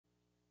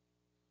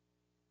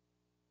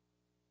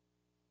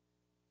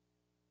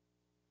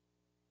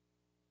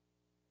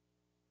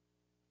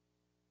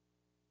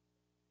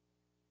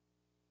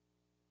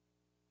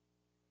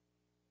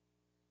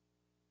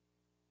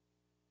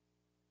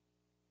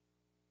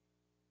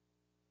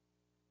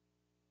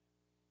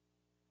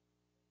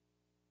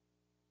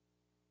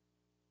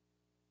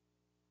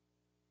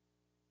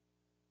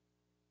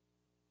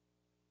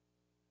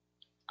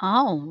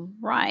All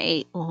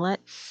right,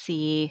 let's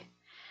see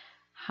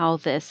how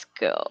this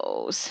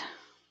goes.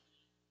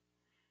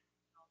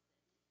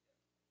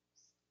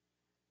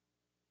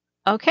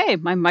 Okay,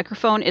 my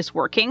microphone is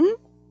working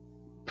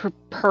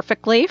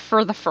perfectly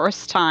for the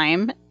first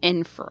time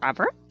in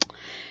forever.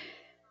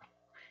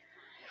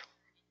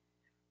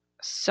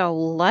 So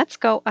let's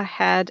go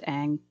ahead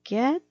and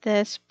get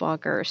this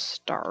bugger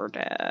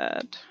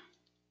started.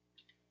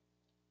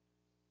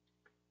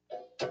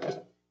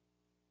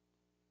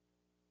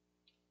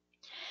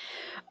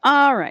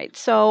 All right,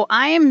 so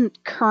I am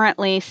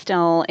currently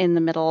still in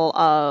the middle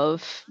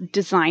of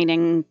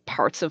designing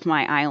parts of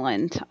my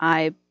island.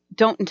 I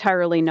don't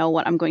entirely know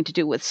what I'm going to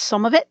do with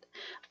some of it,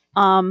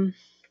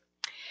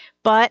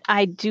 but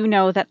I do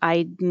know that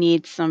I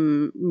need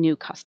some new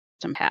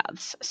custom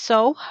paths.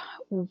 So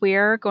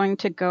we're going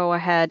to go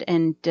ahead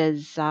and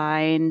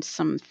design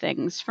some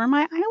things for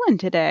my island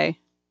today.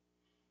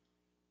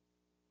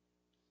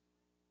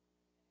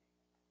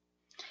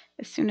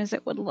 As soon as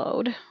it would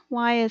load.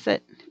 Why is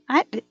it?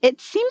 It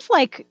seems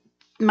like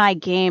my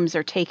games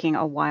are taking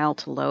a while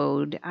to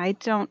load. I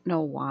don't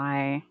know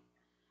why.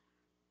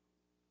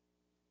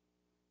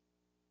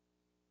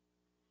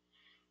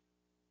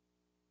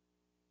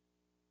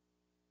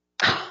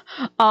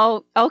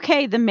 Oh,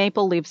 okay. The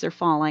maple leaves are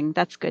falling.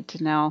 That's good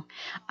to know.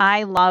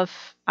 I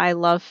love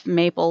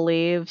maple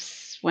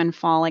leaves when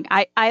falling.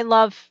 I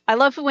love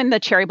when the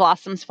cherry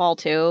blossoms fall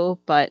too,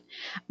 but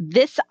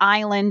this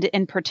island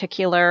in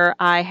particular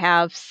I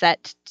have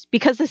set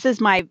because this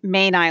is my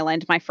main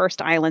island, my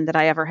first island that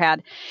I ever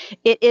had.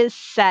 It is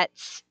set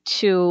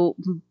to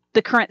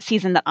the current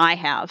season that I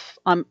have.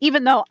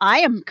 Even though I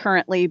am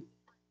currently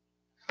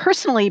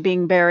personally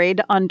being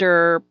buried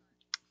under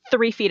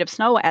 3 feet of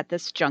snow at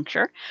this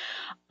juncture.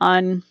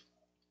 Um,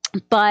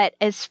 but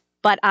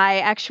I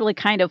actually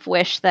kind of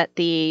wish that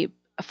the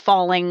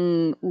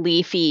falling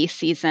leafy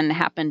season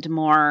happened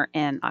more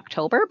in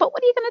October. But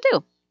what are you going to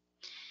do?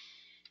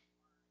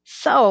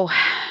 So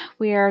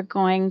we are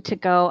going to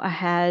go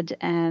ahead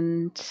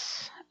and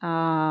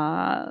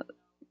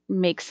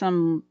make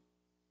some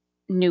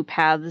new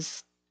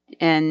paths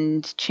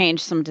and change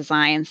some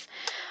designs.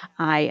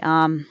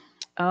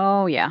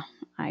 Oh yeah,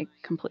 I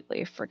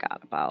completely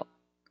forgot about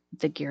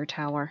the gear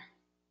tower.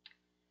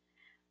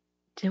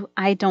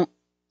 I don't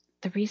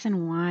the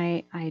reason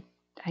why I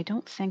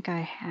don't think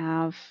I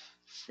have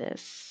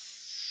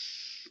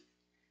this.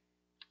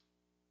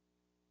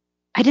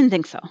 I didn't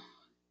think so.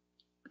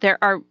 There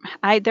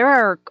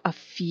are a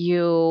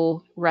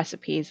few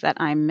recipes that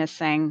I'm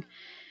missing,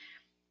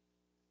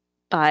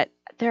 but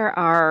there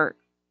are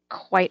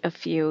quite a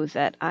few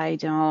that I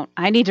don't.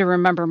 I need to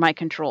remember my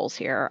controls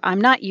here. I'm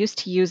not used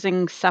to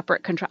using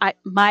separate control.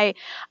 I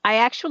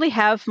actually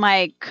have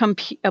my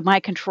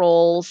my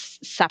controls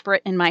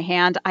separate in my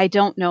hand. I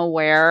don't know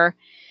where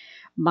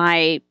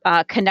my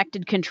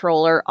connected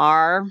controller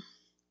are.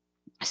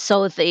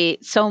 So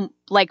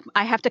like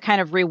I have to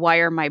kind of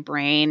rewire my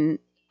brain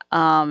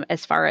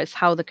as far as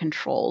how the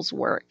controls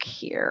work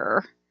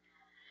here.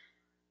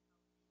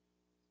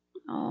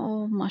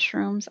 Oh,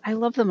 mushrooms. I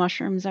love the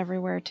mushrooms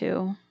everywhere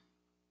too.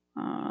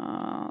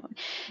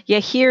 Yeah,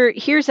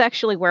 here's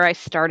actually where I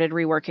started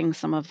reworking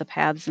some of the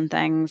paths and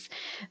things.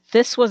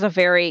 This was a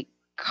very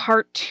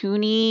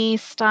cartoony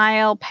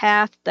style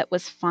path that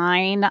was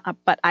fine,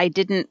 but I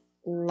didn't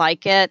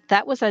like it.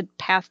 That was a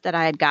path that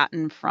I had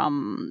gotten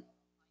from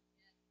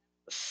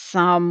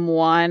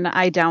someone.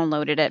 I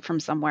downloaded it from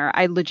somewhere.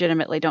 I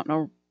legitimately don't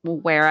know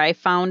where I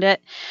found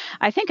it.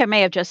 I think I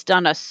may have just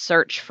done a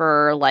search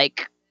for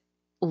like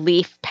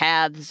leaf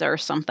paths or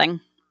something.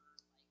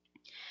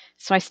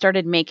 So I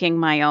started making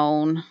my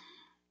own.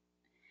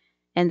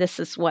 And this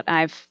is what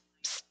I've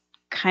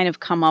kind of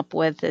come up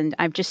with, and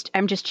I'm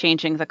just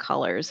changing the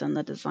colors and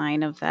the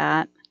design of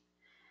that.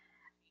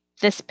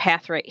 This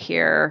path right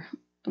here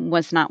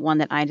was not one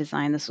that I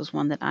designed. This was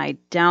one that I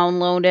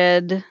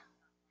downloaded,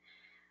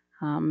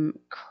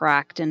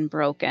 cracked and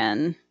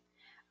broken,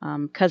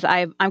 because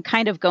I'm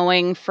kind of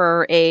going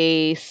for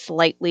a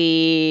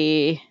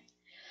slightly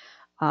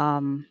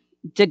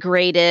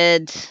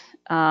degraded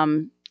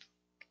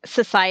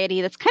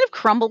society that's kind of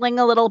crumbling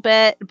a little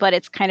bit, but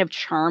it's kind of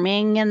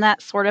charming in that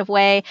sort of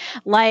way.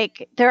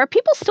 Like there are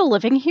people still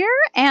living here,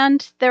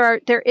 and there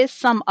is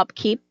some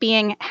upkeep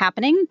being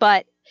happening,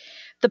 but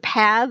the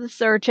paths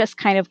are just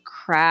kind of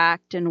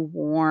cracked and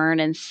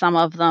worn, and some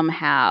of them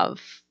have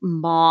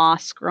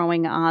moss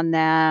growing on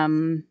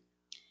them.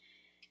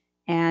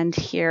 And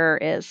here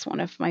is one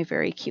of my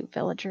very cute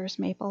villagers,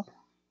 Maple.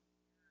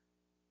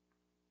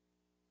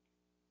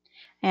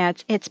 Yeah,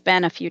 it's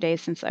been a few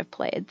days since I've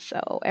played,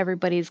 so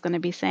everybody's going to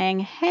be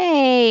saying,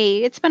 "Hey,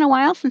 it's been a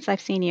while since I've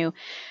seen you."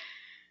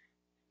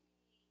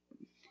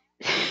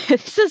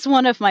 This is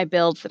one of my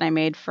builds that I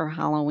made for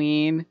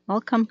Halloween.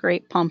 Welcome,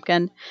 Great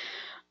Pumpkin.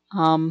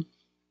 Um,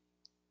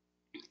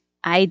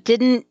 I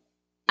didn't.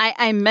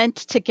 I meant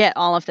to get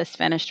all of this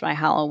finished by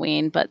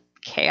Halloween, but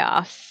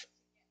chaos.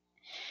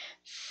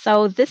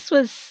 So this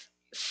was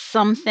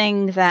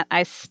something that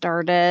I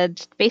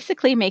started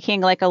basically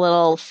making like a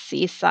little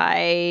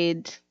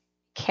seaside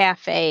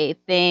cafe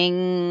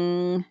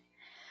thing.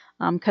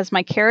 Because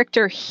my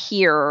character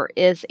here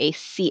is a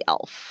sea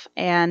elf,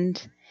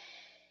 and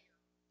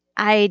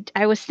I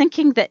was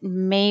thinking that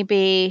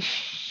maybe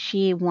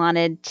she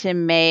wanted to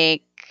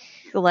make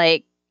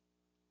like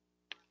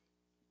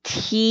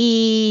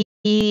tea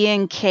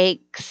and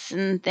cakes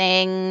and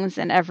things,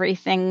 and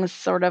everything's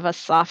sort of a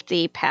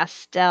softy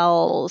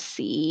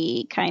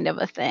pastel-y kind of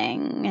a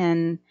thing.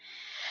 And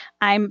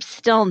I'm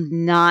still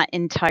not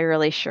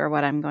entirely sure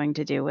what I'm going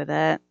to do with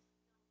it.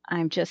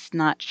 I'm just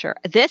not sure.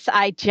 This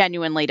I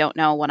genuinely don't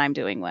know what I'm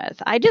doing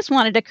with. I just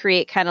wanted to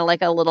create kind of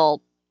like a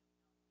little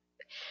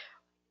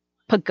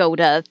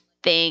pagoda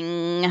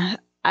thing.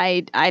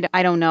 I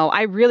don't know.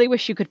 I really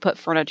wish you could put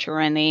furniture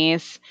in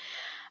these.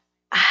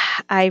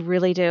 I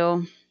really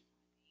do.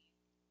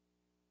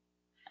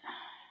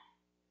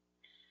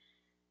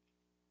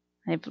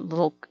 I have a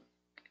little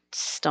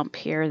stump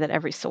here that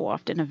every so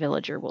often a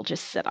villager will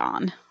just sit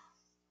on.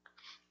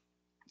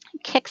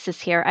 Kix is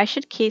here. I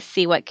should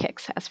see what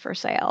Kix has for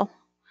sale.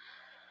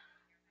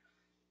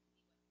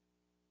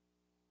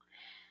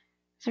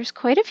 There's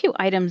quite a few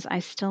items I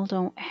still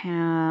don't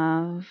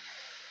have.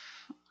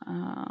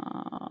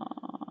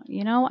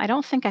 I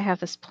don't think I have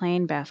this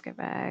plain basket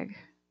bag.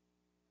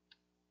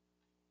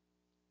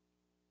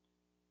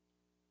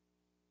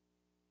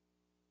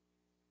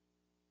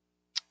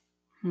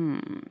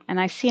 And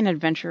I see an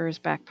adventurer's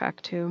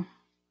backpack too.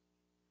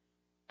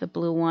 The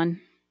blue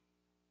one.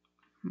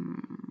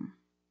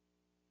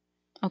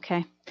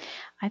 Okay.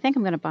 I think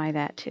I'm going to buy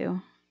that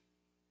too.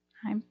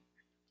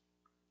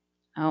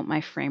 Oh, my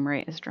frame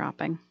rate is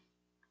dropping.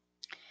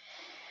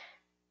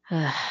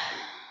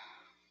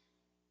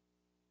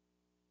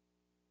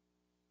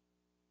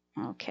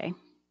 Okay.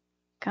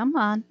 Come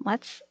on.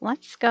 Let's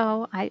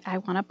go. I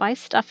want to buy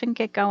stuff and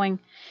get going.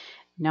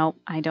 Nope,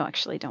 I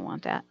don't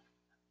want that.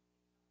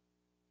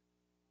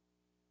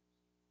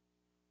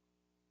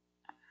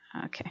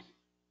 Okay.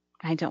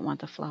 I don't want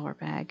the flower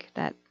bag.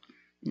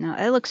 No,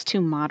 it looks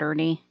too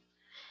modern-y.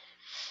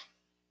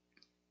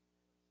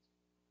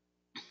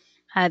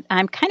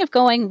 I'm kind of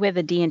going with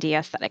a D&D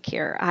aesthetic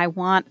here. I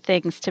want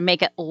things to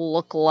make it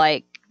look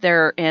like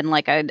they're in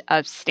like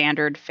a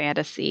standard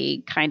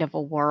fantasy kind of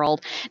a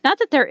world. Not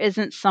that there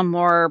isn't some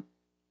more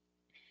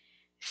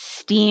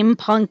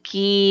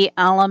steampunky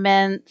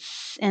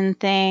elements in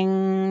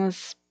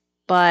things,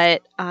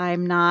 but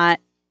I'm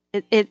not.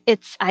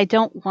 It's. I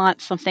don't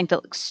want something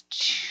that looks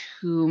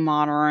too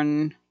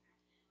modern.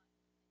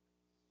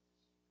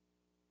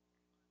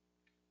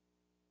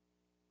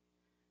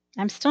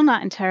 I'm still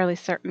not entirely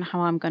certain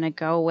how I'm going to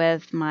go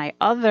with my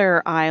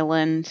other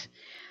island,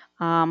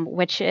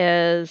 which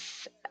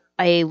is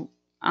a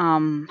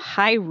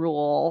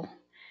Hyrule,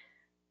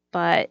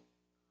 but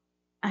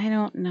I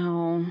don't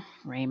know.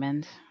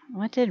 Raymond.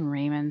 What did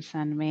Raymond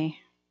send me?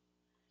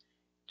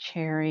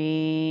 Cherry.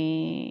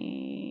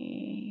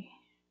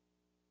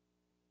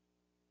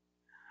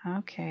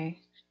 Okay.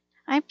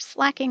 I'm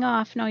slacking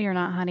off. No, you're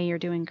not, honey. You're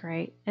doing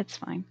great. It's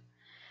fine.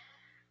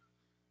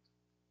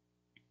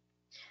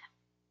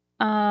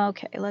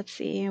 Okay, let's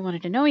see. I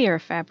wanted to know you're a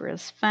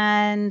fabulous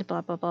friend.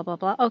 Blah blah blah blah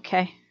blah.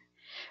 Okay.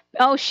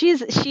 Oh,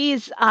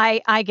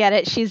 I get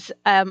it. She's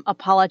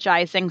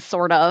apologizing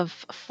sort of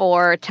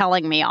for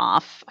telling me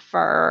off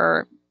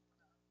for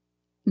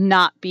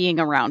not being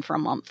around for a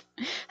month.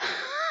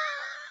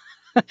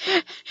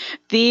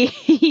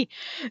 the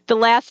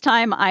last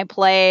time I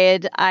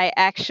played, I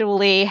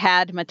actually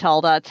had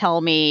Matilda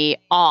tell me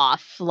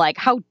off, like,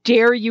 how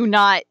dare you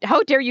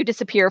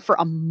disappear for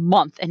a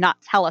month and not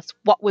tell us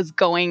what was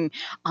going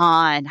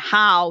on?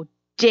 How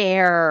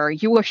dare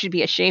you should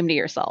be ashamed of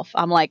yourself.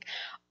 I'm like,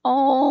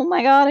 oh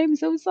my god, I'm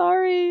so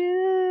sorry.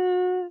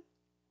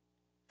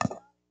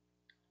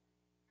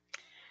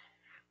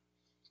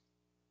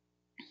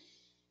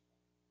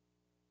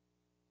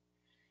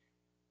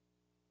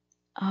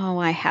 Oh,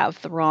 I have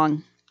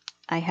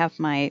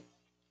my,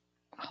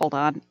 hold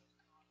on.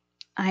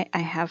 I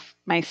have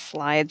my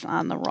slides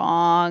on the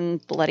wrong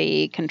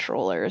bloody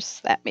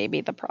controllers. That may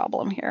be the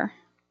problem here.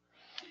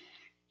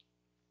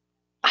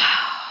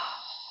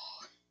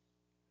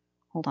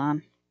 Hold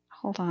on.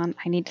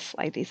 I need to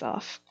slide these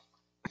off.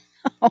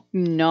 Oh,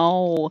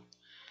 no.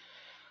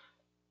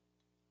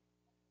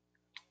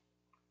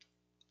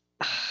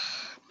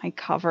 My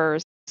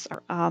covers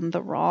are on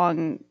the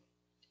wrong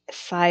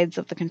sides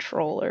of the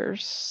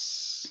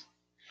controllers.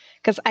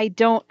 Because I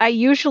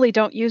usually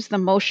don't use the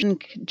motion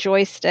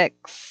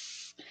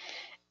joysticks.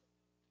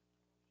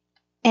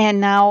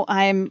 And now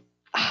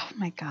oh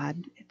my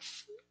god,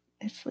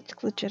 it's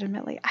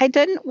legitimately, I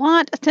didn't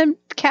want to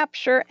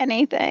capture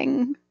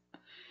anything.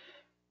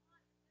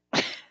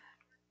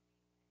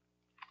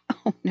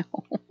 Oh no,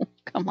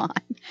 come on.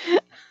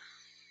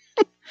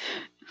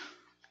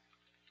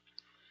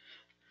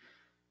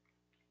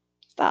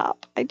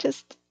 Stop.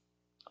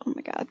 Oh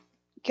my god,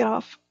 get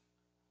off.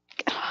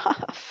 Get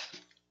off.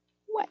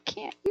 Why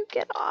can't you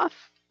get off?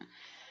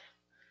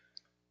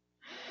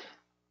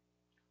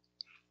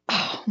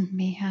 Oh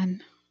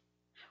man.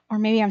 Or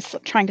maybe I'm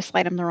trying to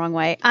slide him the wrong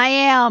way. I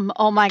am.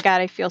 Oh my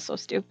god, I feel so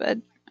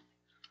stupid.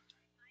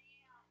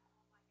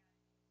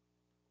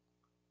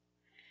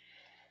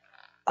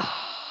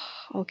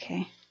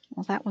 Okay.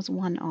 Well, that was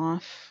one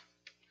off.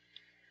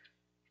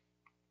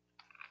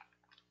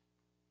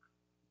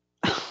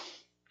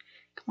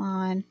 Come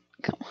on.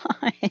 Come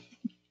on.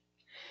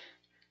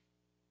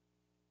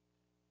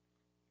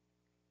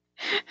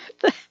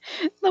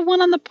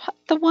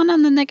 The one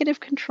on the negative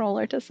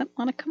controller doesn't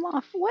want to come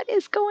off. What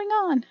is going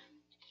on?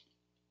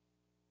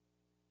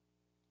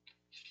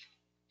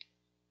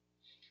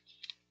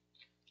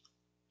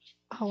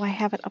 Oh, I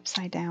have it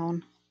upside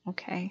down.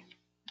 Okay.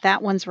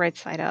 That one's right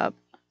side up.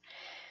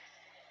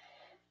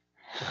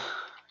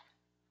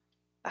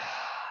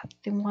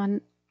 The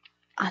one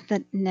on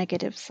the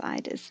negative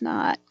side is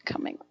not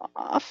coming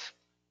off.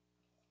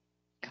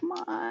 Come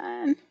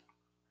on.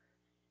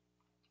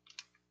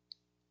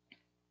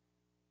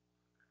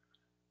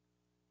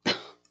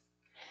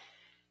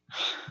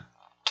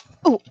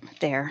 Oh,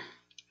 there.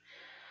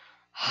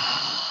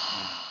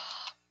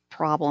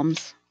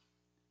 Problems.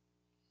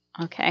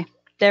 Okay,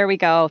 there we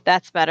go.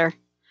 That's better.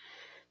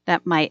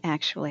 That might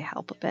actually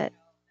help a bit.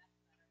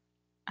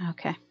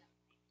 Okay.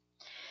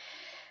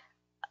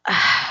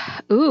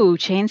 Ooh,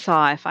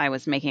 chainsaw if I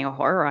was making a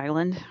horror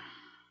island.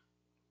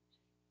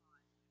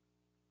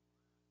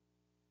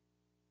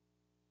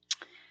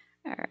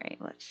 All right,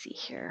 let's see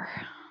here.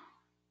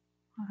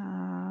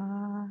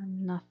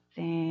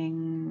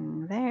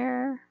 Nothing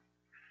there.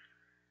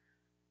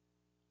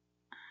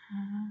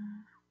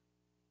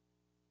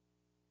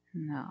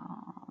 No,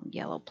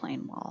 yellow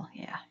plain wall.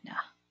 Yeah, no.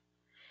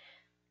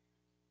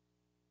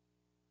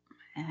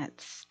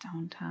 That's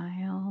stone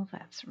tile,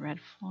 that's red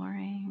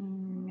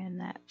flooring, and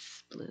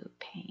that's blue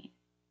paint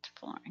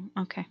flooring.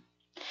 Okay.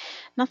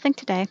 Nothing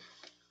today.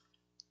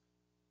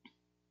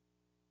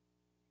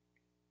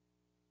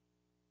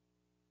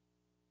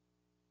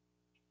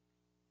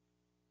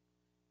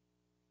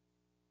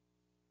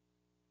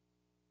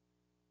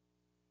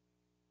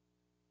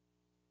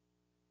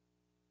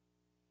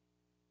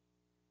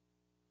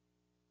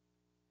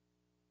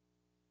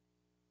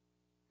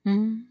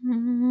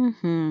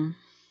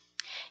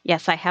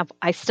 Yes,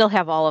 I still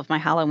have all of my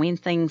Halloween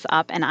things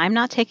up, and I'm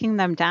not taking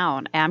them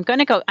down. I'm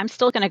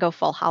still gonna go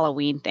full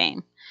Halloween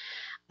theme.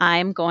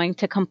 I'm going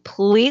to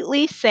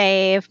completely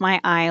save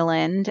my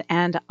island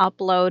and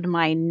upload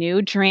my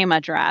new dream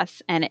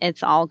address, and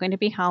it's all going to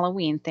be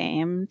Halloween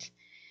themed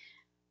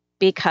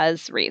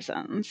because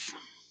reasons.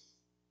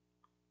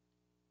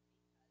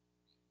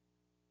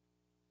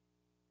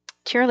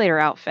 Cheerleader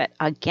outfit.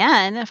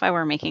 Again, if I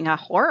were making a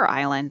horror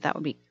island, that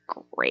would be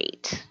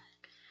great.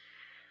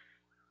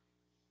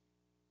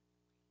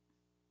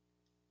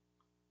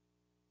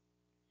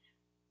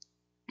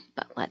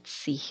 But let's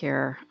see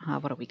here.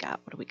 What do we got?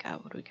 What do we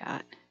got? What do we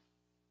got?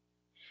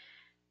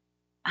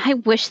 I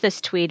wish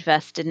this tweed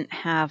vest didn't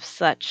have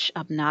such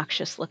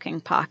obnoxious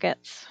looking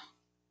pockets.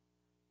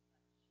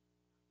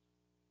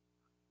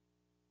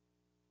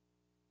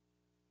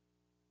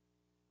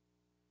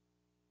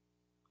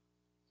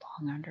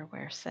 Long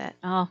underwear set.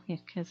 Oh, yeah,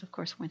 because of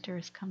course winter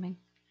is coming.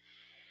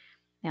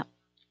 Yep.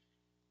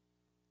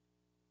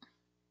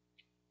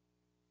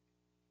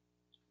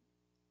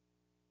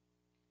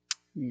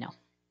 No.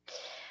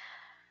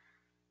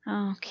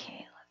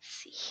 Okay, let's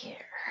see here.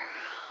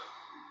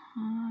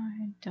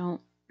 I don't.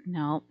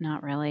 No,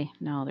 not really.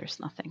 No, there's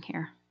nothing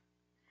here.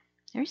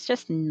 There's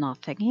just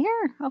nothing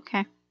here.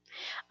 Okay.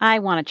 I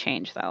want to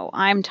change though.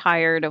 I'm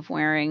tired of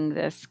wearing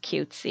this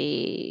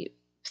cutesy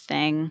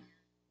thing.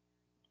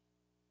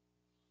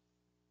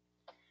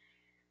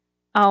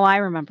 Oh, I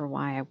remember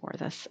why I wore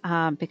this.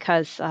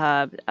 Because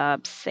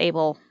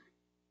Sable,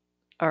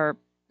 or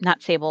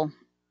not Sable,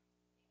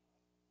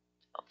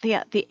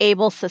 the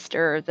Able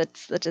sister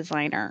that's the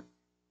designer,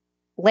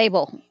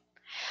 Label.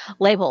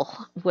 Label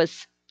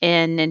was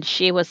in, and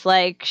she was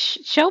like,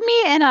 show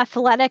me an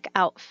athletic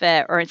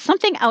outfit or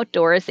something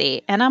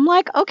outdoorsy. And I'm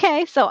like,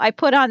 okay. So I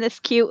put on this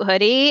cute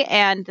hoodie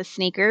and the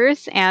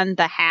sneakers and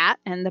the hat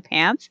and the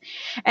pants.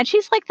 And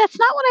she's like, that's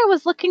not what I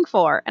was looking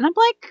for. And I'm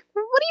like,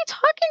 what are you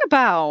talking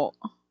about?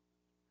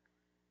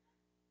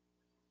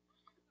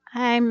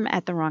 I'm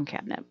at the wrong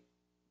cabinet.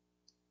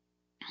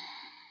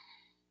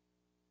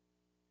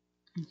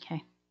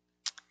 Okay.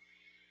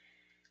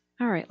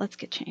 All right, let's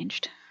get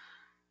changed.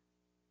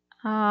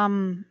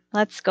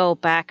 Let's go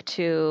back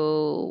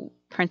to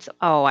Prince.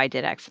 Oh, I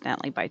did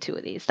accidentally buy two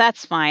of these.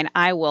 That's fine.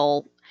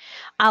 I'll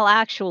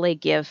actually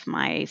give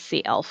my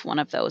sea elf one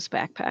of those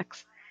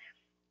backpacks.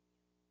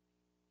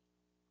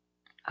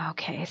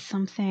 Okay,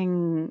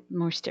 something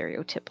more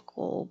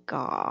stereotypical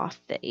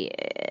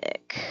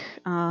gothic.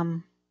 Hmm.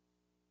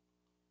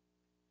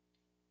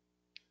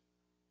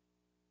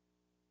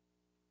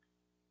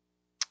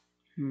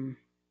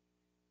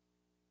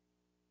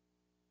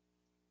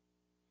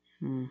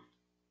 Hmm.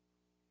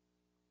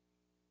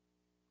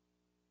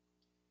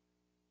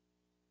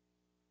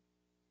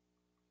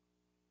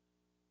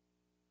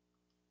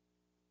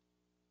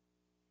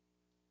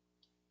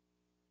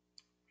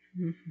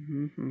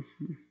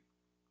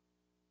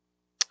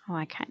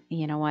 Oh,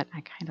 you know what?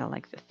 I kind of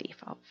like the thief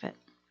outfit.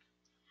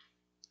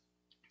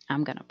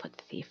 I'm gonna put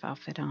the thief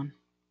outfit on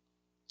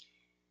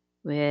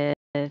with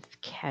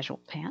casual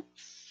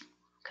pants.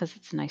 because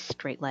it's a nice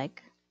straight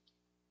leg.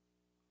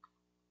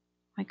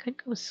 I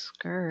could go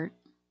skirt.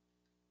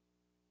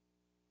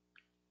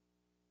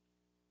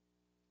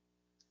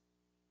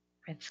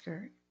 Red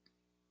skirt.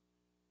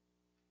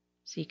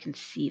 So you can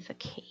see the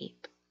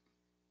cape.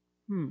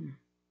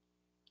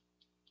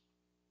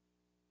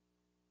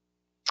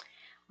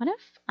 What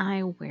if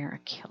I wear a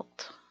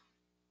kilt?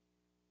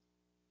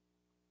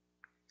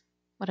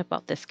 What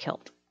about this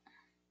kilt?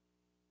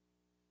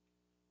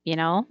 You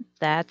know,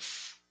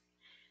 that's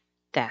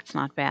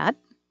not bad.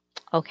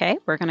 Okay,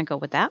 we're going to go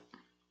with that.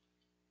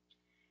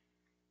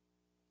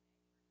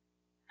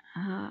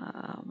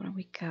 What do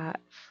we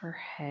got for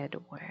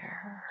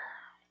headwear?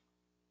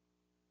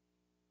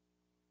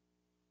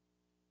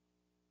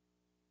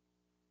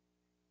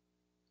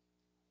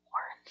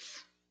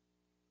 Horns.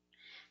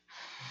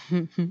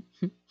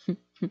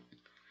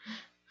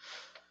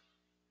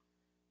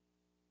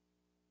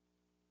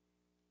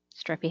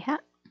 Stripy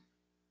hat?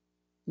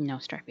 No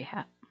stripy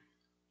hat.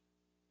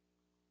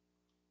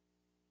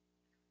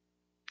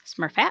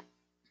 Smurf hat?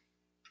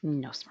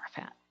 No Smurf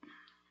hat.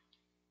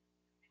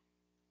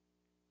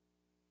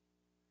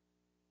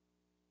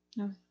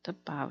 What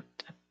about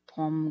a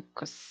pomme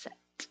corset?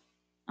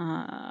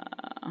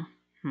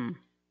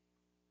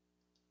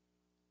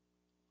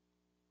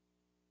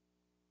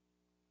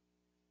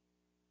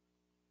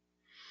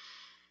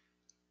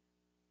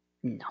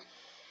 No.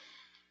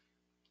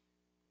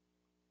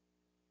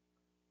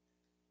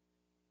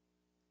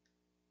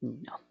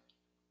 No.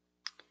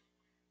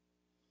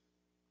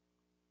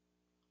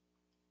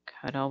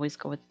 Could always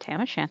go with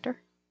tam o'shanter.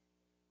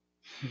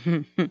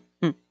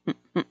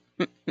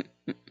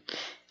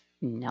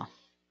 No.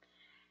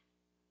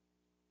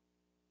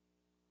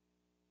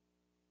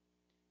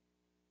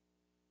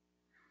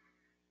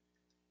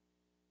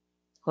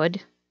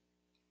 Hood.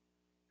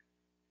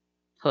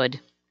 Hood.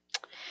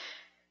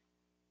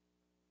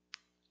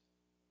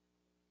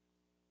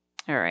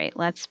 All right,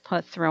 let's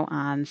throw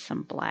on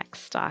some black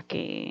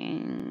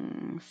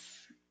stockings.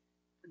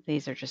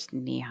 These are just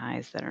knee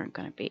highs that aren't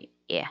going to be.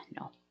 Yeah,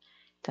 no,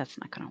 that's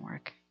not going to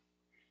work.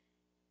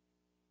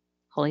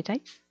 Holy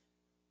tights?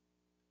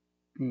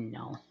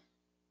 No.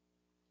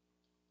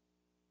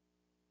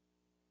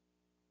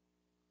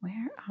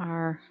 Where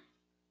are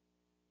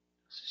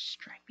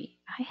stripy?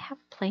 I have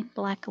plain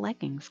black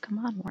leggings. Come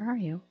on, where are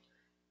you?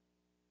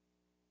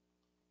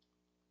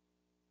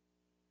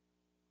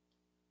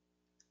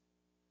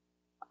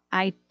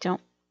 I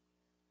don't.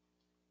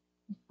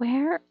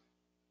 Where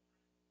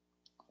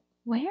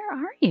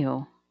are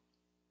you?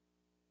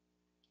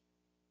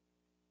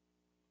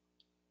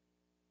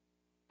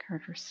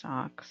 Garter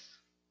socks.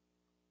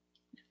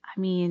 I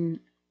mean,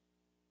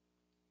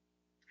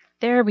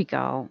 there we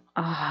go.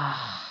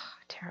 Oh,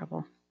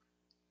 terrible.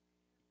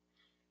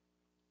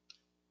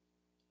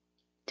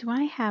 Do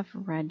I have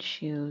red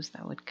shoes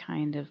that would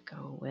kind of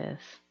go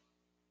with?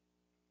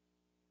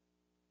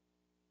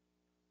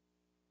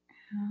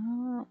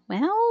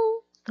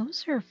 Well,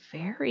 those are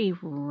very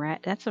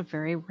red. That's a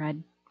very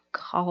red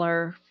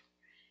color.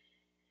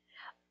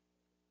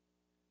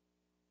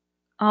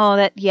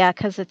 Oh, yeah,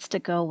 because it's to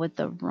go with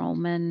the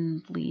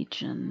Roman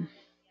Legion.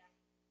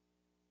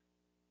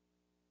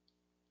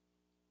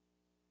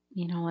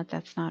 You know what?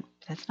 That's not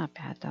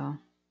bad though.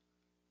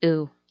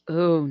 Ooh,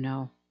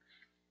 no.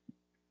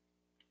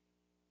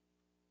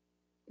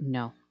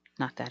 No,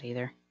 not that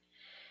either.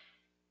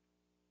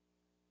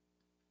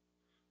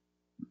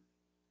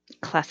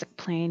 Classic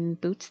plain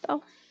boots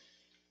though.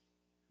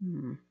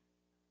 You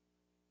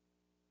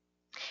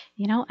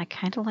know, I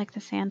kind of like the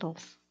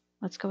sandals.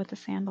 Let's go with the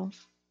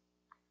sandals.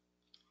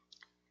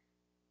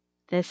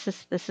 This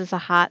is a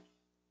hot.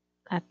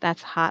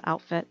 That's a hot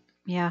outfit.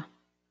 Yeah.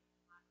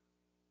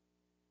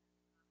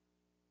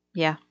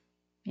 Yeah.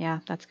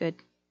 Yeah, that's good.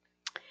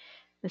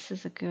 This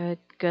is a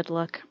good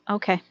look.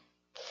 Okay.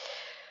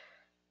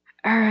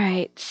 All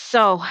right.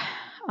 So,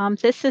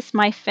 this is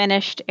my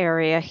finished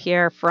area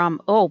here from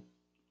oh,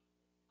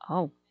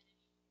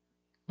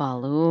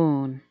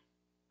 balloon.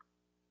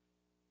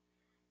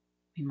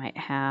 We might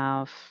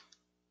have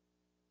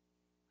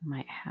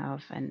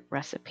a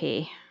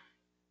recipe.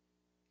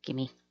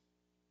 Gimme.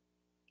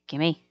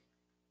 Gimme.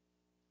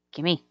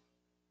 Gimme.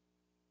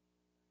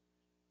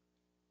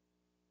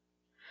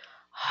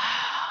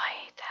 I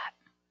hate that.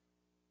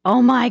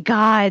 Oh my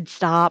God,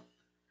 stop.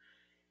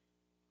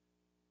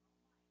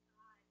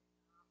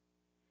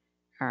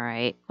 All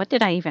right. What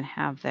did I even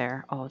have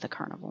there? Oh, the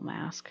carnival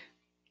mask.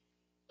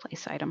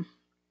 Place item.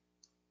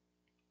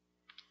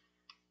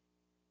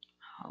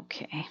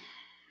 Okay.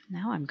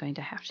 Now I'm going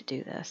to have to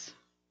do this.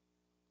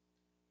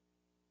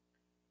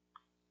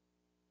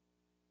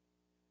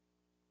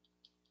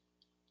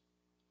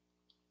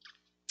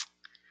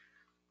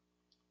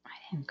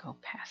 I didn't go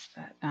past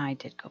that. I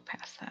did go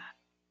past that.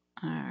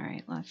 All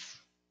right, let's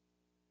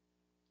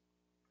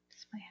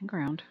display and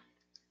ground.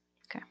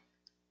 Okay.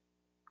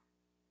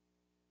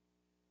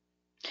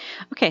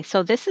 Okay,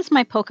 so this is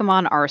my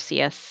Pokemon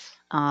Arceus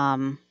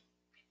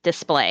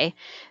display.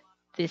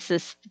 This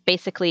is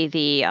basically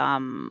the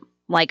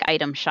like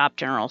item shop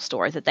general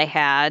store that they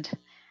had.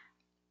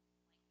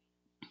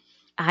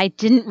 I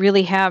didn't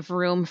really have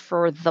room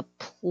for the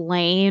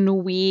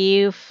plain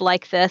weave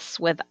like this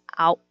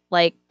without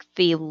like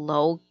the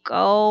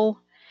logo.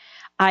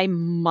 I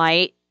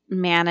might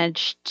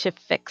manage to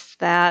fix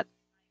that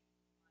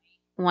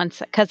once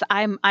because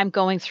I'm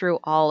going through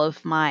all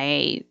of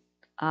my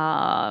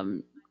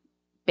um,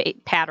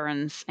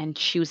 patterns and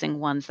choosing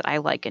ones that I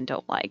like and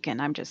don't like,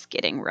 and I'm just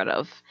getting rid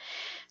of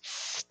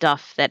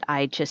stuff that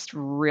I just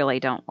really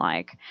don't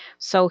like.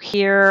 So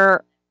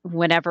here,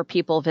 whenever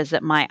people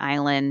visit my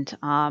island,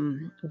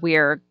 I'm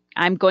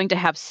going to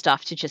have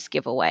stuff to just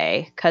give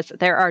away because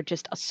there are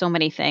just so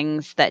many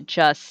things that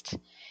just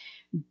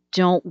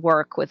don't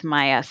work with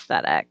my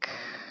aesthetic.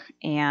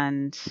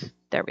 And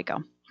there we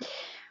go.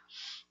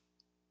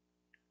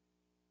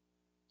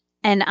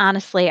 And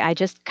honestly, I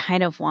just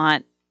kind of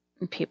want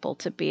people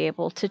to be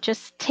able to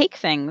just take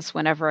things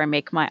whenever I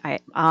make my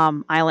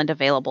island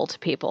available to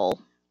people.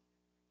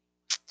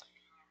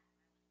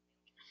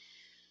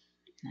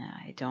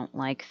 I don't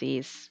like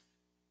this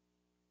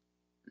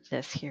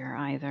here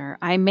either.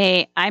 I'm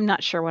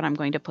not sure what I'm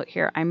going to put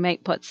here. I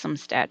might put some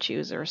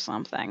statues or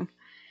something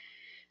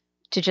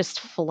to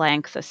just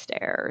flank the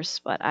stairs,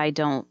 but I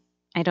don't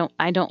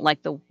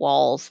like the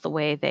walls the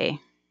way they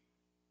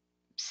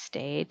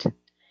stayed.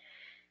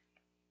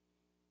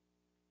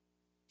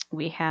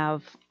 We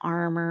have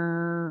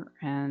armor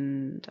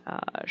and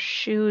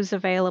shoes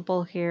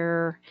available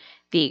here.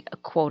 The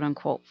quote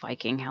unquote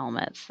Viking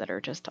helmets that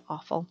are just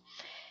awful.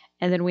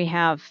 And then we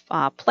have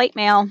plate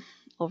mail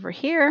over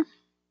here.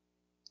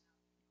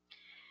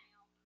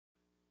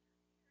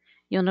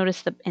 You'll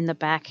notice that in the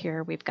back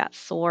here, we've got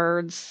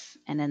swords,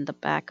 and in the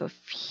back of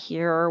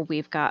here,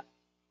 we've got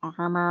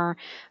armor.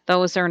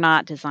 Those are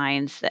not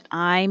designs that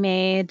I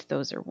made.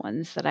 Those are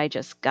ones that I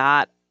just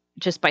got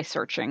just by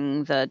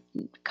searching the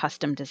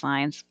custom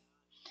designs.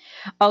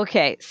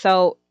 Okay,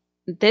 so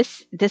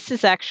this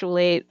is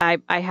actually I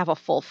have a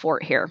full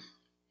fort here.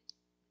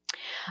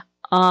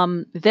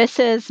 This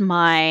is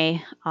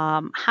my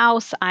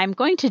house. I'm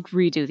going to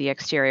redo the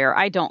exterior.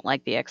 I don't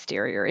like the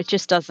exterior. It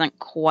just doesn't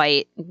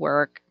quite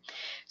work.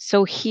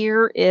 So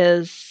here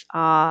is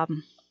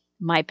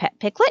my pet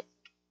piglet.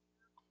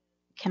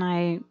 Can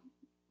I?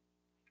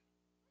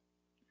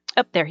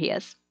 Oh, there he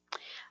is.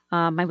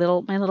 My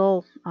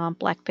little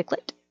black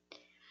piglet.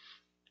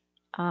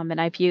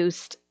 And I've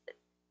used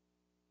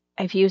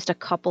a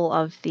couple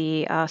of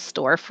the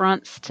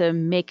storefronts to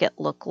make it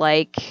look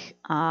like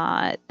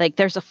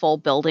there's a full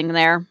building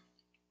there.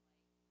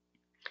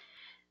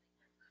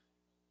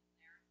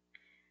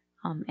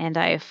 And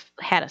I've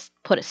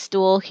put a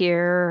stool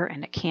here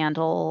and a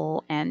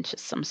candle and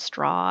just some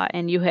straw.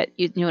 And you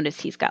notice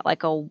he's got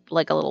like a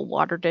little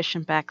water dish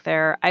in back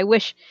there. I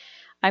wish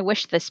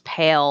this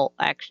pail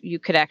you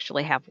could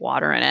actually have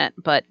water in it,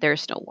 but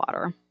there's no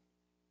water.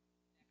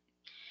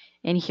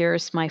 And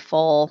here's my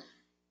full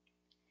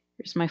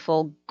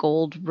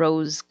gold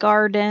rose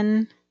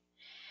garden.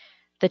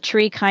 The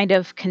tree kind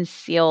of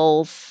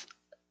conceals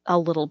a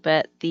little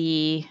bit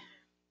the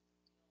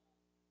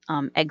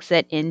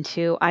exit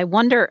into. I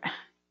wonder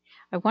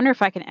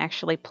if I can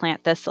actually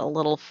plant this a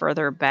little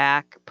further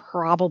back.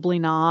 Probably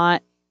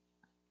not.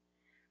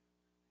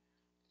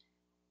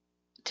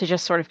 To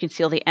just sort of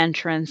conceal the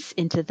entrance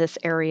into this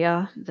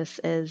area. This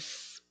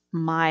is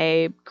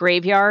my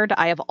graveyard.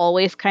 I have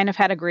always kind of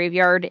had a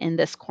graveyard in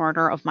this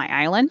corner of my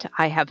island.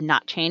 I have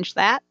not changed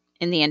that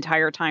in the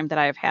entire time that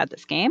I've had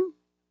this game.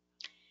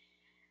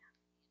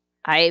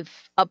 I've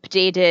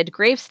updated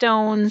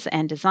gravestones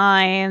and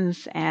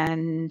designs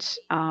and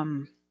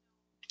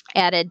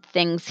added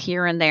things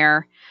here and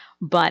there,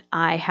 but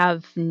I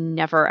have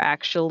never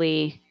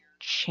actually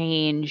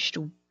changed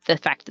the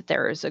fact that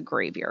there is a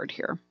graveyard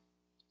here.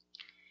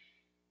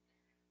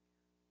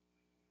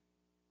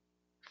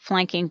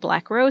 Flanking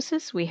black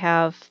roses, we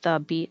have the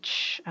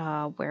beach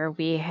where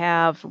we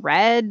have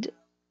red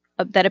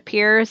that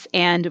appears,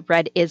 and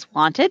red is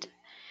wanted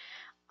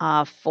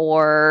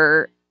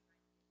for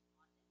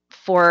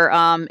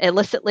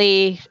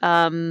illicitly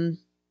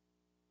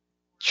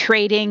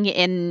trading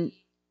in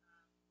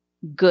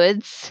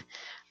goods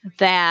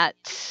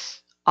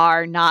that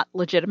are not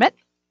legitimate,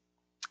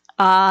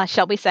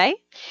 shall we say.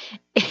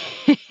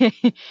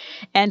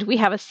 And we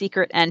have a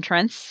secret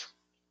entrance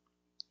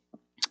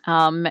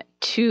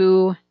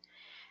to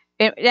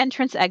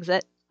entrance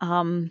exit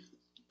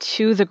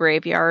to the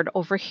graveyard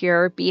over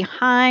here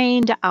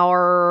behind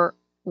our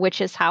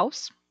witch's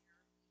house.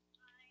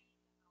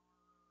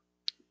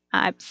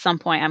 At some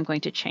point, I'm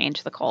going to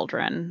change the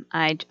cauldron.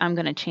 I'm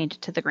going to change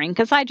it to the green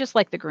because I just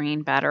like the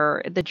green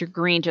better. The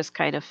green just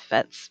kind of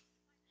fits.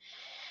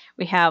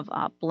 We have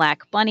a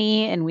black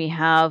bunny, and we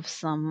have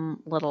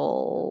some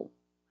little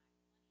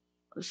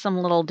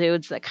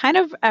dudes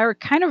that are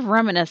kind of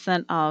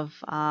reminiscent of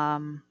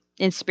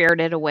in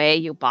Spirited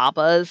Away,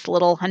 Yubaba's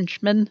little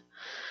henchmen.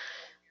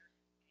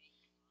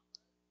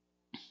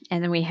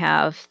 And then we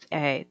have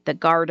the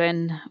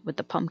garden with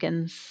the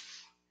pumpkins.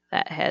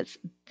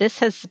 This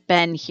has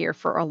been here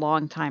for a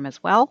long time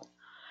as well.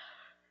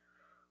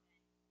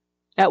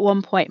 At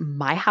one point,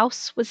 my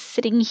house was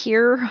sitting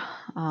here.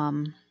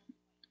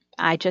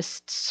 I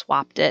just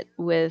swapped it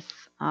with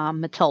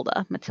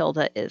Matilda.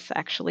 Matilda is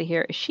actually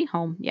here. Is she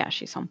home? Yeah,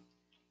 she's home.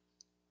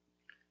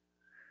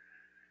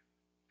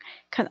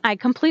 I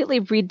completely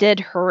redid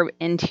her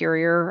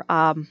interior.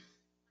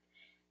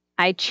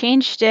 I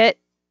changed it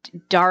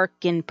dark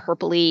and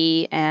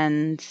purpley,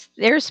 and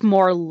there's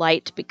more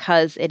light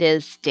because it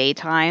is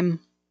daytime.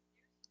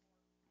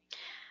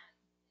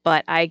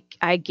 But I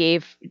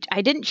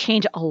didn't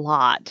change a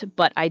lot,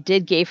 but I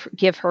did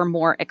give her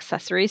more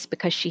accessories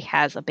because she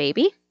has a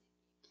baby.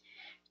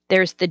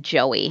 There's the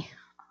Joey.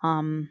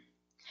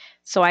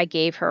 So I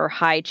gave her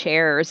high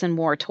chairs and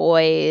more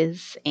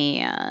toys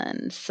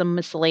and some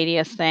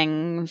miscellaneous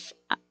things.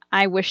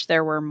 I wish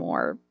there were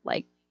more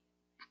like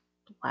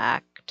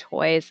black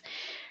toys.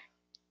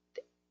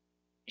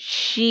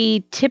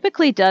 She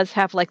typically does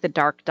have like the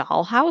dark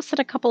dollhouse and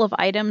a couple of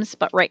items,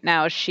 but right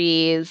now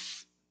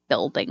she's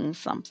building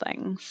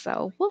something.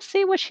 So we'll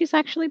see what she's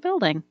actually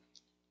building.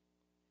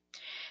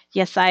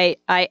 Yes, I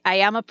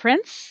am a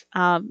prince,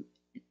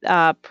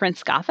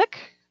 Prince Gothic.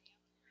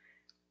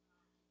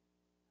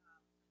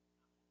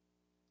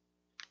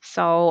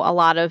 So a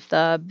lot of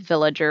the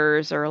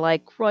villagers are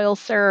like Royal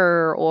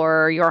Sir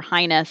or Your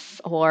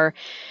Highness or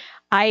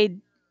I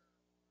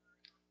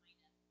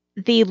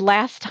the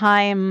last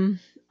time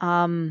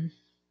who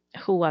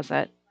was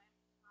it?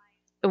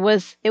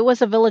 It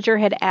was a villager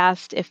had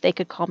asked if they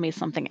could call me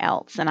something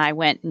else and I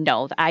went,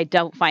 "No, I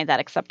don't find that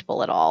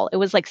acceptable at all." It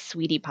was like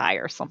Sweetie Pie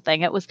or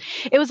something. It was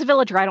a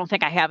villager I don't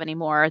think I have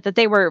anymore that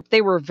they were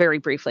very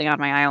briefly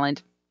on my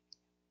island.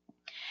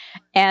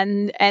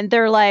 And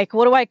they're like,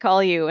 "What do I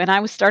call you?" And I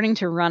was starting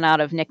to run out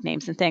of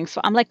nicknames and things.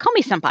 So I'm like, "Call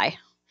me senpai." And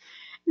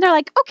they're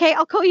like, "Okay,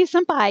 I'll call you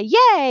senpai."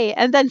 Yay!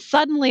 And then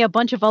suddenly a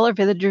bunch of other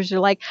villagers are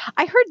like,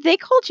 "I heard they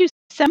called you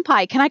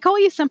senpai. Can I call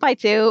you senpai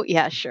too?"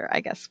 Yeah, sure.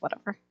 I guess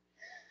whatever.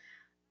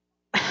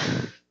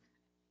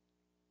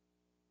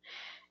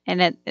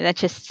 And that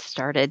just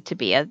started to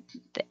be a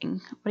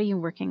thing. What are you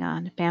working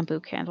on? Bamboo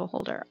candle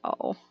holder.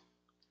 Oh.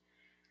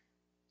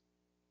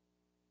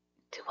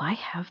 Do I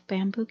have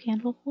bamboo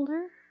candle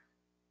holder?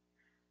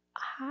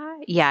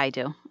 Yeah, I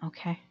do.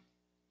 Okay.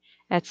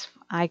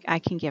 I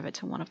can give it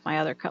to one of my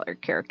other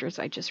colored characters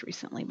I just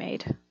recently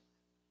made.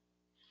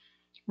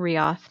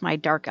 Rioth, my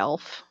dark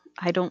elf.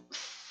 I don't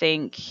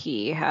think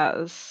he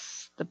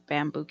has the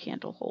bamboo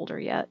candle holder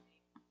yet.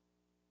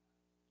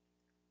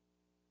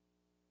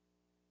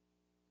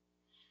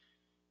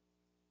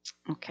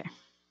 Okay.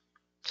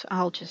 So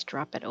I'll just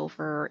drop it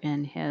over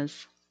in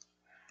his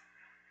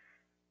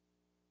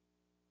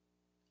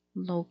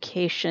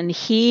location.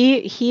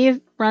 He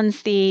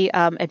runs the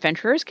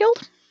Adventurers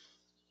Guild.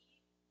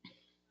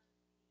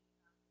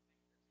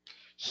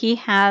 He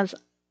has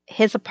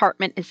his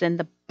apartment is in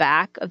the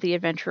back of the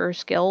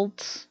Adventurers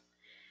Guild,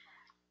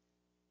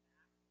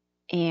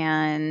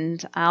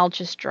 and I'll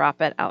just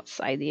drop it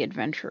outside the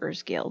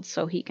Adventurers Guild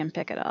so he can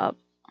pick it up.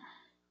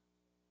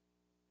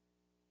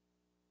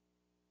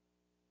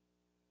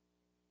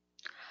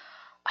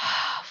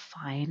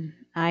 Fine.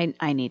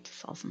 I need to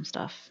sell some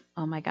stuff.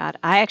 Oh my god.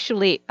 I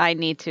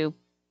need to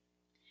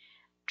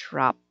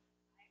drop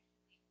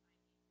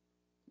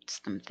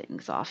some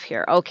things off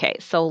here. Okay,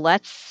 so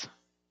let's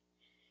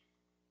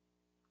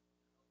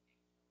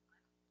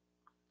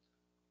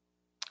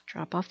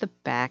drop off the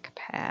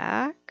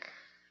backpack.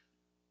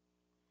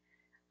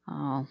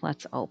 Oh,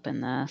 let's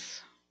open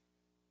this.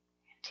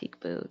 Antique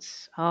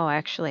boots. Oh,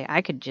 actually,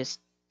 I could just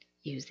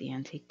use the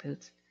antique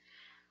boots.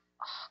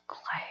 Oh,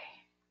 clay.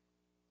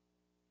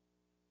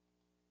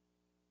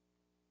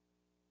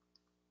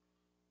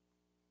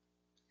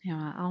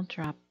 Yeah, I'll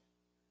drop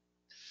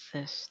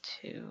this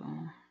too.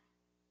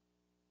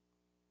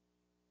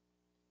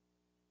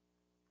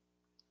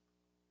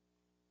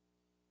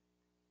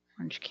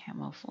 Orange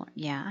camo floor.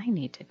 Yeah, I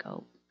need to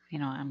go.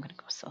 I'm going to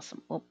go sell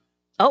some.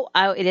 Oh,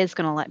 it is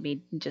going to let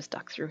me just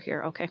duck through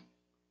here. Okay.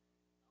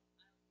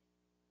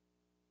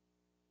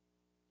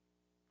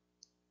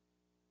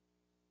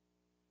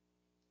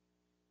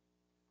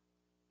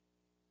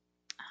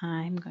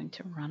 I'm going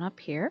to run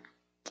up here.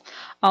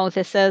 Oh,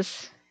 this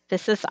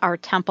is our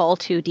temple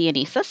to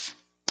Dionysus.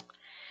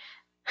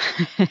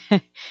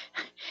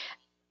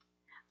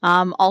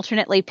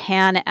 Alternately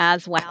Pan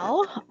as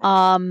well,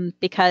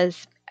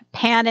 because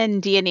Pan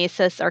and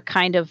Dionysus are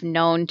kind of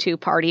known to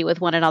party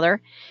with one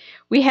another.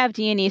 We have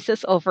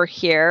Dionysus over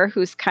here,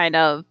 who's kind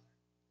of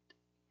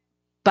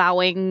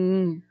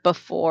bowing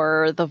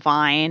before the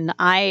vine.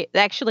 I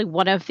actually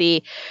one of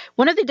the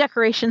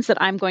decorations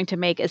that I'm going to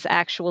make is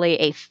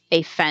actually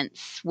a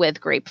fence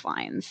with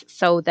grapevines.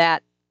 So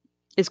that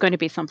is going to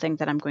be something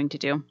that I'm going to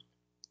do.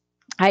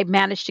 I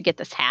managed to get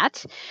this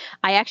hat.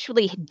 I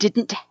actually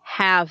didn't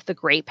have the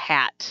grape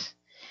hat.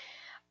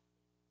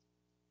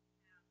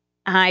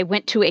 I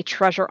went to a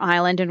treasure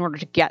island in order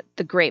to get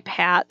the grape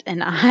hat,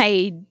 and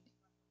I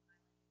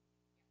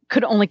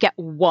could only get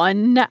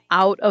one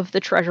out of the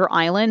treasure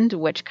island,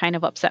 which kind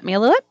of upset me a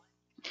little bit.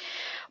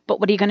 But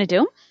what are you going to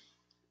do?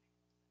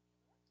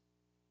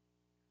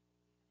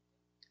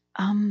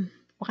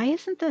 Why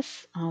isn't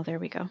this? Oh, there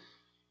we go.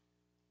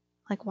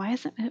 Like, why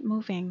isn't it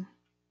moving?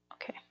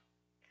 Okay.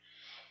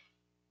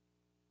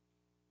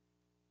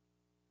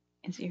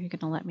 Is you're going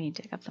to let me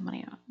dig up the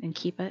money and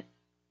keep it?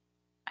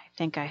 I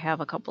think I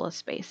have a couple of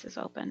spaces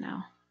open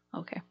now.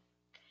 Okay.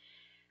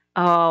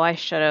 Oh, I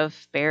should have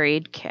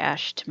buried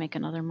cash to make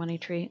another money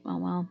tree. Oh,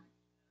 well.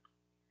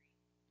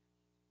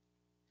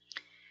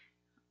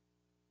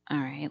 All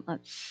right,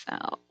 let's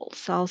sell,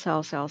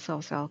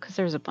 because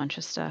there's a bunch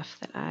of stuff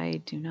that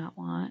I do not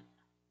want.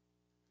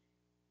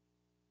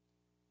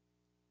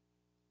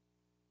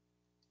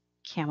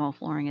 Camo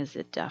flooring is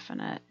a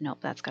definite. Nope,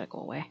 that's got to go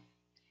away.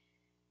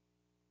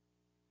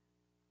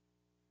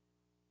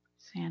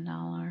 Sand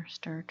dollar,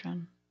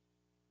 sturgeon.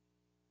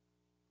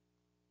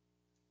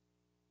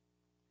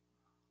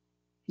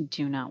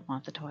 Do not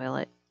want the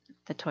toilet.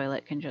 The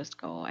toilet can just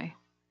go away.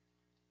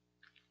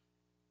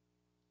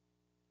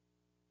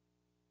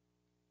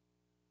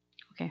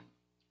 Okay.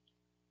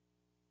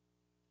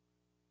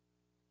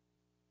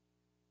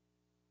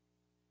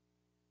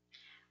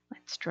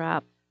 Let's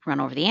run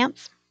over the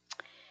ants.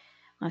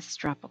 Let's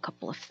drop a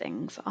couple of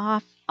things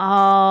off.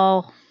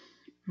 Oh,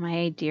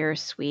 my dear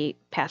sweet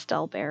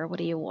pastel bear, what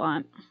do you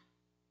want?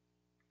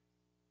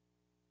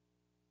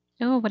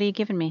 Oh, what are you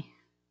giving me?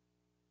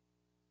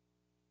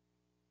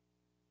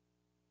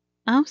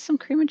 Oh, some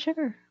cream and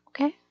sugar.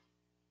 Okay.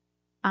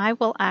 I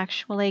will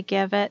actually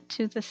give it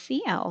to the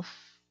sea elf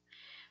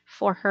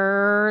for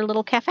her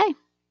little cafe.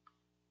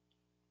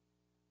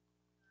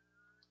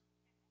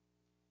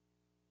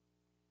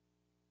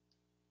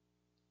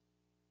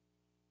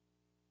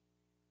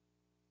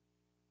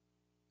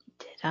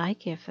 Did I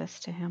give this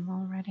to him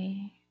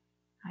already?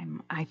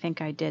 I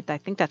think I did. I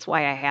think that's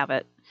why I have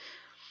it.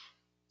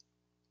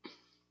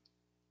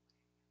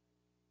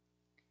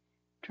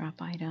 Drop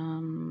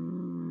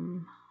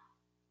item.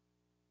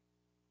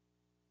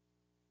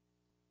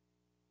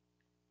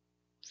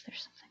 Is there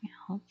something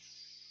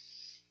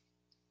else?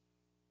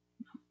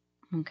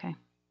 No. Okay.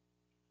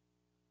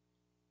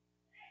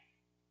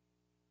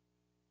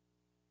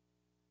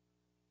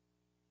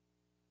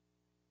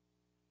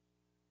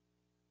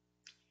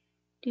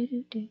 Do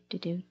do do do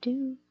do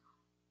do.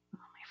 Oh,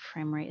 my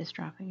frame rate is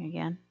dropping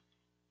again.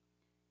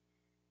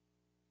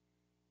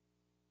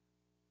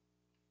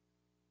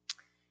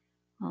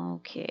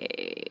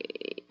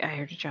 Okay. I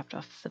already dropped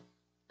off the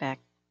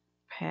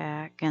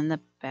backpack and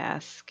the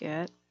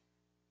basket.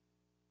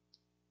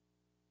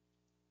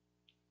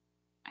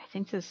 I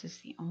think this is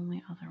the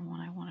only other one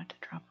I wanted to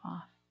drop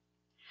off.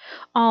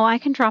 Oh, I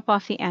can drop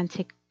off the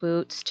antique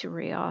boots to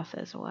Rioth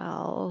as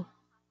well.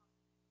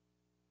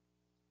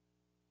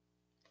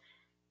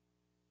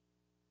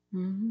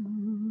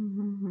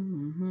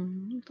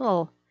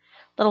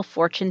 Little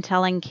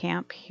fortune-telling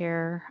camp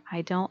here.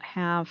 I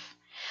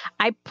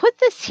put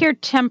this here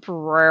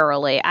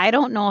temporarily. I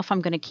don't know if I'm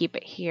going to keep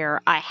it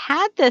here. I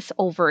had this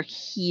over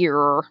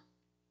here,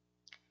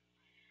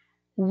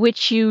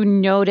 which you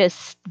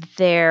notice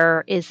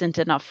there isn't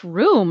enough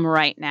room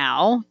right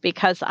now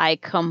because I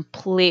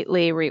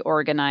completely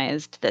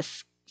reorganized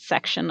this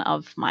section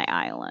of my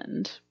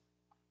island.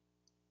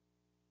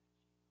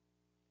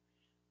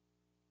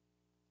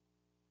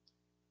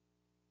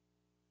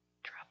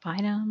 Drop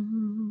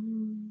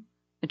item,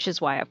 which is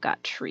why I've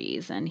got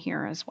trees in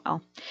here as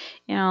well.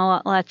 You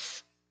know,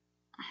 let's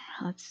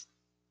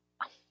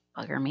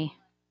bugger me.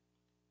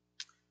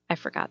 I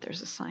forgot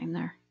there's a sign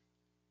there.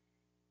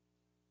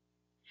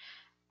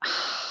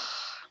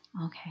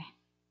 Okay.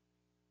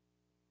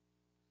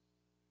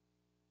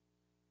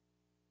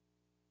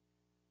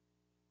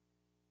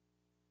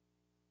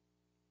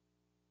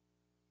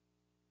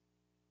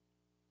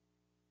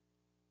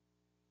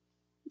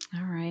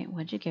 All right,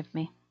 what'd you give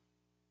me?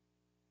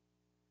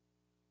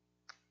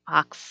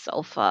 Box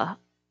sofa.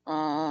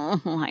 Oh,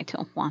 I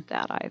don't want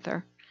that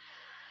either.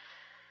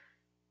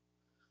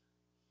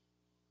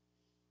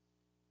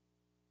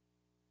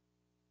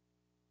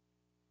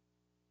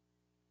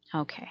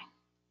 Okay.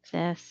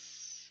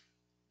 This,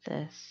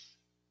 this,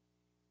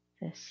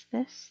 this,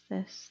 this,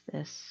 this,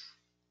 this,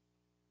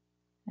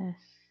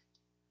 this,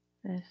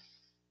 this,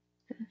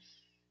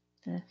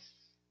 this,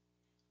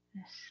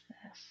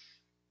 this.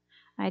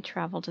 I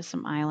traveled to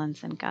some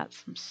islands and got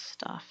some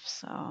stuff,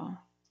 so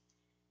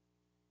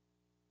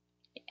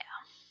yeah.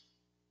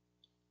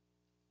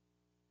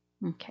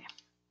 Okay.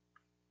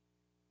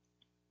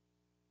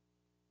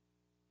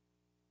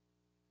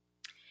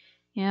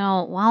 You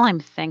know, while I'm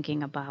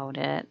thinking about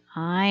it,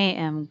 I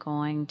am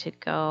going to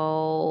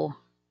go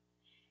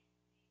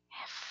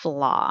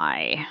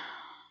fly.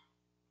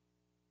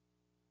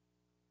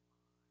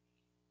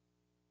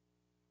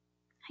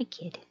 Hi,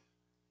 kid.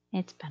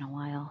 It's been a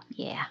while.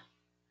 Yeah.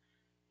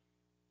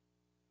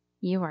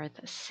 You are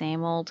the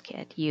same old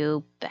kid.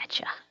 You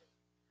betcha.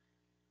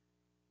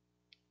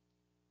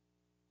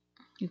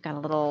 You've got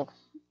a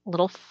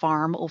little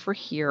farm over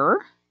here.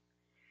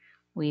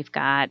 We've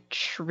got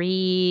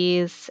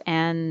trees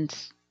and...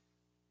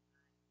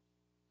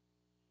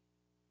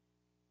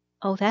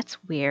 Oh,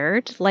 that's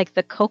weird. Like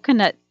the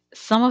coconut,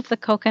 some of the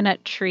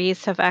coconut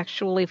trees have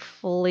actually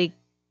fully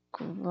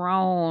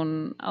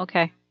grown.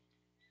 Okay.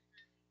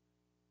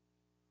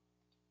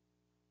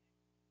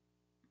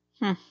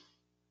 Hmm.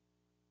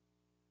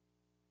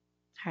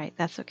 All right,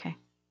 that's okay.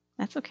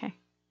 That's okay.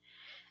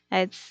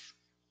 It's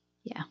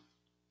yeah.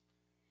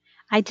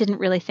 I didn't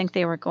really think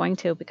they were going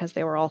to because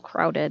they were all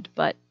crowded,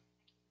 but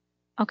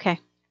okay.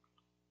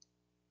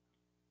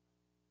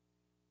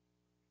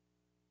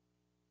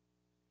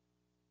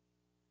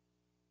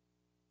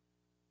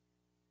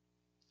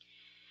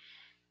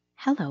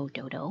 Hello,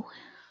 Dodo.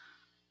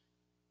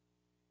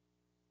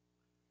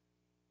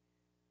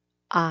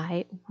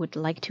 I would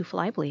like to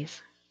fly,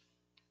 please.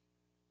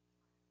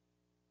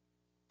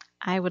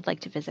 I would like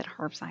to visit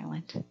Harv's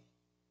Island.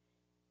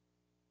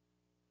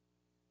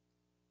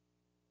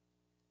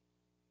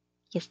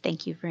 Yes,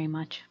 thank you very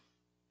much.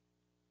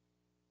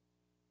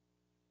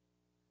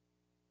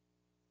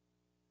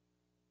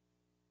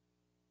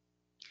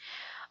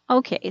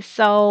 Okay,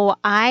 so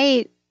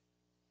I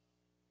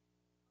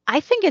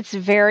think it's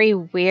very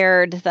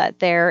weird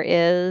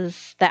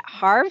that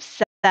Harv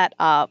set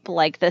up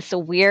like this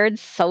weird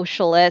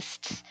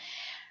socialist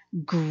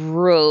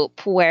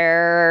group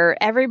where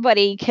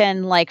everybody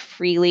can like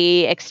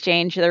freely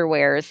exchange their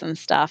wares and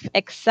stuff,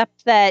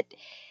 except that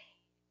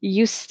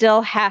you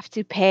still have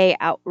to pay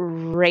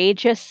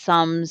outrageous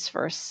sums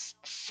for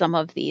some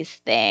of these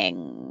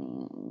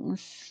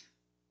things.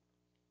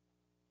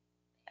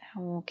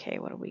 Okay,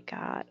 what do we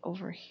got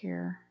over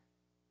here?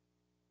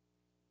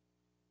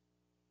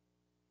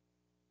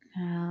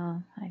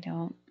 No, I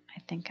don't.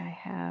 I think I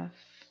have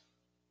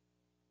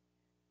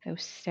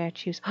those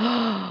statues.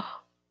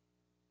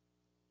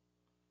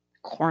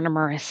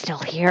 Cornimer is still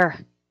here.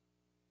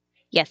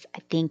 Yes,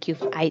 thank you.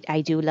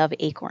 I do love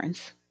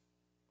acorns.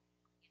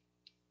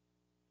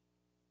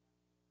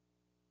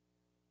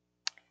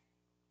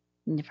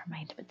 Never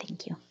mind, but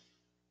thank you.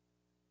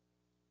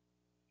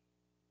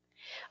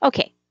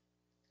 Okay,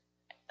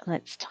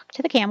 let's talk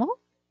to the camel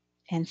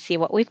and see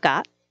what we've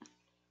got.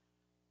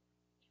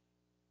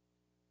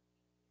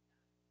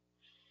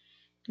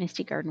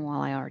 Misty Garden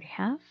Wall I already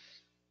have.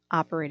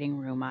 Operating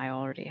room I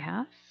already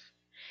have.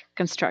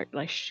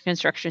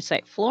 Construction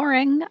site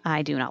flooring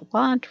I do not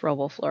want.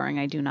 Robo flooring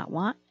I do not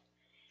want.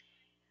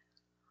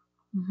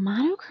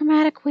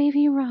 Monochromatic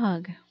wavy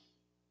rug.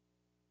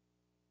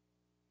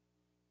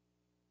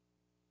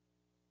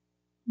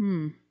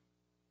 You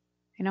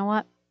know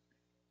what?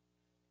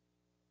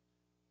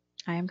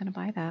 I am going to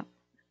buy that.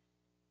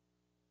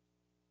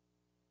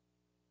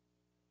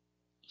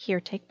 Here,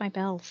 take my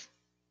bells.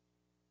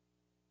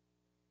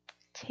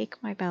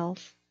 Take my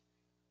bells.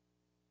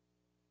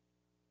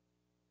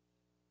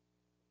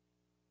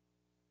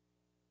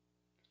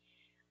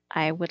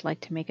 I would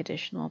like to make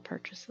additional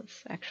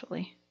purchases,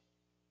 actually.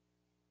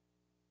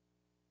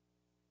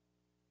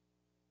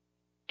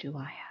 Do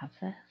I have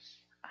this?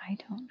 I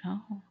don't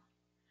know.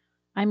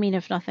 I mean,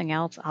 if nothing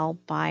else, I'll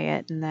buy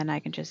it and then I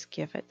can just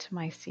give it to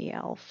my sea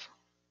elf.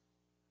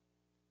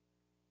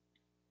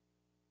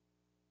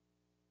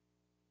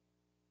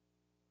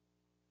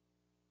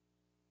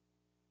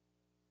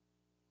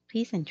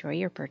 Please enjoy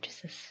your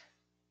purchases.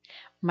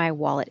 My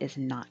wallet is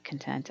not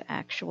content,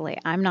 actually.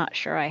 I'm not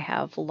sure I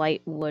have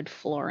light wood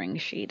flooring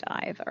sheet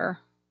either.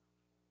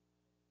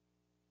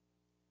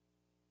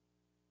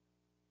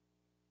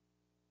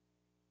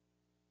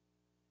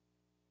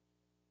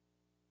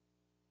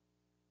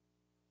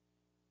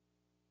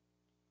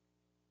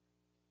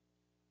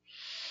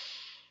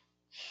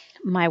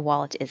 My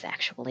wallet is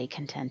actually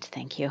content,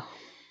 thank you.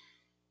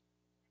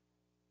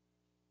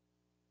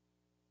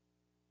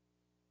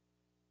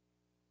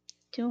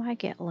 Do I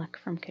get luck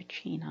from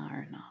Kachina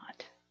or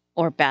not?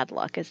 Or bad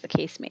luck, as the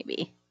case may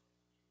be.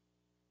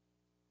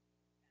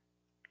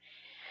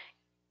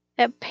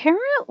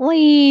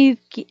 Apparently,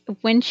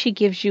 when she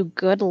gives you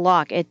good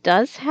luck, it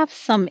does have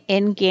some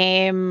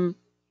in-game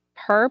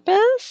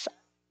purpose.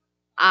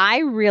 I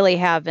really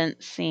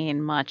haven't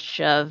seen much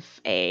of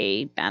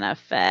a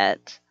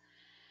benefit.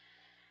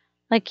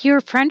 Like, your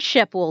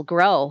friendship will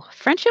grow.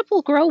 Friendship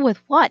will grow with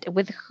what?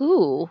 With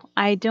who?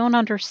 I don't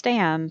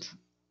understand.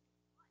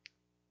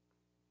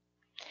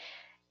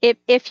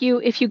 If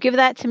you give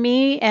that to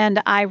me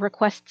and I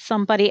request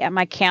somebody at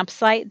my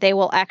campsite, they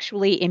will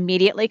actually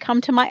immediately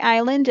come to my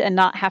island and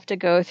not have to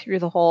go through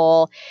the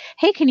whole,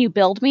 hey, can you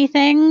build me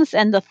things?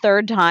 And the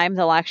third time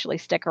they'll actually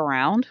stick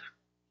around.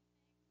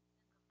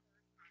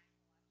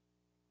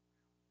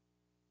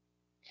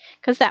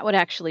 Because that would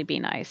actually be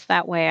nice.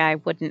 That way I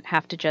wouldn't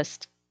have to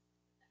just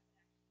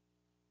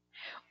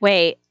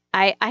wait.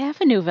 I have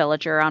a new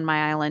villager on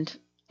my island.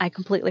 I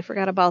completely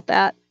forgot about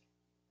that.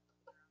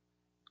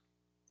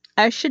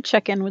 I should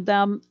check in with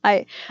them.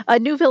 A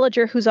new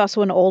villager who's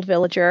also an old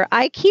villager.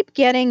 I keep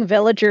getting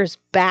villagers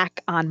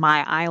back on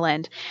my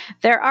island.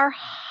 There are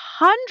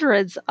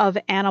hundreds of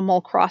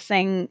Animal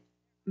Crossing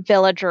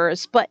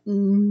villagers, but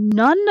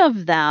none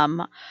of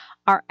them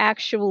are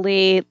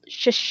actually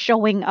just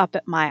showing up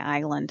at my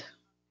island.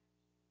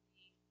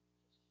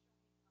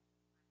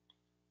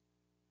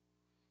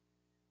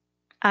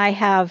 I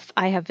have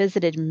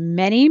visited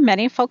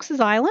many folks'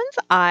 islands.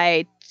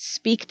 I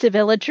speak to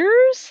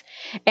villagers,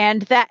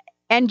 and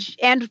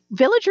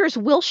villagers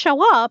will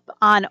show up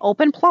on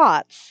open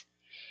plots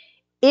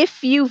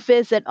if you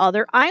visit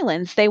other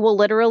islands, they will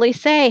literally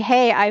say,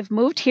 "Hey, I've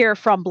moved here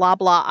from blah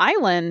blah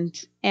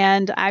island."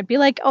 And I'd be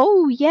like,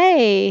 "Oh,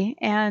 yay."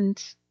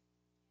 And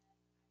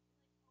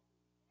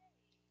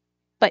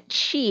but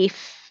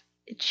Chief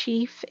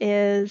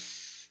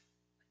is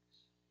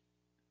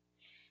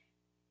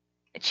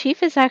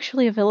Chief is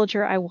actually a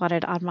villager I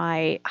wanted on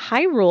my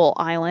Hyrule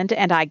island,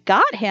 and I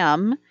got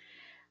him,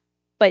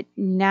 but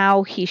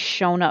now he's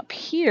shown up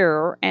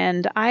here,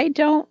 and I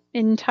don't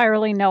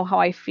entirely know how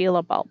I feel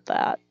about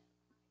that.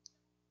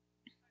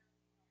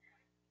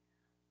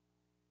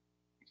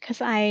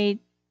 Because I'm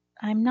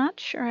not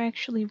sure I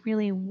actually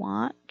really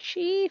want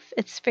Chief.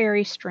 It's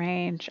very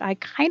strange. I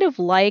kind of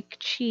like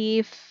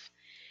Chief,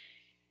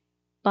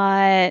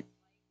 but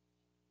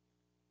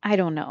I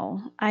don't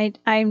know.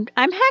 I'm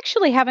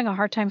actually having a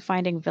hard time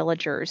finding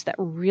villagers that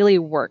really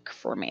work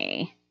for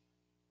me.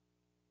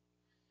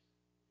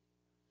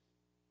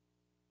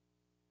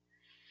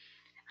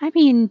 I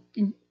mean,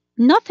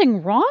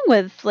 nothing wrong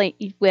with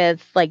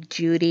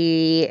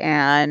Judy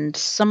and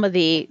some of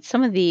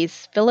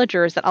these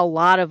villagers that a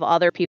lot of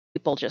other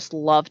people just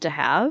love to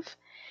have.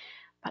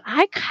 But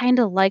I kind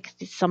of like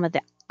some of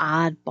the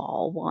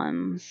oddball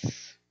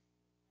ones.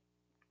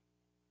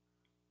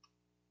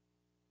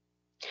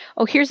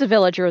 Oh, here's a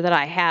villager that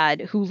I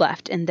had who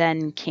left and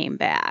then came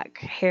back.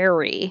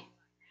 Harry.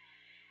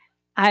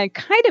 I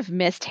kind of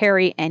missed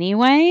Harry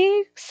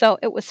anyway, so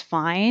it was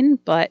fine,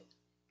 but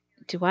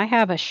do I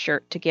have a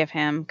shirt to give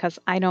him? Because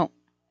I don't.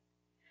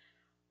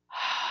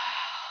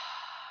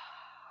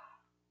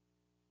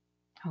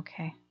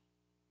 Okay.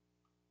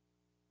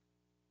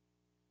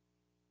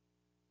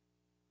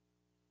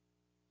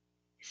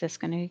 Is this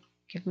going to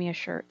give me a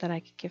shirt that I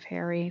could give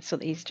Harry so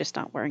that he's just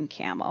not wearing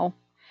camo?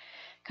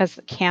 Because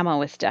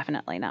camo is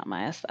definitely not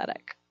my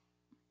aesthetic.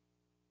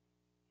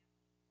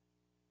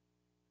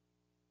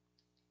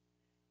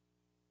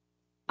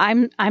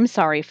 I'm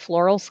sorry,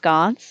 floral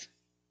scots.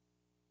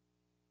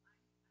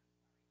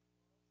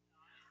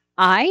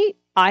 I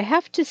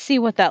have to see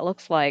what that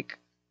looks like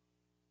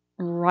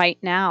right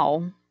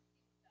now.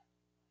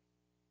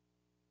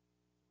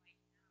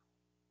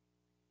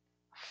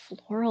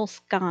 Floral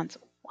scones.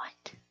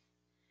 What?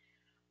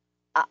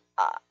 Uh,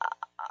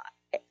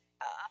 uh,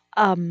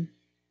 um,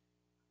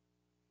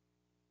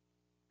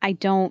 I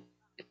don't.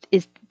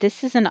 Is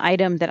this is an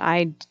item that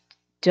I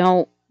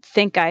don't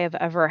think I have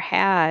ever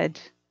had,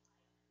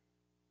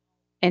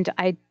 and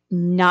I'm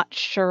not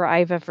sure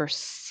I've ever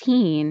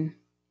seen.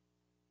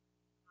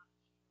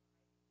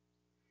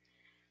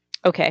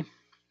 Okay,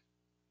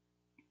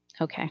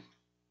 okay.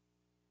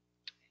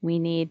 We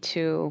need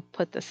to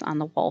put this on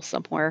the wall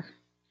somewhere.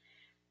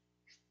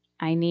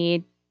 I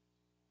need.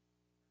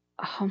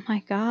 Oh my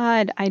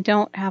god, I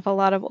don't have a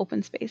lot of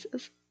open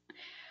spaces.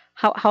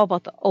 How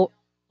about the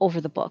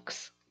over the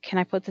books? Can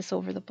I put this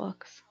over the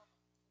books?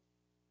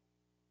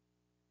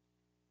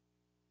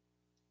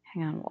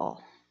 Hang on,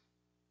 wall.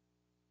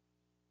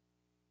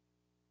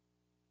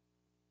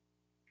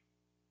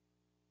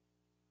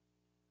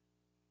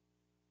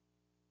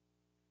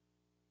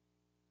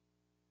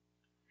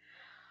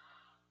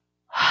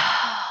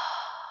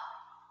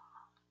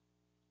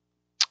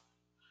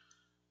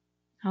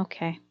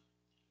 Okay.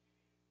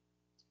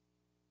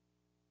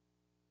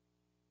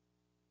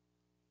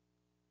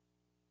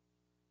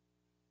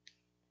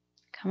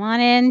 Come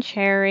on in,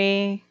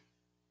 Cherry.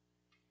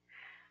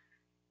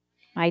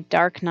 My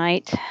dark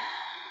knight.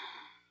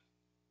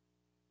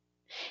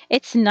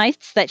 It's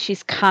nice that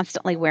she's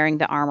constantly wearing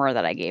the armor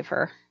that I gave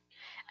her.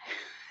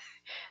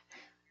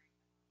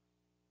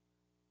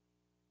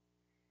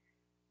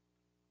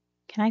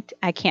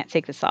 I can't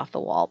take this off the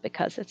wall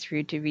because it's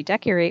rude to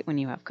redecorate when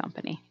you have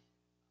company.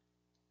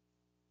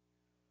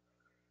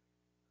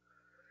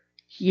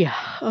 Yeah,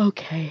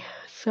 okay.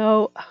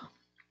 So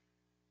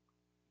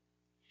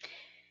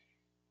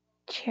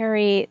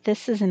Cherry,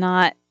 this is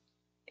not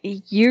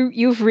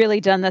you've really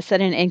done this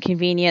at an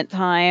inconvenient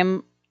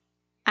time.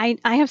 I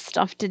have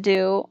stuff to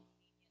do.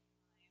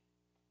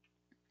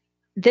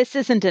 This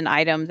isn't an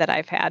item that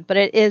I've had, but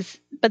it is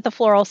but the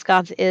floral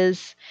scots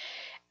is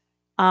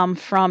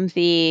from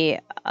the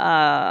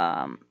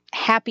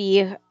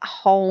happy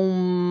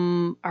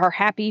home or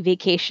happy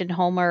vacation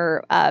home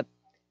or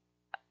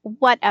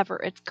whatever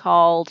it's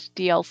called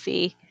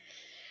DLC.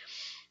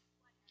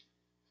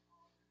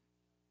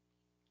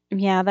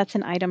 Yeah, that's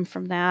an item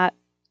from that,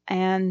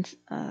 and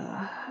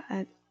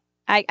I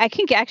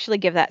can actually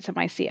give that to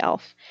my sea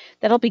elf.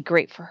 That'll be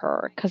great for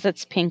her because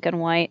it's pink and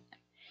white.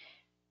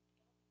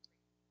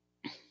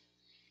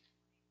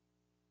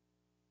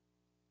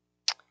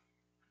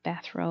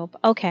 Bathrobe.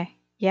 Okay,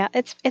 yeah,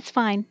 it's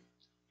fine.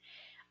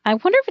 I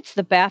wonder if it's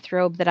the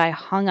bathrobe that I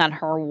hung on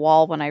her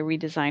wall when I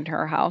redesigned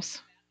her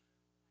house.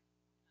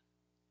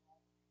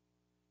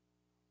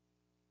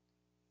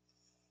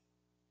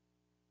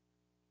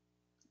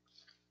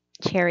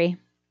 Cherry,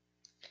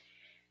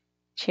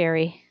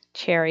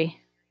 cherry,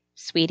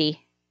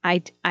 sweetie.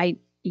 I, I,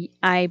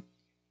 I,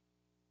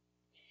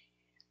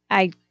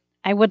 I,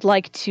 I would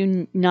like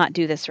to not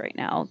do this right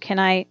now. Can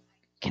I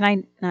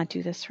not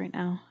do this right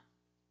now?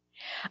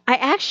 I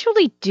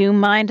actually do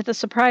mind the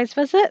surprise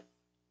visit.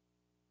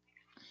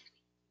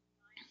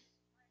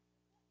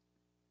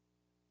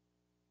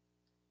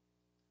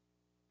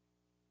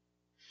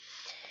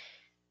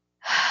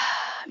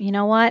 You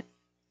know what?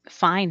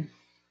 Fine.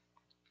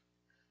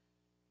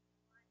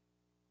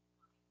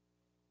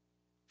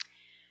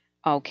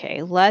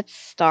 Okay, let's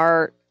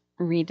start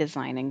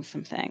redesigning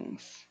some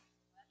things.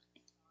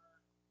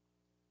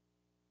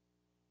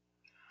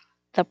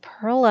 The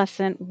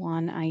pearlescent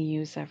one I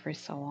use every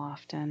so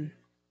often.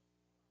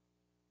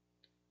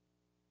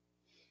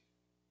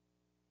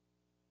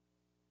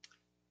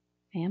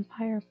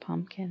 Vampire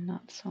pumpkin,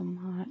 not so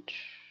much.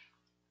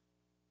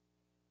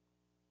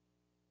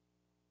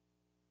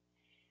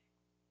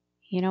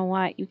 You know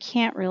what? You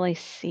can't really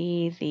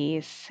see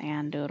these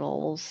sand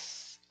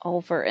doodles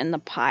over in the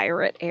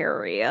pirate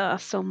area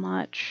so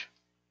much.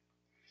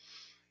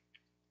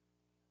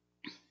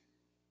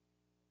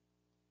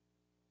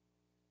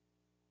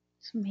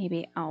 So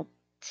maybe I'll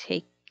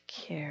take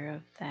care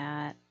of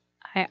that.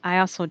 I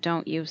also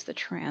don't use the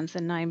trans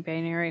and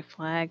non-binary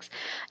flags.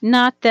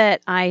 Not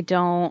that I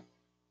don't,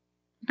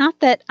 not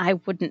that I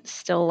wouldn't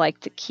still like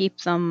to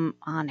keep them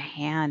on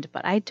hand,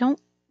 but I don't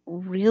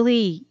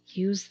really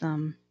use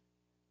them.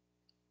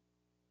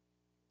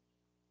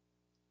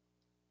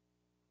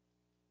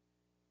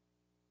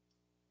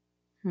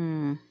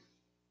 Hmm.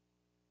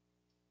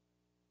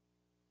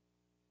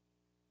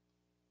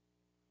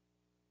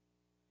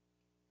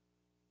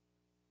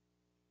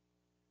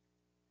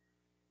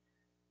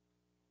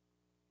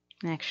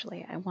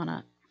 Actually, I want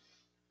to,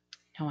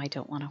 no, I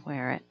don't want to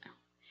wear it.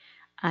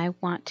 I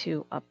want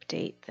to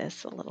update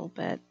this a little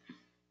bit.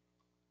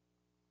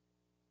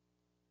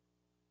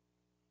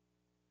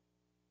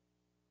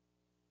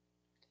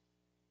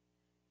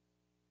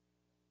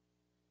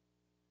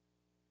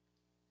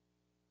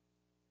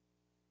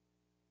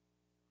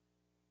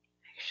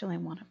 Actually, I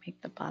want to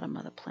make the bottom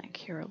of the plank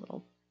here a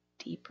little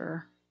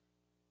deeper.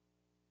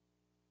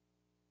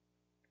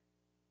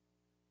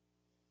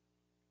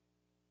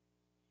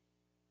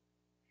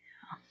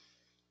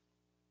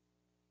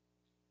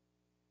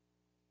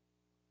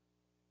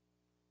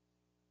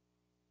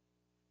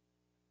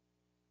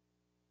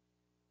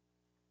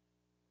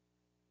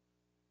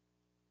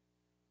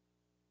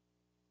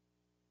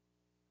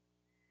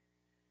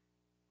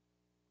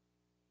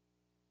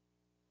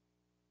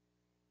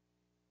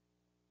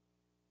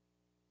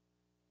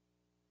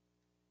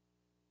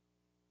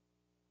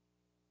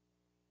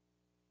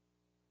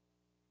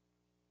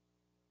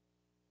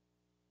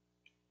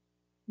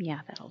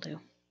 Yeah, that'll do.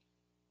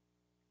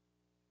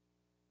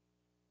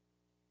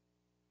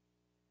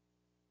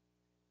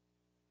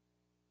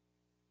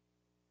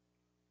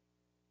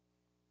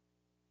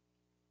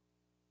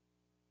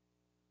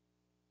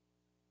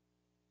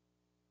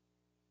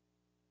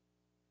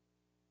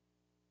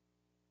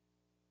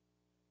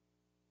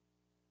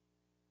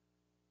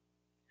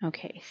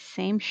 Okay,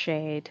 same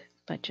shade,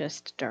 but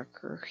just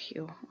darker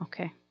hue.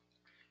 Okay,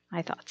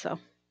 I thought so.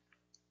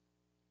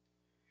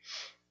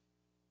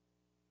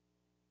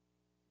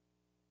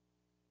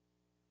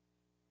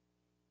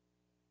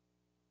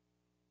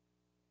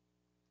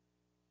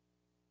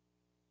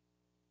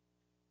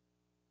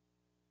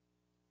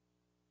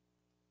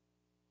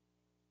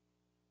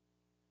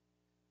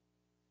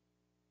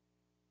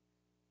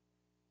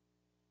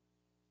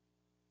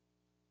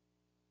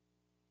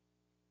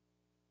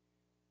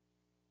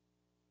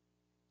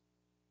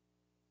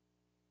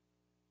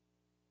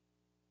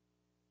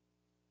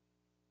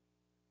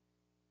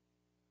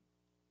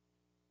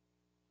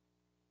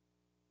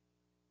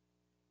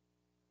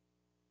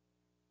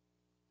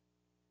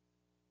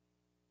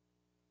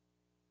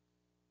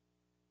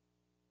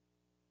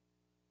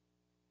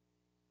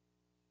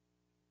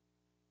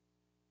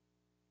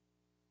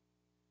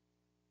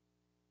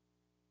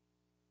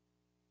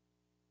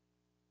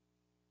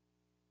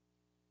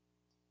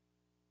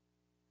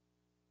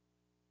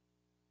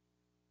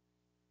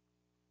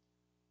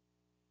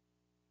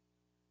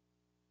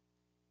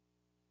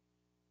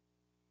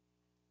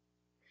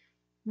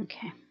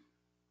 Okay.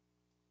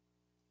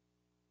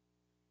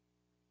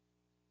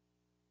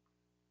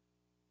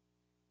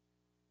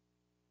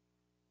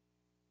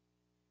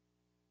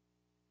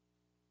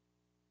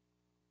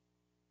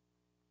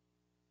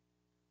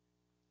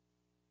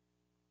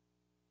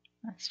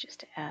 Let's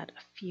just add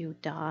a few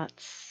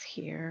dots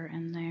here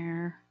and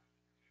there.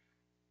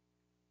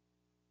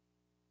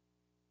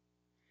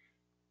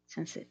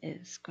 Since it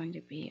is going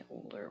to be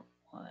older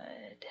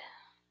wood.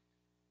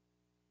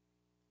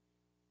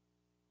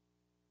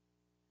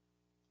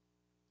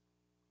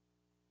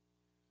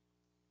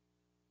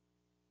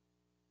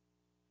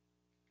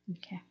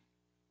 Okay.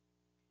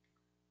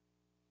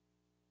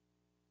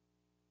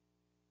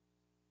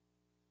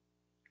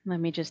 Let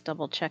me just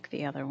double check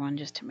the other one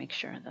just to make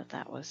sure that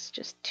that was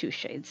just 2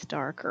 shades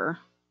darker.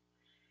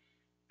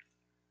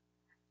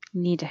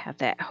 Need to have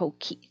that whole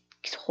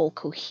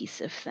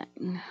cohesive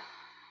thing.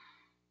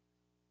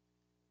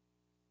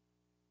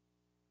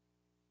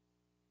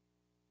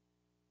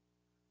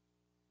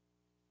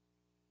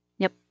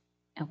 Yep,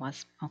 it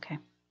was. Okay.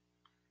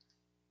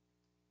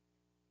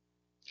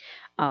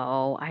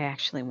 Oh, I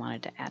actually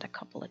wanted to add a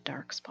couple of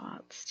dark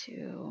spots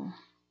too.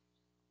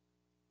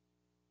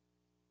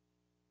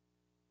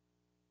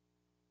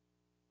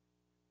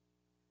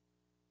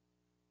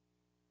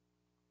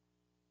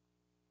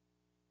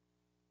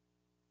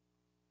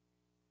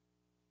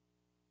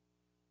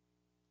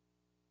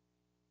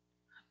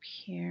 Up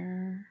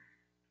here.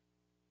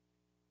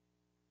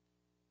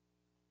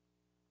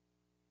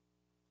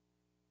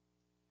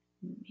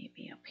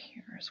 Maybe up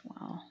here as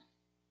well.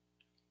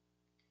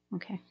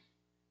 Okay.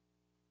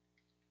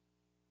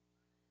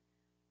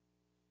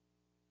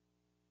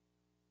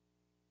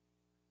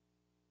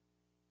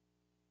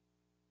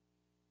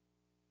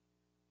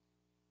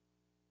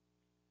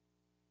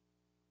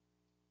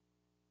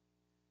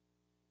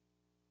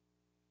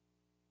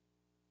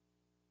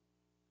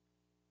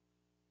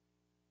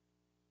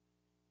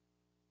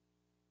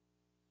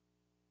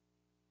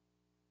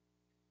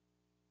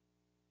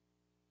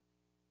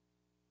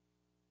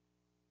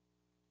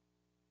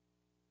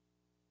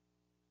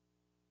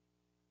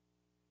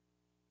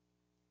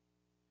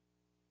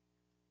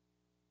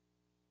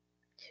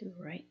 Two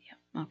right,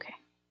 yep, okay.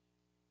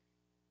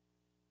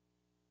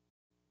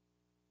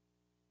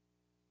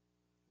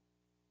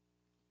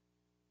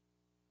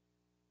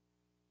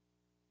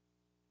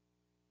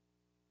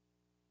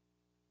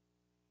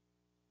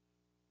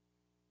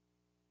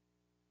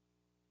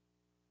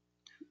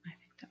 I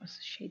think that was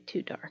a shade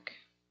too dark.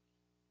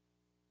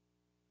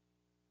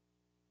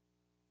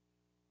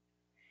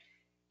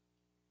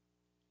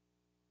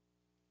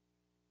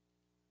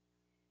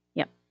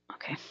 Yep,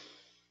 okay.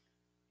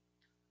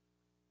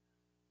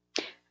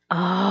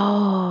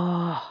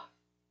 Oh.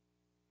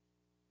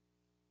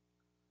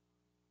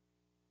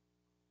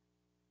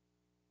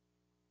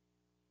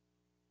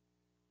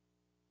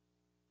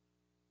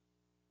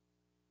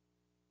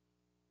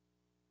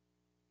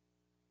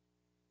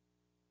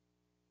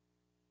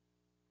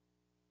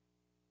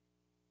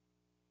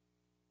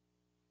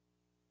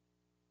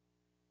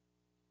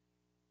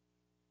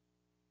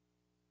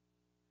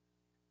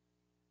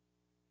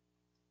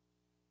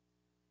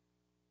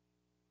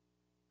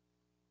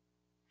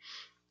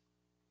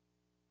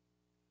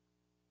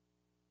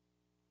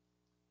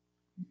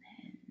 And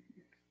then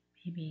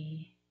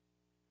maybe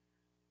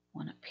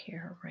one up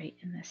here right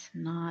in this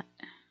knot.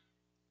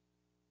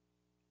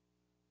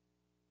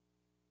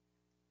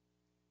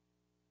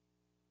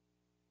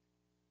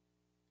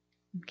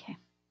 Okay.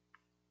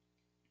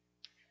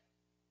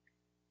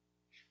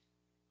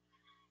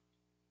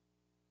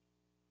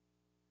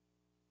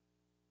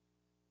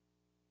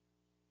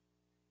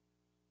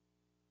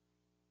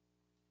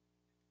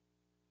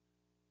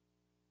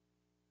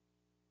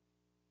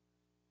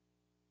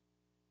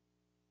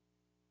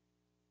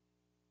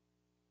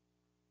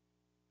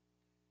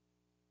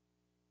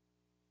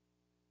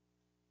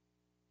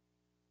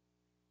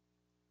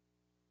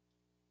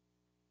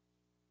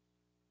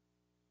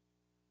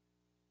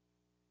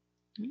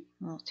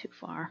 A little too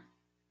far.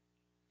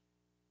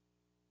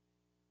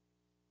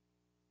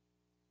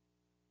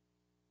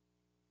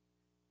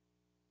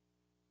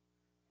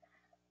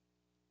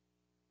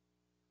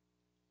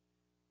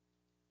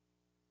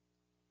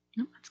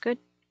 No, that's good.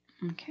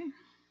 Okay.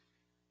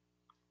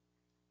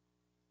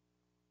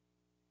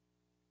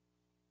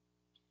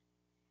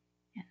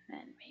 And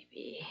then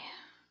maybe,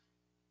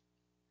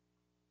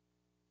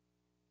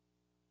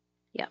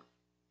 yep,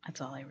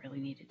 that's all I really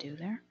need to do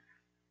there.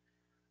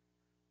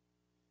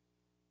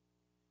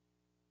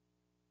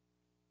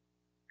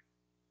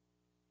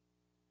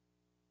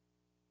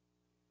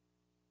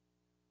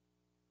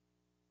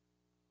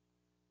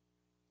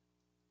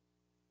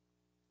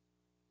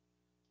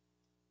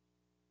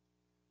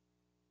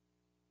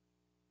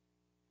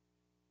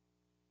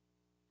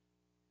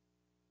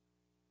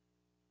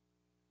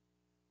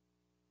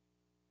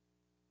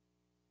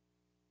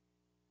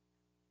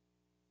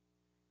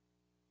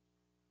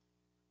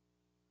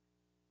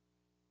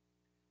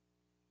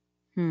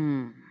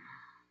 Maybe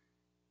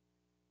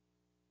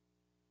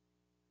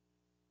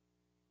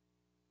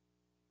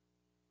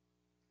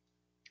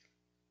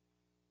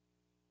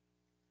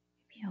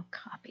I'll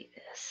copy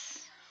this.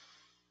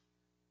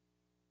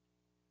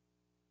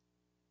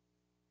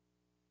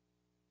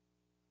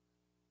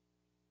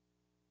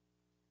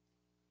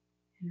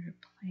 And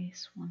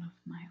replace one of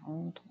my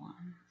old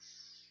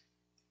ones.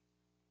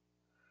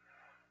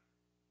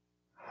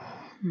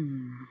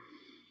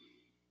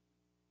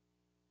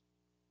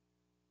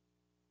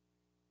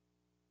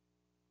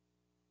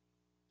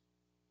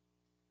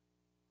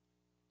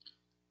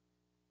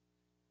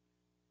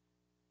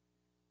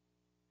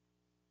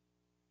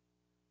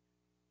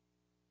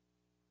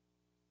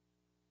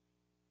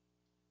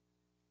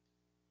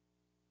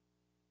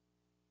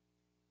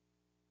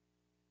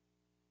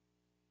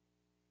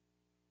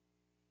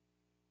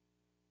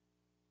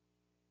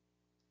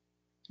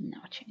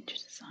 Now change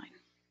design.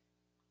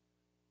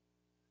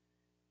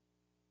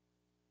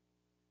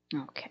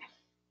 Okay.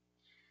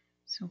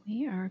 So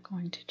we are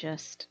going to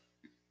just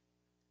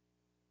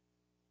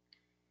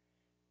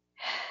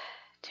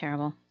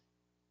terrible.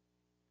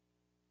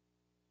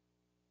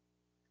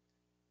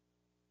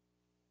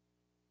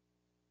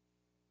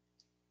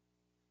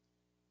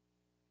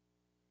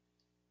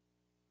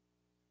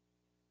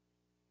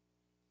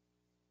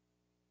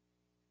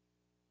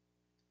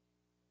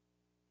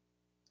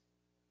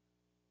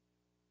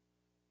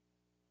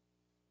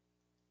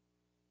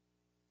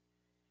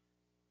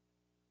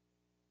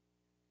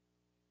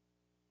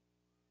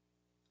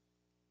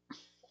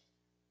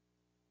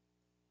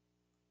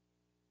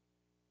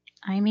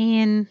 I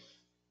mean,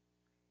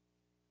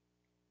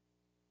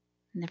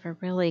 never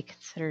really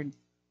considered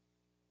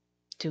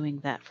doing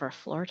that for a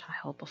floor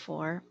tile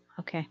before.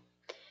 Okay.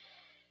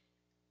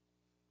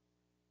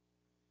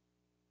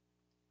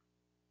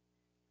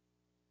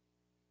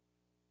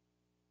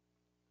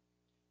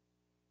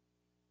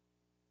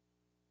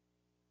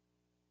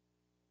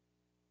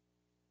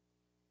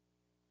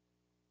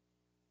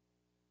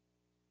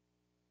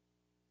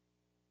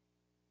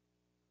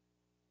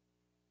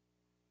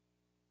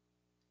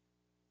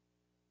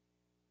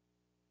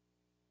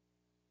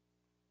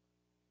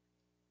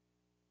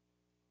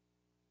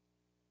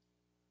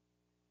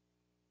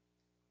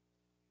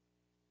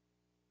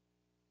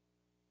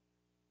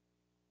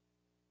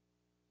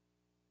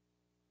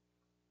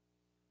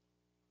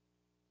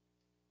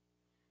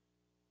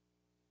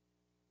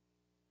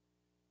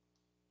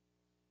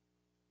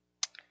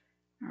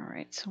 All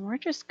right, so we're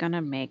just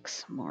gonna make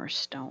some more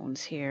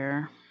stones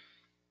here.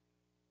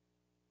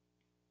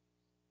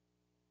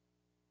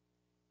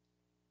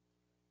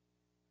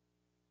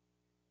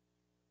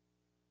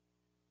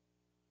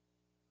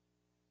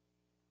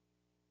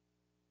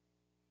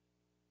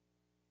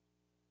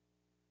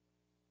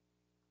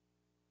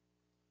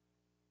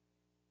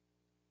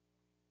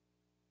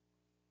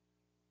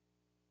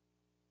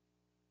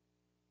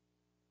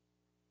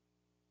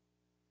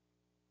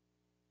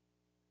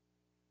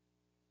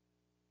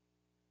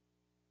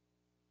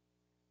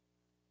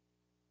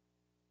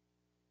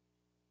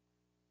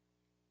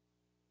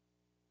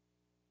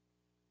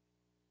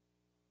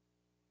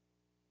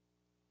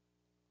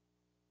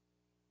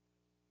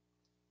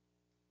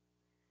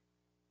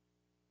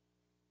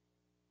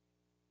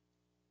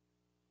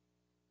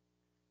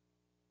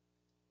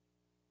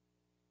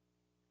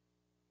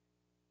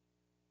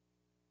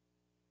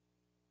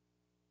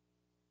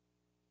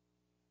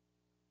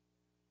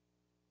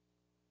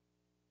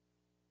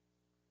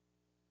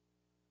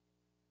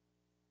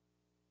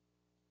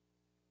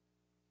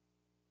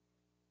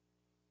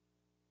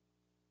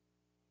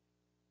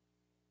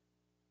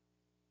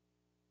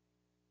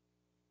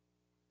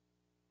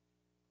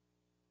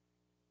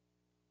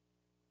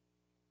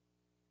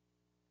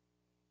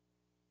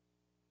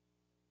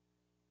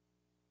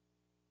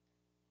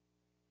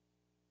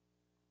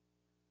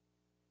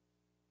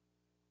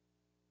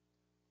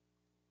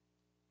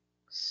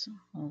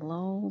 Some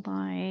low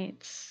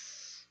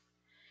lights.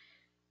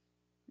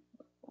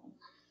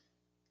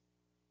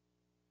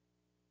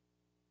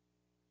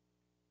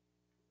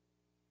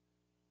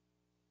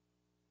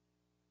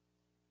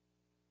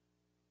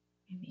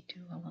 Maybe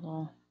do a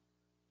little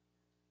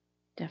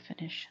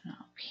definition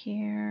up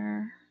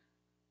here.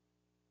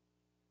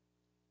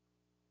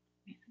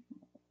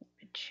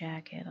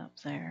 Jagged up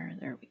there.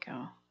 There we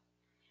go.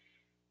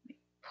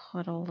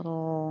 Put a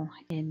little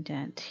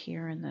indent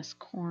here in this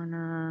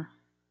corner.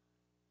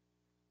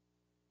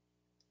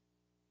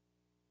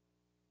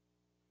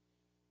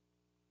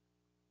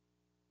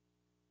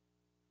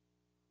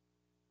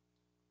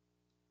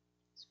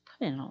 Let's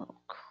put in a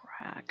little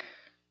crack.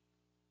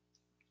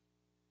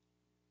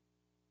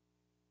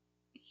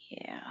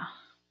 Yeah.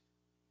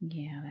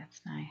 Yeah,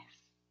 that's nice.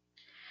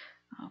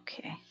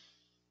 Okay.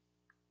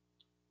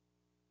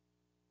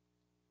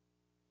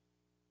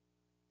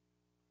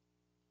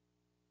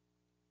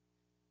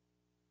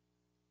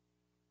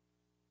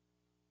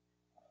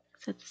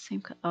 Is it the same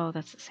color? Oh,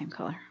 that's the same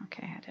color.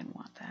 Okay, I didn't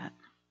want that.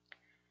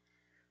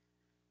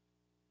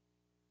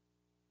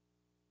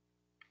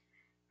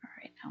 All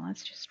right, now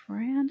let's just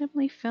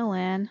randomly fill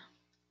in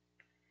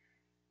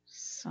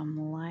some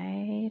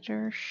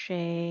lighter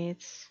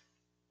shades.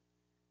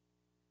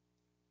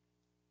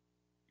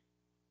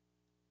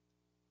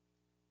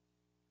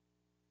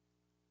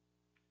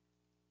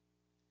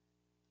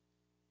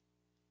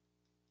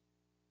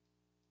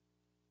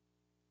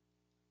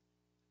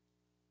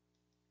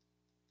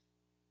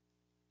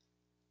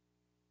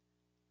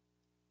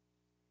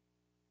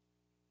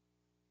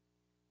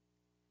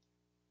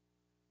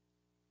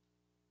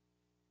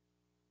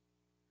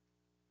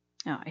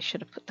 Oh, I should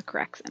have put the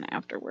cracks in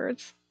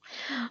afterwards.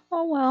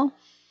 Oh well.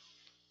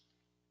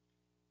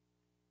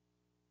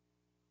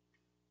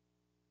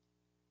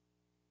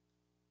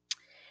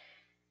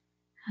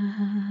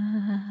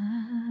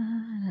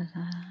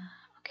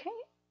 Okay.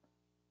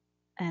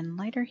 And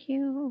lighter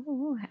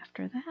hue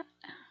after that.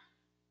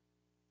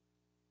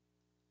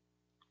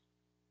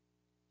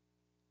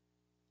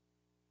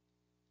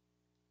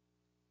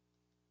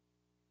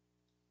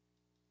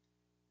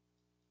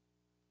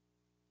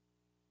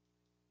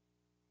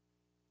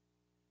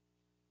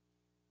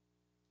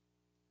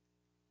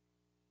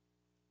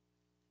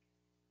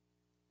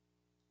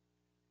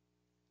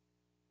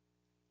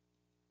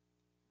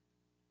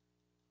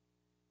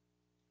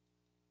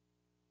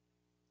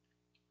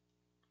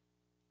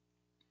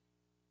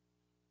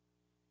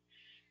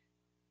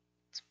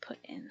 Let's put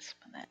in some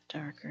of that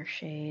darker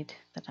shade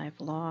that I've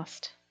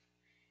lost.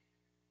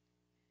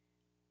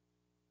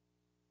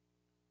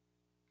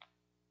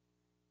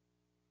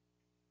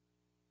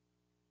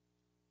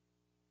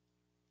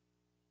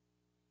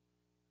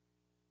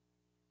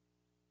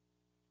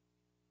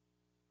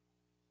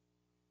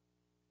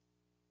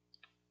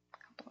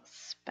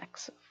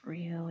 specks of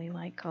really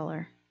light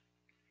color.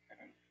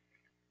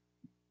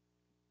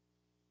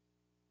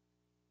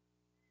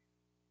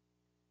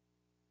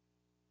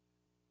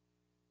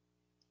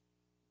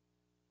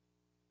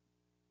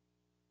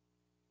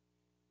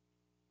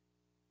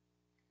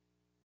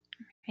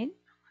 Right?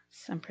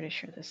 I'm pretty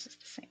sure this is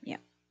the same.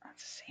 Yep,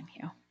 that's the same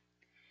hue.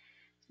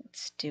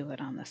 Let's do it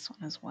on this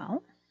one as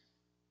well.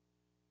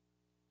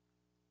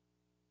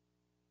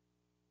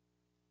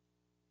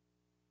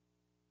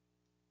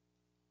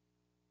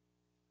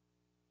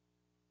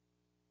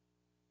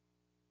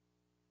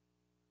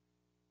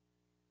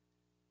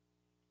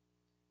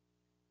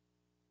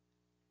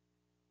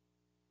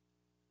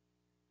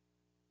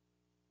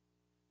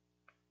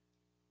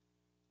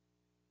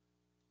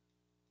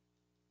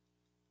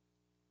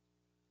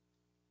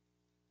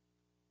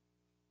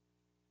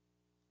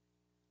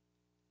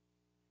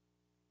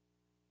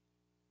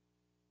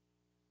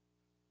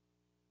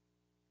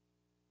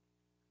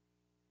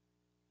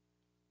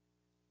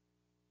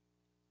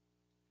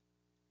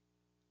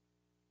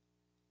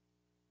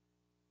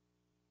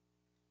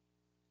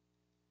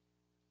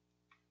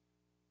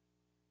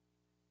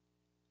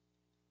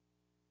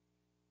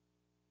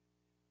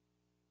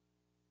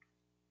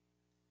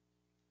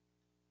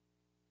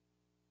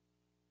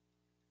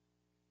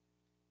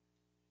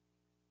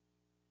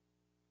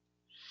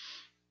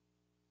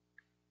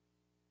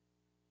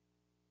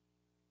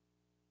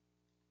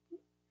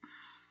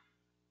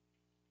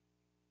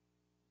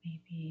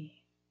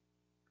 Maybe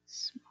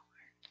smaller,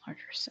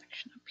 larger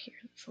section up here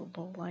that's a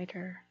little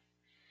lighter.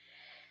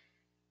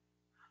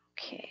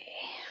 Okay,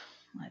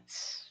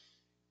 let's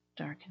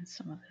darken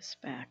some of this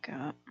back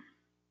up.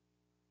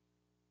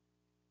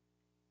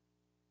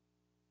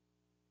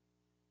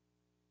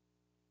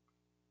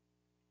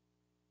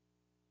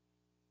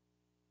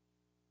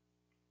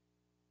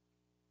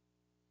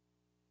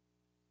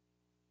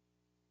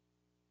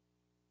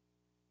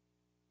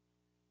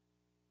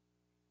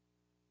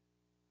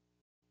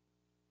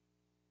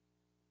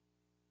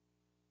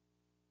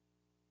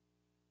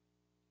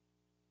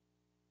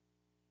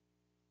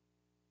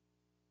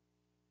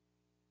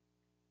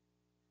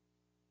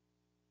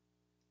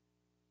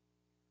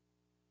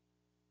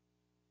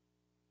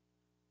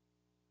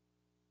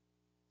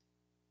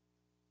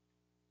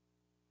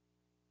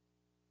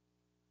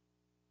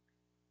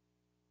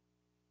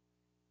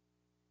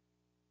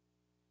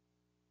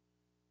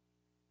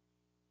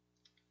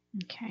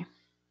 Okay.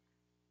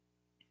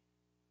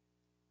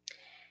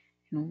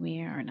 And we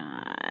are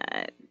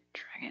not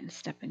dragon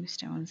stepping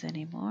stones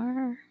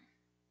anymore.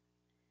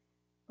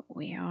 But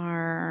we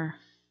are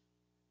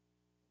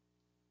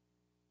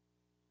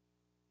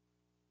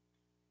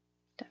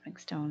stepping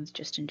stones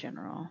just in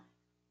general.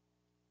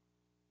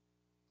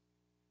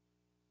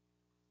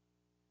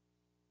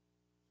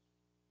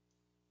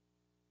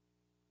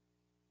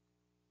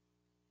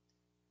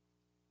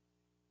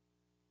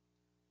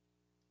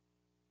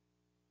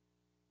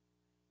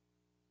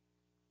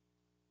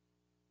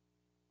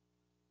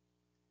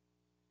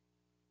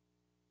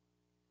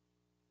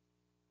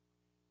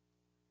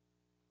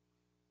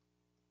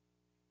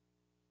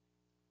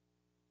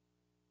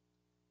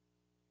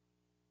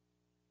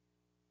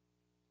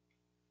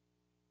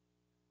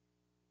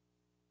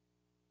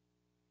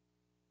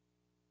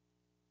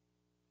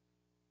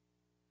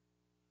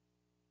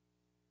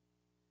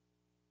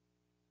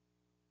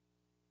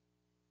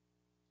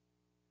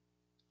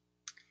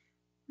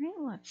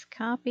 Right, let's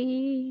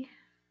copy,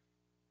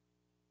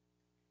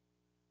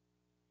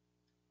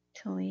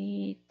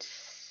 delete,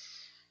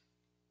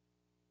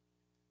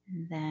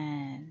 and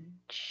then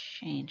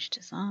change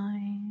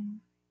design.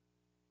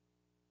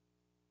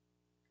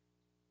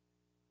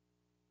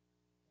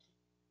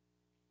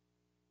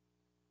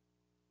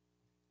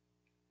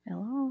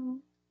 Hello,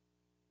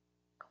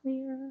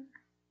 clear.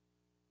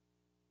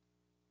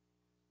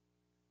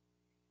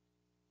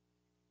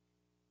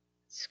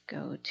 Let's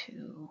go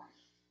to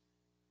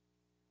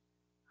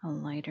a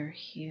lighter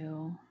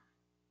hue.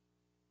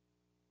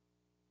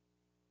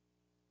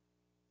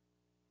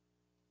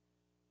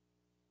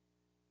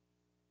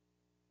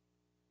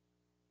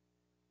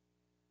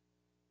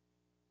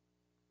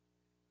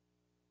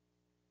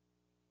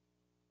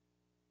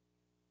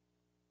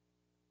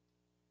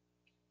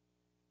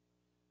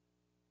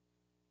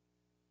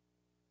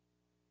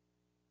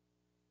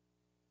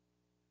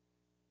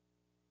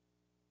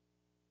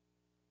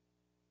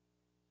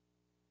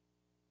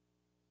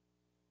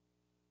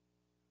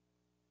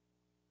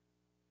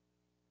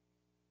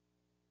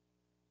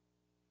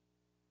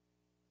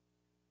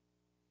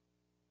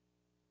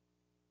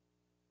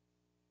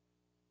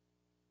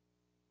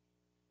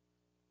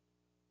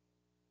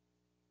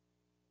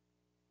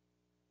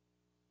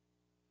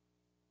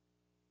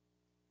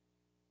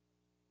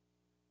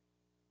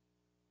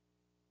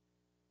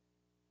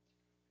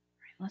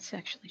 Let's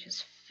actually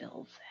just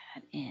fill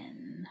that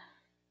in.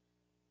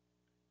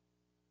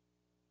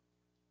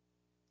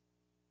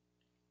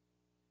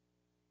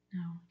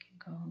 Now we can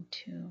go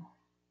to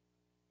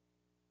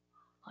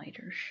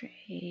lighter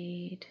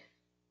shade.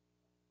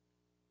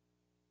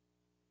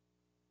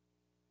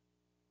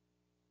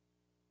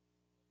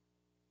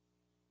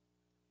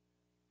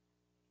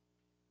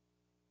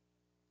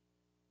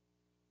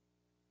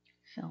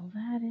 Fill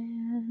that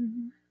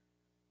in.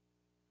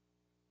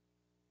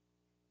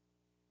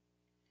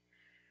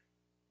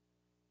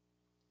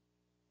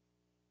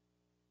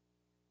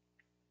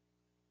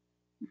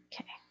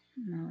 Okay,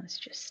 now let's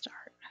just start.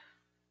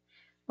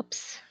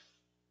 Oops.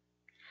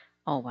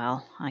 Oh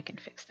well, I can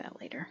fix that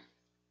later.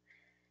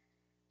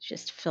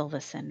 Just fill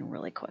this in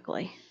really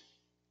quickly.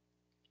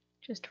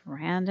 Just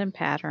random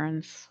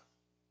patterns.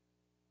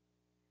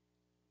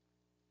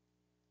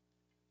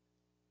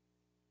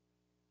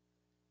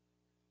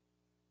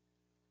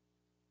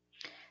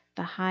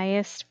 The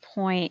highest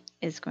point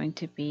is going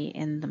to be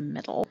in the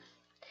middle.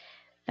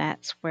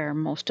 That's where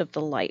most of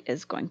the light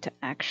is going to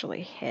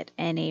actually hit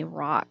any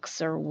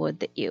rocks or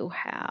wood that you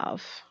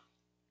have.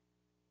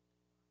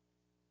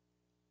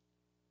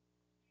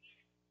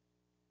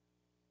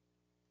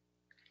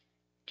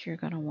 You're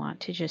going to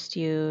want to just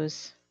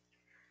use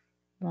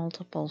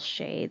multiple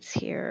shades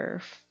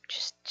here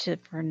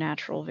for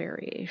natural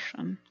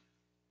variation.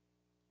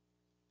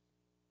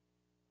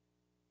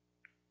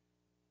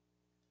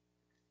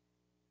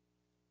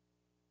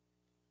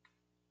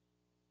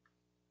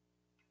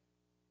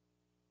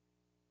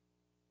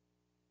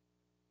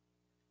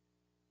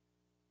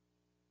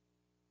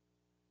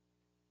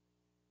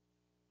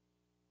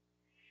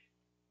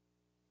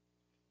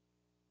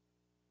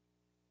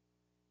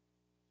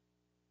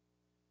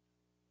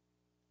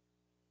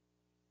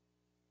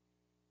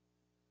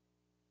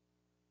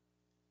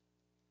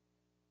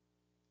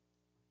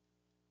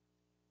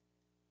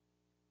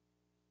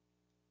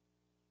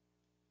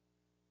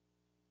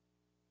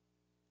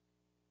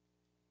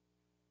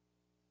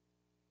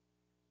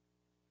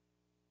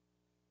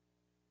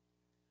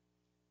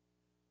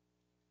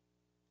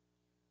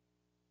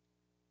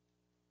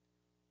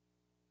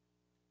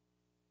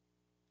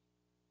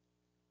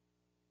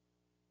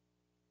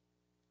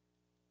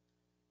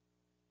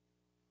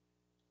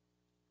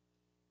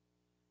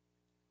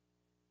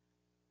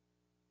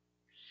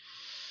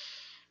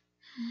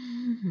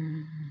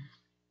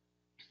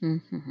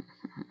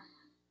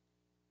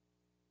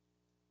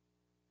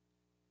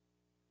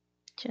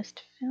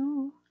 Just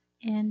fill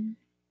in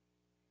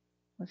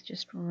with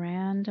just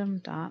random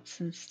dots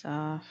and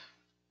stuff.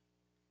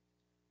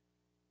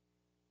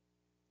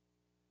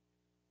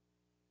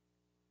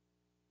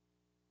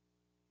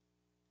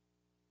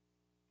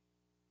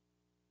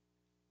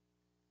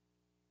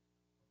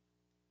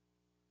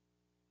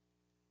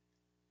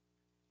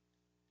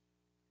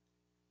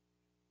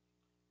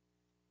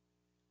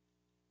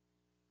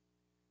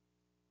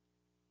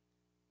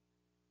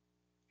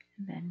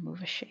 And then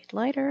move a shade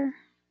lighter.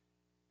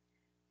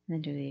 And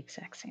then do the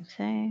exact same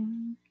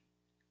thing.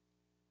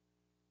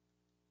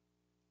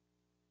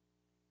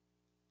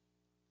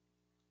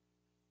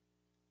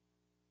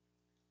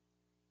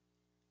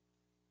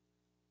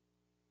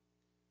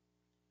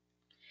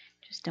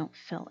 Just don't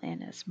fill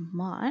in as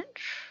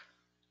much.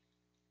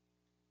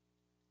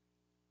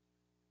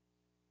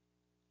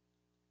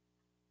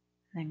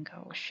 Then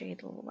go a shade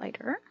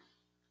lighter.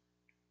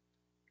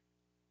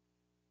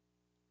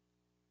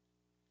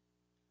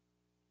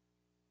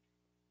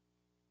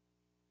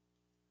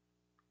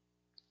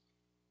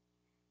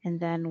 And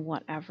then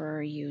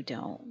whatever you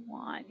don't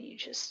want, you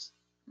just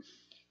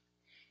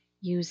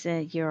use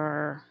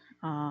your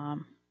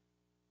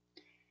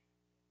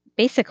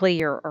basically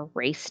your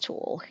erase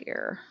tool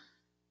here.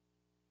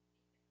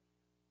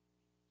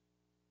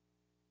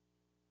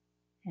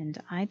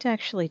 And I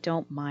actually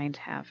don't mind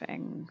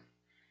having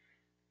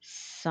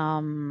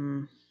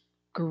some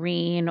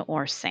green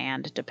or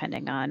sand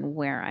depending on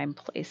where I'm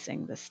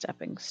placing the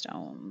stepping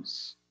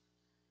stones.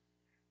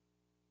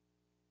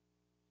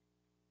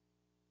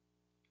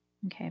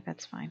 Okay,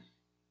 that's fine.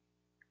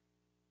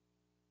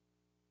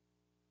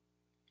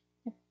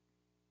 Yep.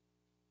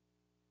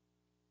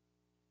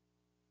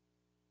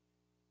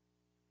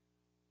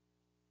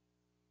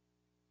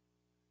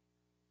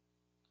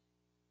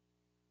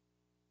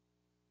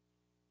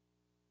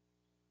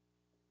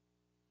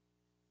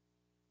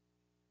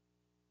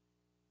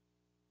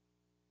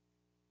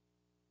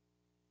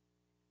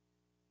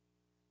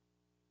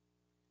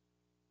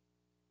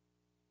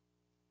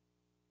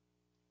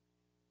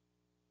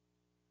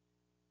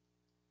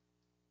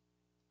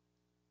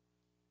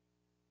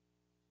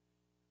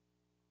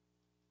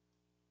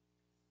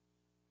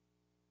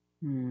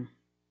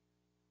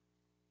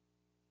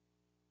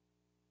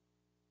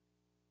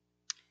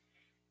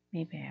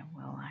 Maybe I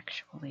will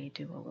actually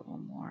do a little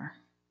more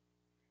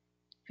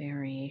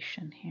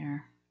variation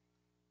here.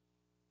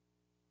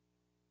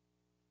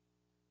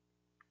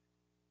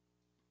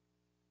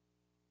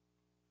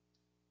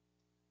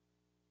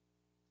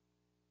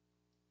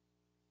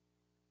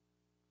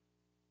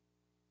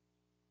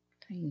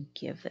 I can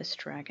give this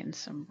dragon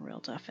some real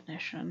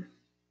definition.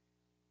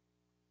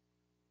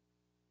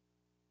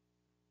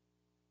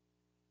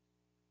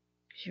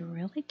 Because you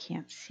really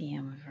can't see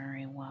him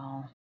very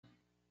well.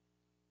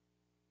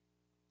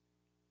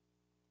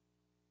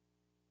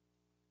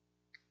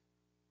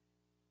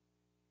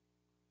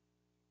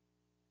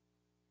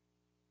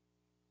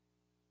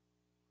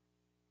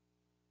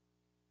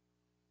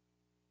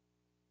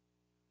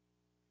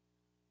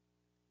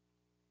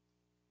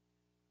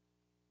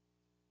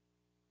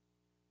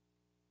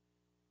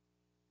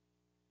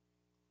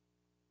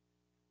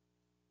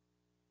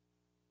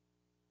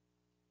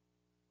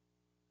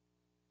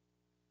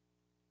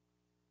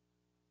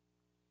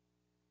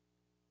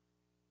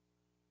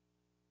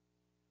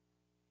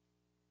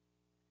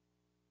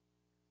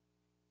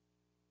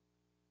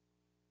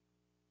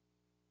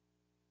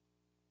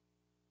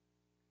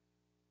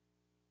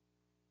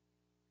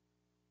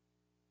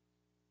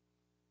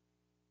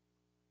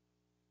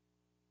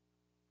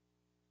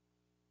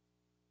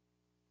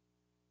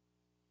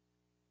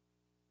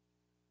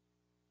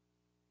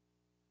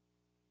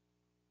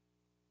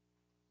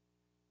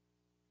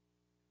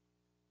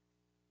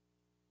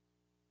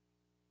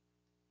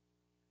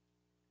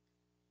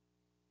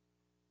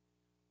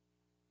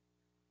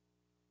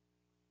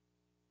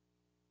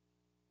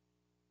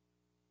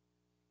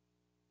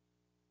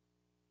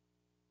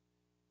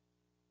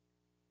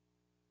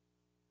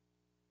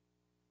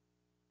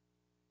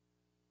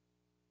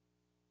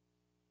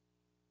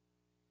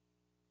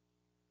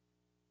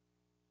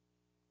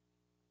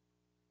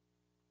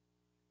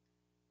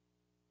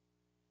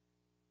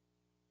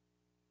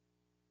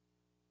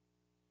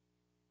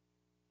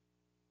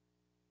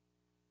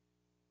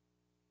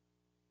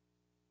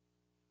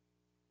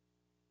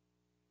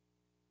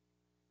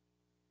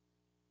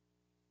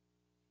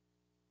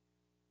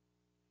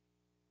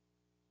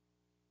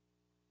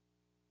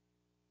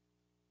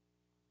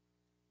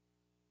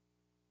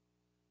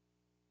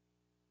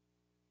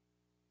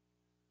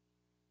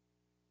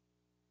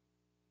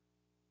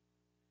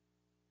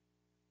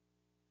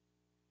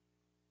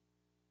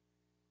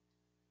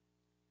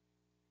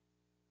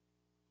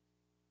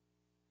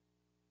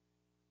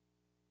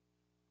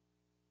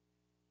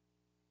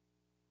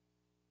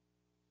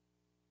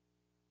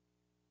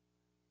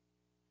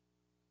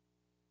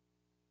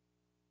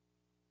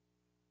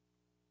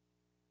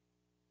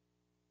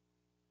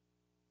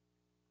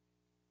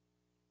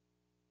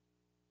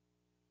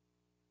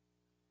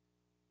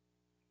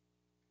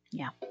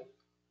 Yeah,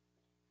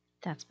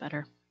 that's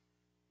better.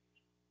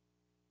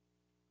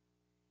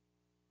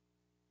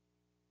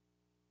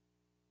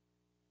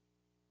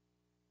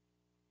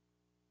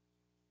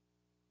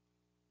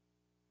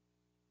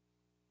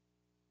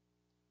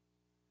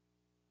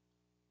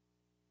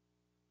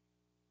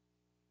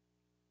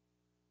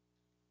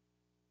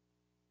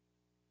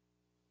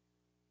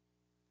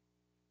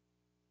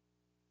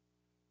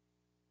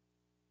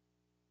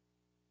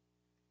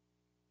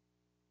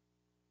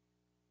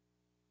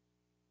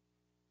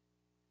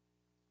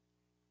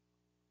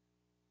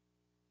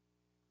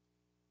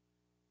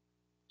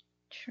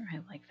 Sure, I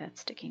like that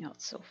sticking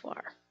out so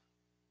far.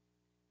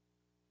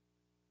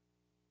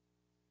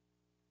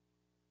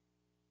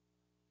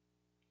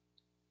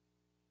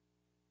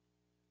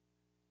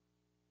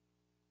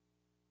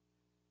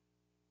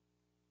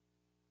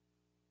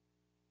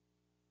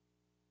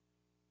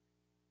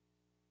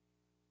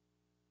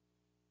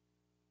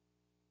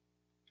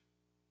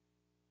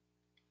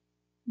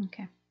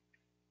 Okay.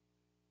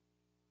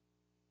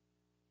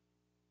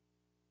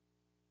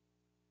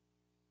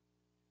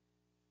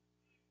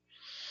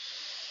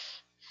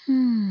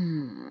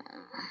 Hmm.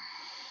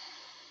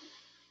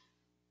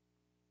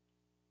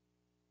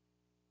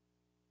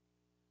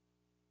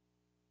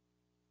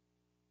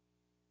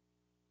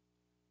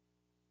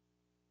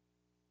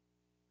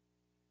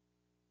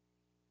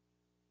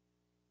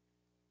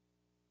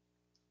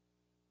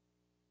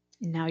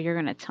 Now you're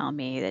going to tell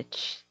me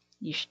that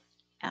you should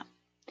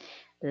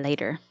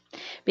later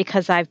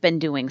because I've been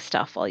doing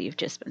stuff while you've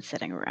just been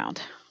sitting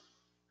around.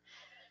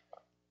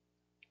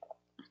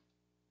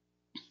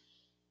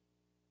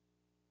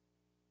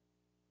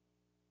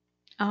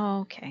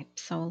 Okay,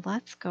 so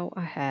let's go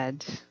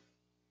ahead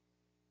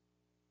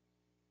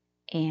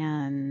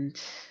and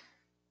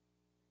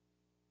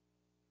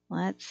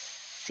let's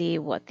see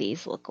what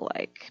these look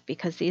like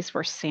because these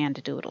were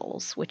sand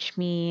doodles, which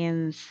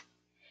means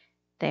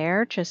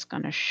they're just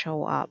going to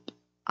show up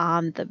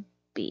on the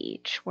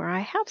beach where I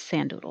have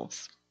sand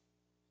doodles.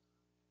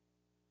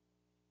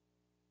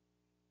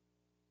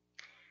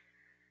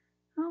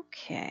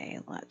 Okay,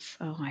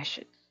 I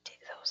should dig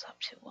those up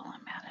too while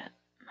I'm at it.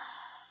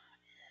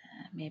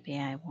 Maybe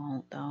I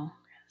won't though.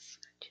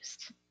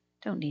 Just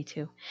don't need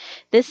to.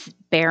 This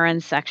barren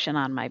section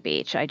on my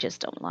beach, I just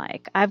don't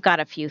like. I've got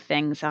a few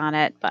things on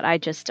it, but I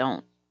just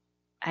don't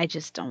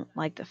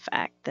like the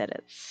fact that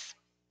it's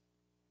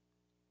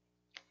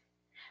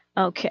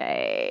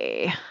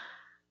okay.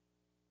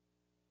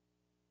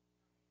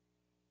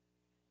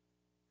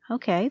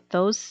 Okay,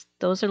 those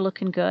are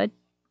looking good.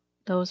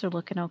 Those are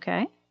looking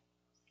okay.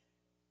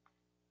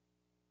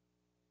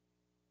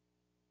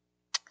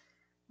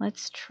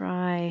 Let's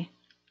try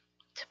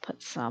to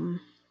put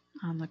some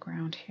on the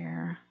ground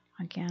here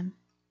again.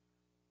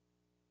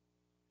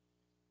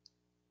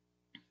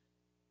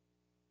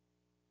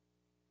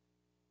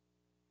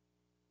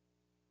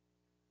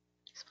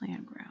 Display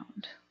on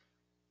ground.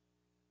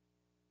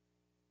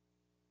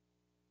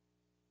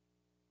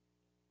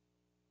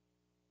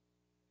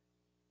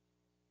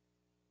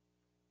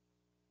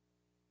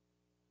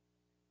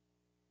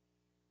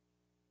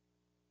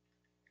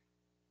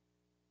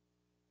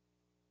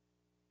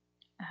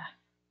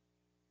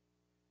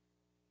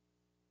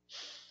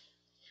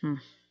 Hmm.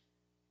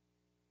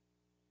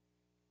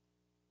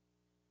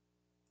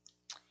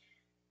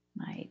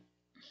 My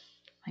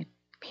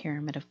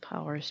pyramid of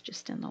power is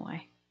just in the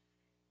way.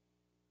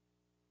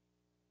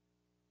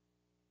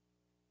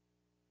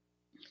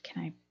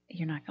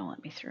 You're not going to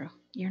let me through.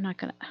 You're not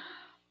going to.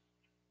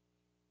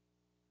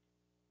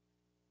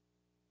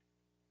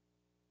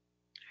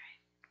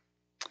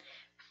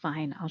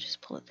 Fine, I'll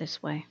just pull it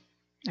this way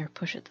or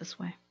push it this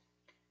way.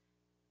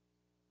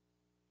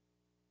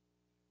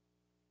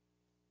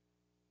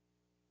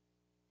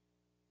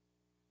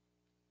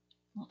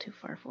 A little too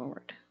far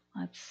forward.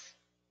 Let's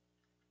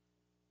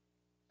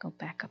go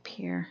back up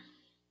here.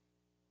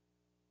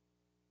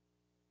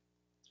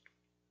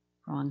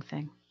 Wrong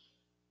thing.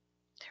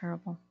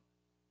 Terrible.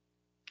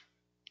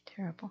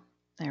 Terrible.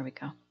 There we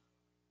go.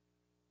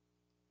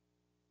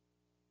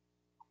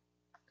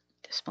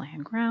 Display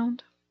on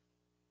ground.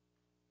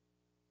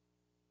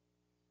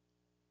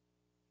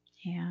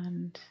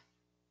 And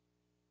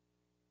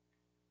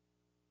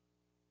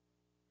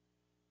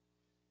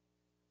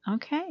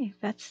okay,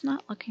 that's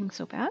not looking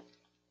so bad.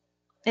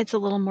 It's a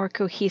little more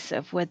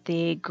cohesive with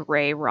the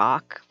gray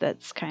rock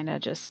that's kind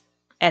of just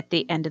at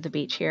the end of the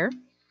beach here.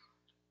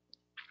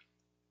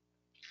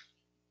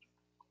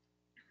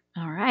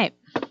 All right.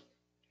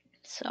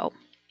 So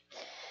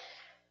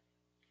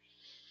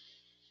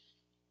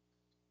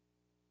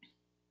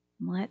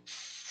let's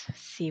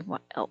see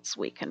what else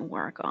we can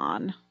work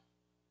on.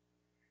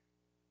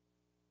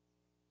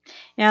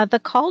 Yeah, the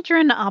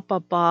cauldron up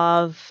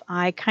above,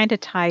 I kind of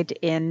tied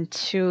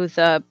into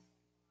the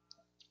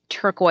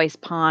turquoise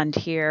pond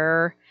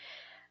here.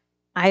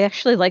 I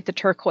actually like the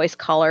turquoise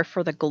color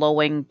for the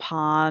glowing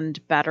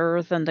pond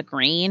better than the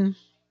green.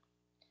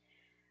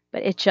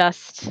 But it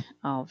just,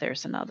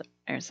 there's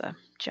a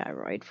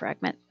gyroid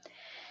fragment.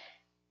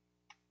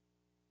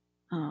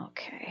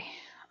 Okay.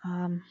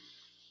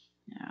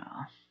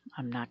 Yeah,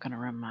 I'm not going to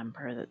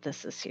remember that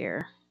this is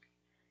here.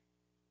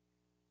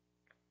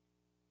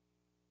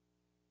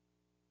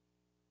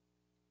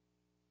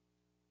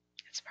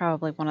 It's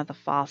probably one of the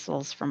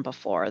fossils from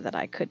before that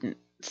I couldn't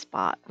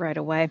spot right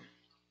away.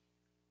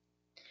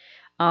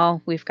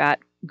 Oh, we've got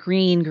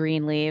green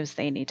leaves.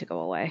 They need to go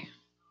away.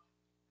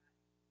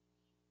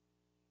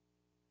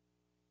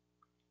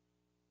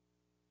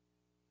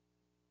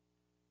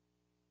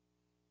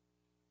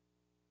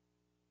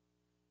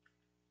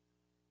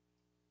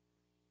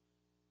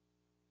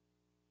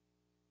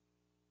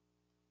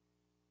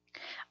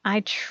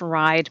 I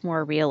tried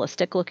more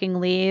realistic looking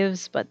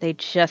leaves, but they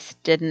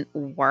just didn't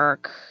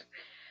work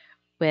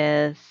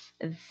with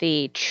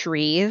the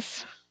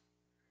trees.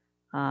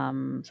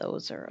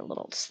 Those are a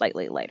little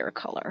slightly lighter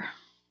color.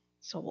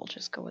 So we'll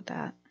just go with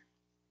that.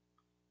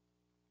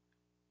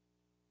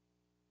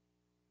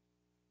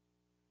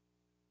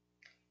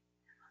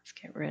 Let's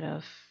get rid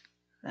of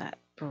that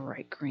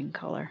bright green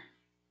color.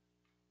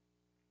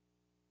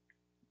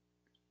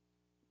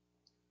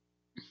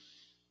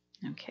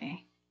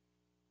 Okay.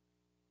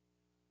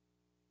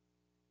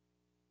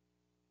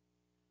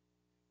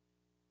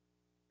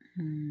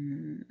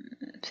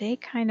 They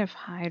kind of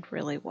hide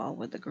really well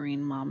with the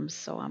green mums,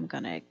 so I'm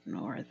going to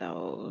ignore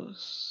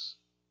those.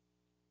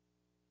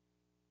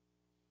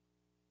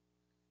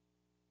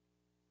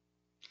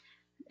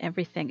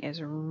 Everything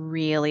is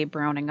really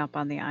browning up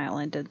on the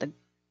island, and the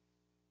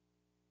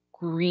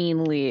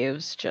green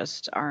leaves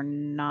just are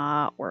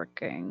not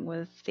working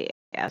with the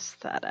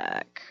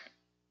aesthetic.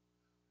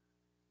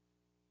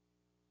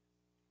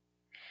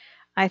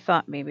 I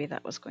thought maybe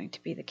that was going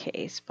to be the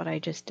case, but I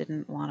just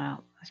didn't want to.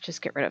 Let's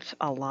just get rid of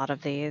a lot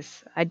of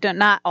these.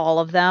 Not all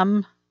of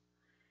them,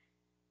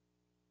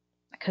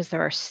 because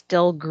there are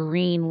still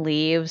green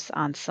leaves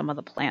on some of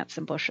the plants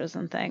and bushes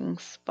and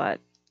things,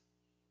 but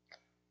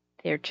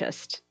they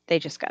just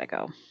got to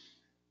go.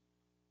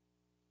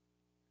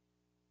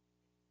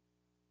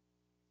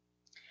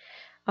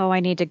 Oh, I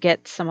need to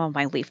get some of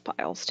my leaf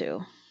piles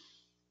too.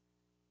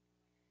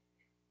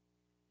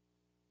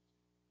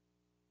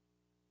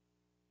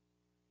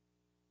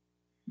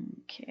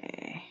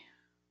 Okay.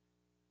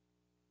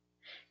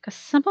 Because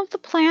some of the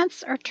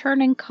plants are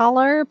turning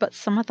color, but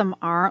some of them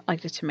aren't.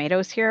 Like the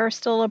tomatoes here are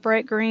still a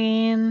bright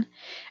green,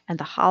 and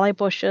the holly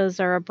bushes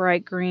are a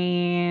bright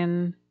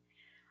green.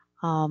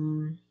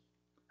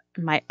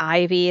 My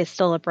ivy is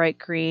still a bright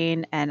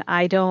green, and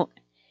I don't.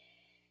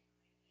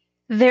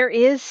 There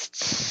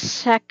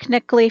is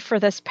technically for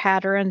this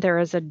pattern, there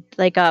is a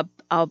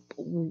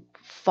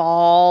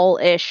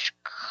fall-ish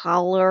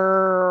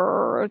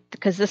color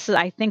because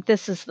I think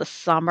this is the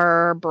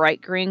summer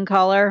bright green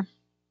color.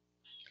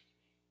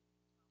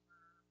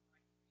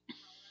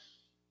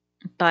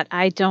 But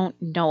I don't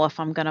know if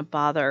I'm gonna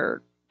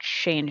bother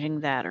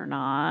changing that or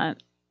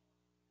not.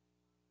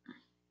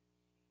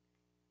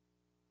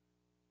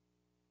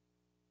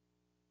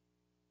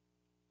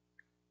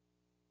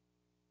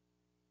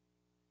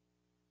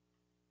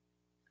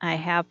 I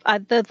have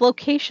the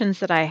locations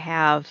that I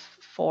have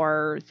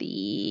for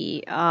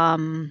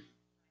some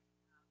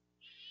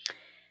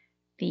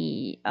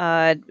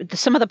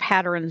of the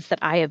patterns that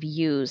I have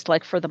used,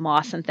 like for the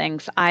moss and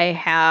things. I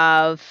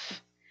have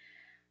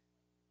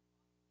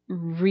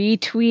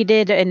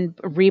retweeted and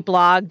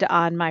reblogged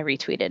on my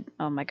retweeted.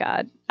 Oh my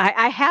god,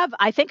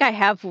 I think I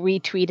have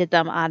retweeted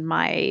them on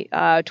my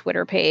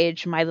Twitter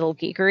page, my little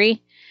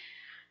geekery.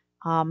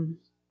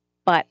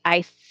 But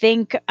I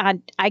think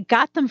I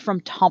got them from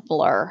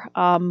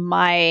Tumblr.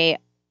 My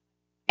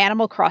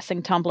Animal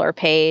Crossing Tumblr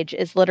page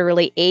is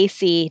literally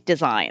AC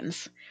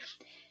Designs.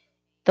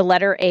 The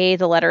letter A,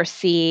 the letter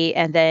C,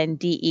 and then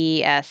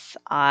DESIGNS.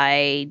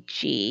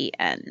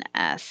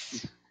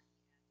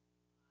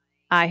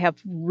 I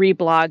have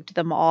reblogged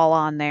them all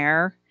on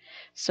there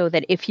so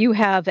that if you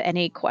have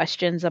any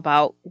questions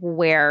about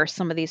where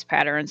some of these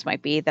patterns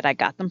might be that I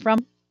got them from,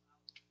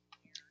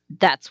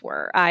 that's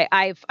where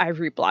I've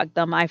reblogged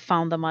them. I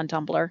found them on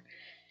Tumblr.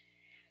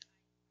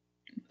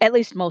 At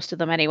least most of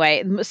them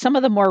anyway. Some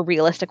of the more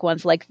realistic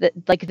ones like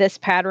this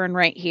pattern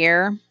right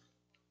here.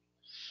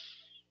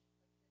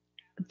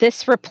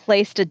 This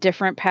replaced a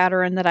different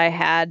pattern that I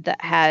had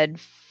that had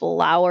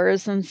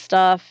flowers and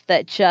stuff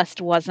that just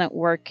wasn't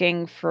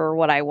working for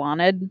what I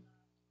wanted.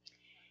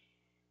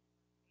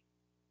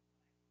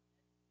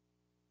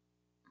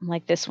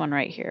 Like this one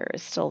right here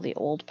is still the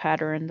old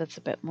pattern that's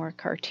a bit more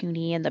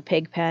cartoony in the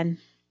pig pen.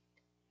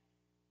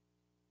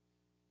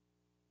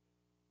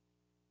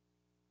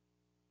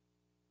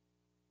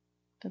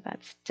 But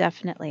that's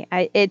definitely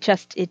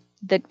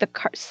the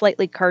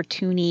slightly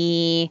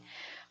cartoony,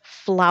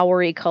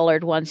 flowery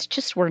colored ones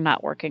just were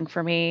not working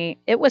for me.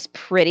 It was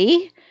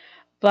pretty,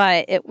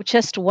 but it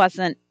just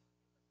wasn't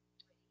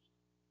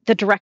the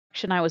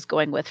direction I was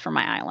going with for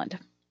my island.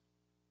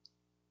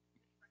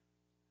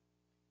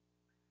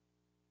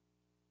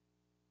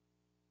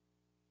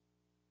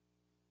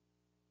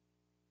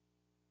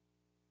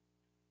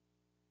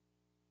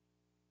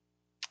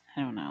 I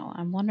don't know.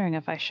 I'm wondering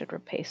if I should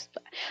replace.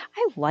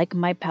 I like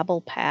my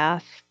pebble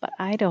path, but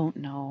I don't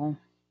know.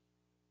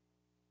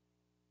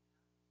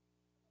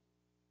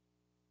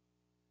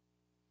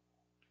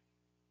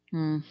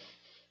 Hmm.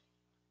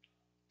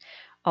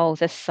 Oh,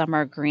 this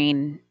summer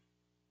green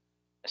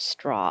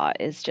straw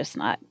is just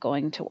not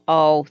going to.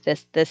 Oh,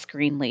 this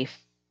green leaf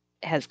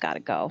has got to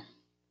go.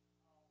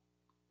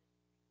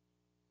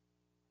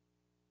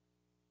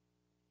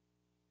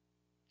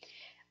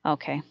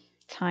 Okay,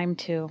 time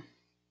to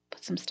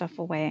put some stuff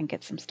away and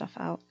get some stuff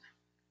out.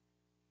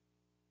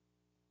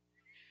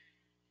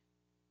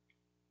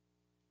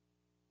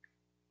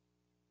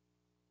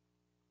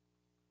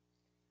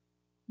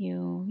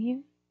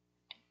 You,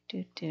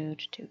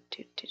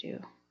 do.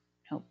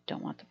 Nope,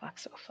 don't want the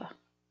box sofa.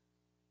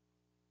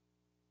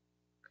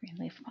 Green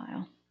leaf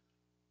pile.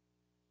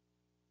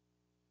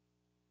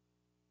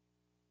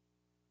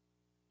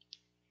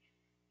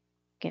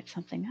 Get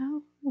something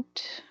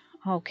out.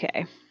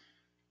 Okay.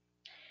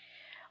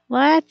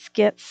 Let's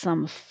get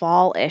some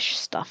fall-ish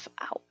stuff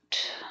out.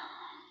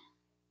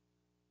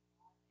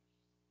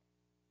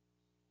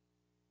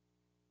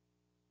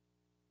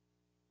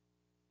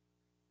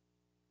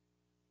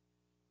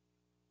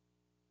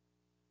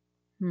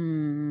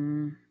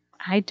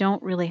 I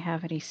don't really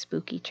have any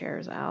spooky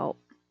chairs out.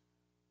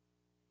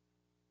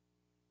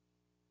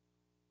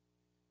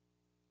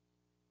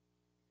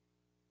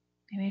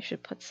 Maybe I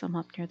should put some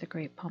up near the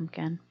Great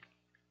Pumpkin.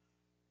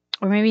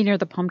 Or maybe near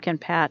the pumpkin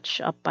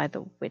patch up by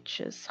the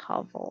witch's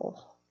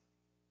hovel.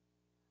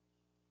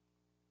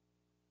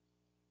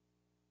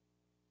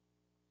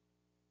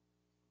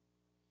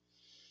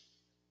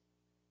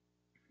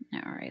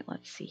 All right,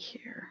 let's see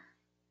here.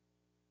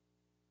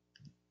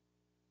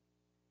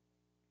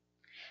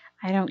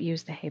 I don't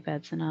use the hay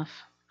beds enough.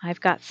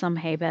 I've got some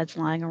hay beds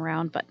lying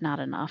around, but not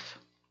enough.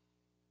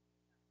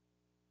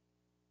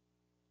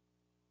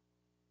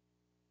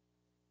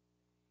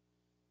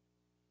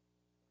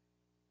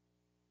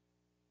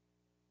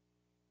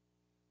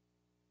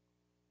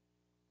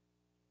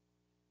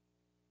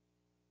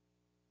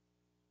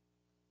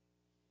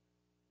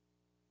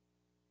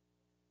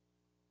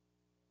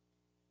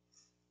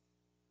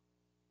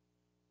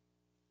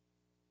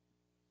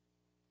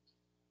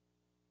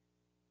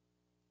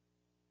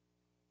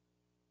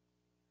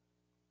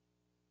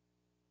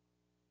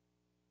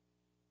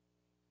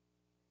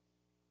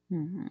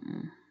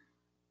 Hmm.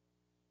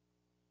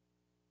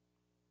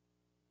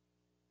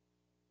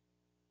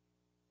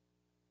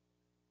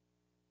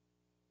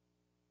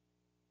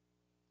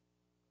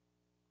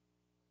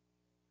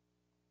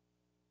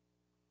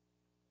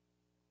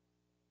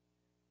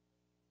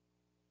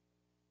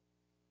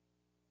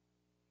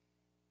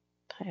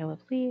 Pile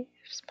of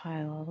leaves,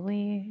 pile of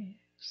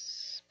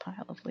leaves,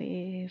 pile of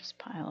leaves,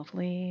 pile of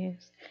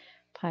leaves,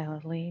 pile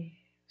of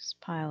leaves,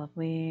 pile of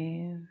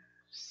leaves.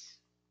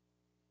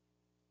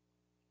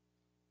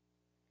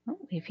 Oh,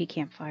 leafy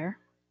campfire.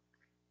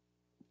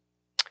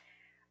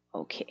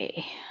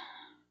 Okay.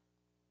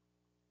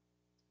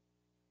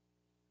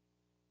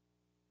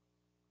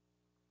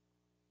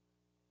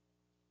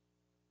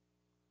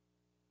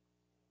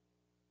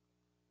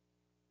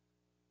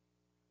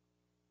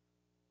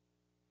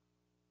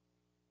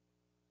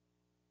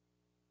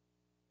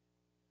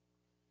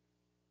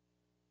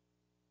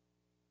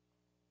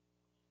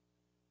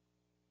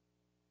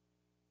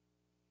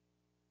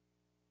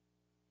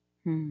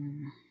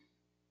 Hmm.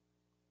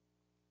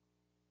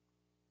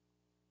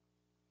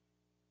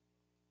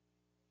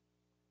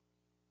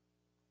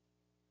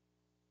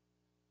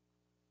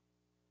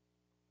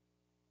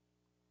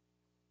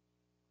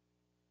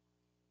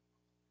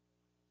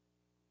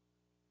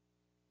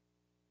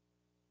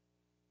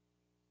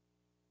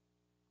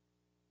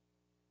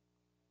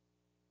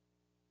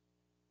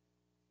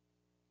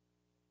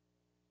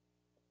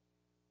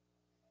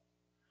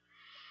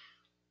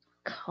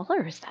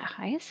 Color is that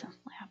hyacinth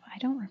lamp? I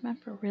don't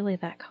remember really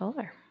that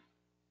color.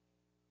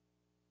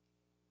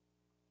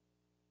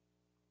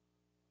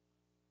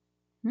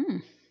 Hmm.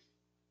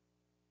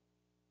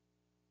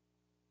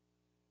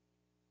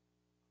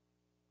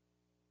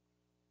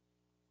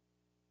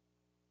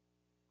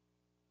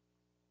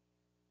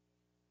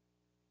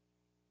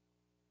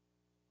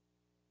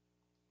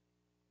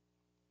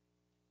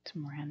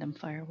 Some random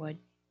firewood.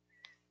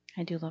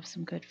 I do love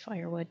some good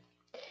firewood.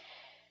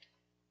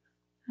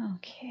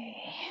 Okay.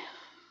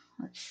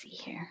 Let's see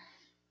here.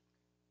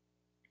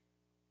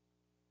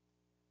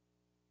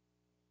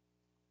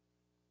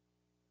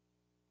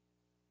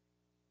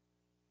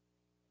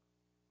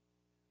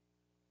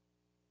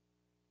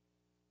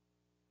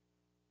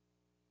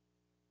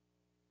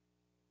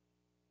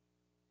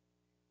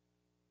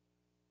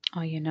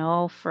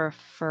 Oh,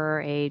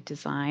 for a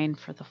design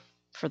for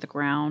the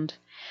ground,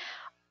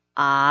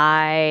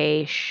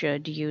 I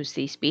should use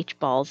these beach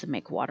balls and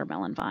make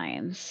watermelon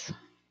vines.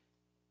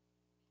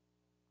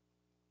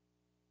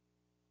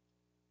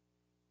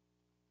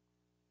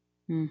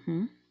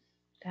 Mm-hmm.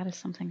 That is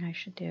something I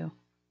should do.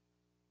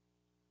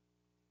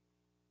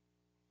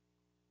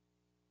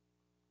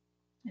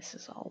 This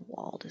is all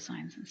wall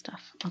designs and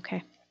stuff.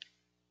 Okay.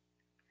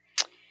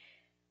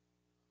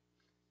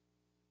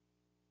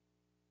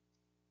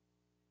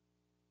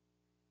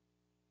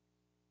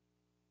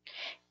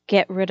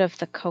 Get rid of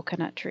the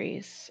coconut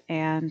trees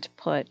and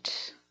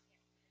put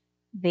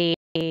the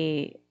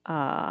a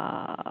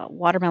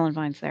watermelon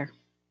vines there.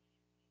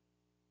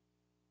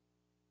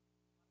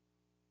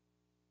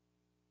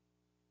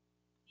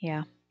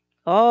 Yeah.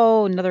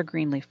 Oh, another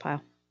green leaf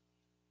pile.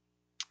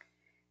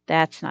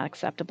 That's not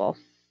acceptable.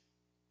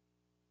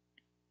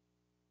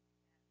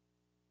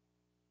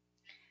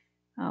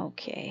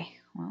 Okay.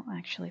 Well,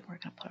 actually, we're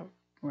going to put a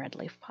red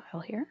leaf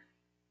pile here.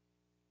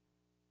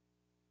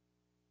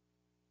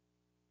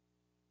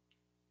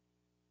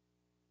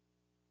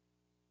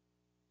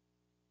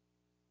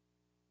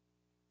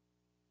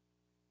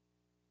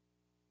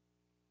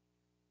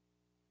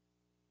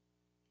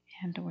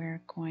 And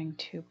we're going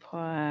to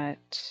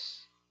put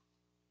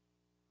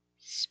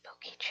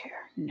spooky chair.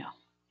 No.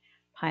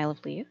 Pile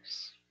of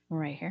leaves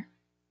right here.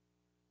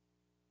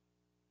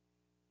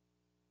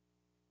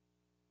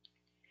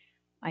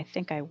 I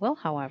think I will,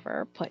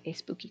 however, put a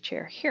spooky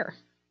chair here.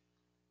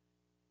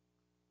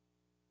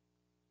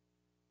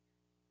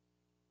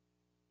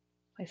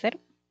 Place it.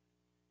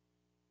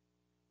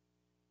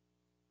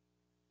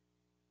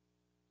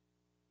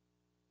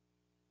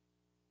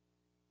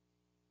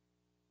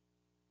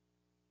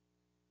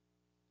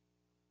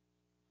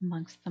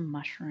 Amongst the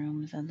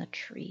mushrooms and the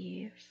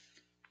trees.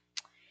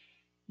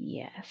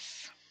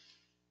 Yes.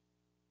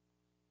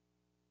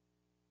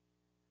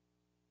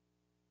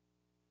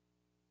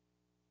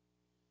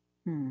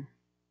 Should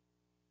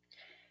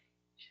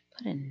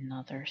put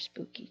another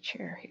spooky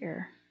chair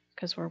here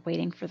because we're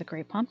waiting for the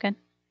great pumpkin.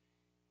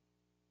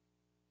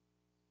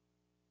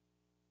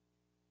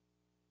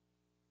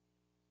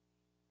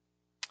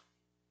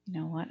 You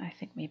know what? I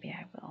think maybe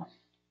I will.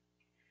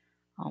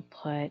 I'll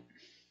put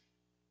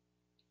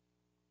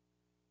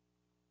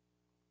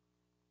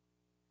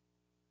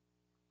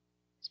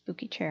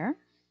spooky chair.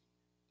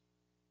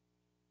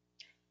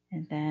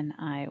 And then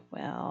I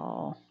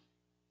will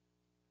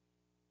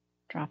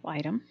drop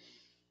item.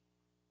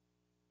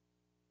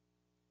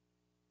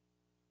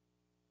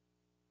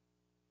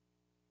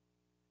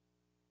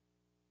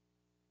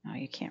 Oh,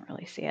 you can't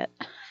really see it.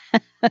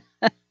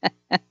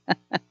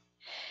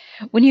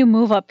 When you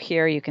move up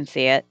here, you can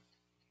see it.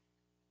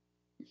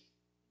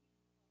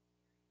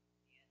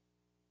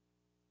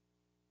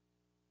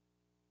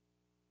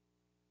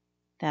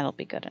 That'll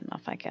be good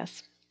enough, I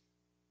guess.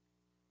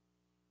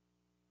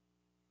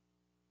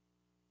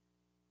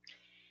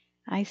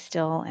 I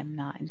still am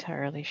not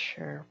entirely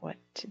sure what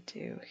to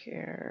do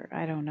here.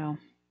 I don't know.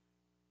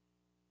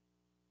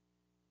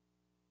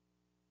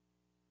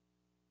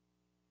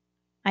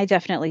 I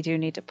definitely do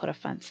need to put a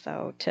fence,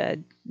 though, to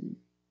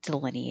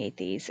delineate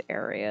these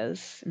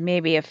areas.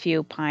 Maybe a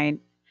few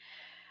pine,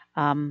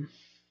 not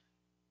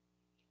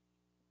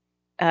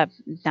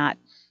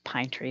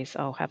pine trees,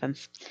 oh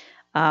heavens,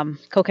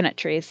 coconut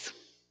trees.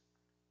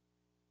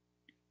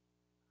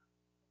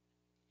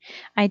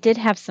 I did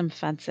have some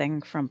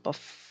fencing from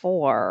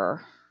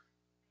before.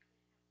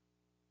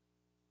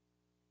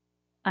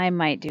 I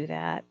might do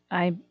that.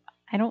 I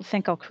don't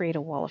think I'll create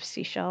a wall of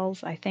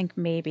seashells. I think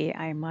maybe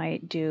I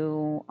might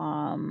do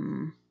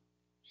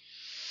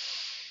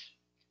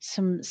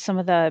some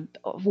of the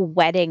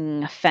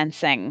wedding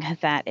fencing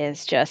that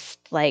is just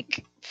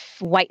like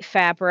white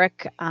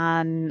fabric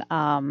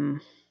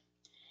on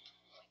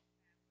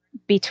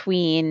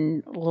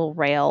between little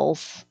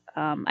rails.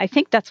 I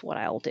think that's what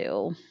I'll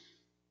do.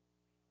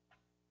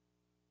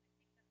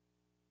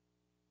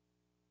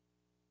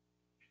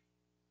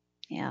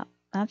 Yeah,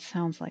 that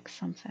sounds like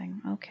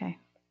something. Okay.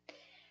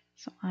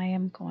 So I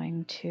am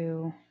going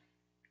to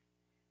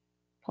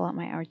pull out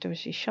my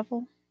outdoorsy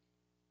shovel.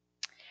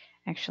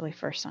 Actually,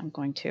 first I'm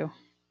going to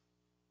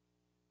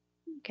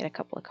get a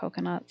couple of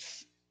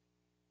coconuts.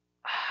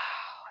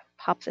 Oh,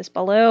 pop this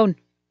balloon.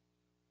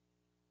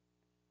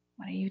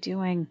 What are you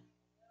doing?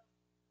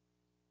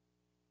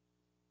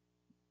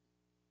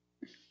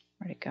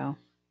 Where'd it go?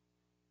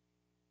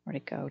 Where'd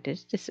it go? Did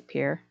it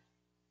disappear?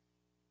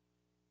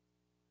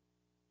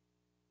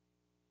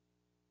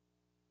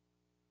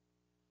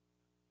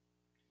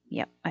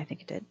 Yep, I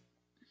think it did.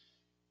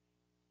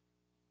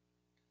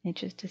 It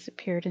just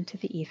disappeared into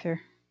the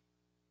ether.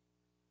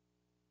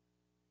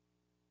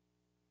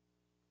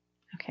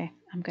 Okay,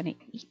 I'm going to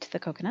eat the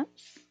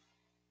coconuts.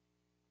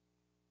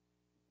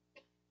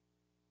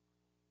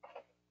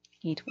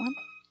 Eat one.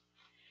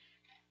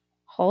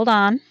 Hold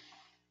on.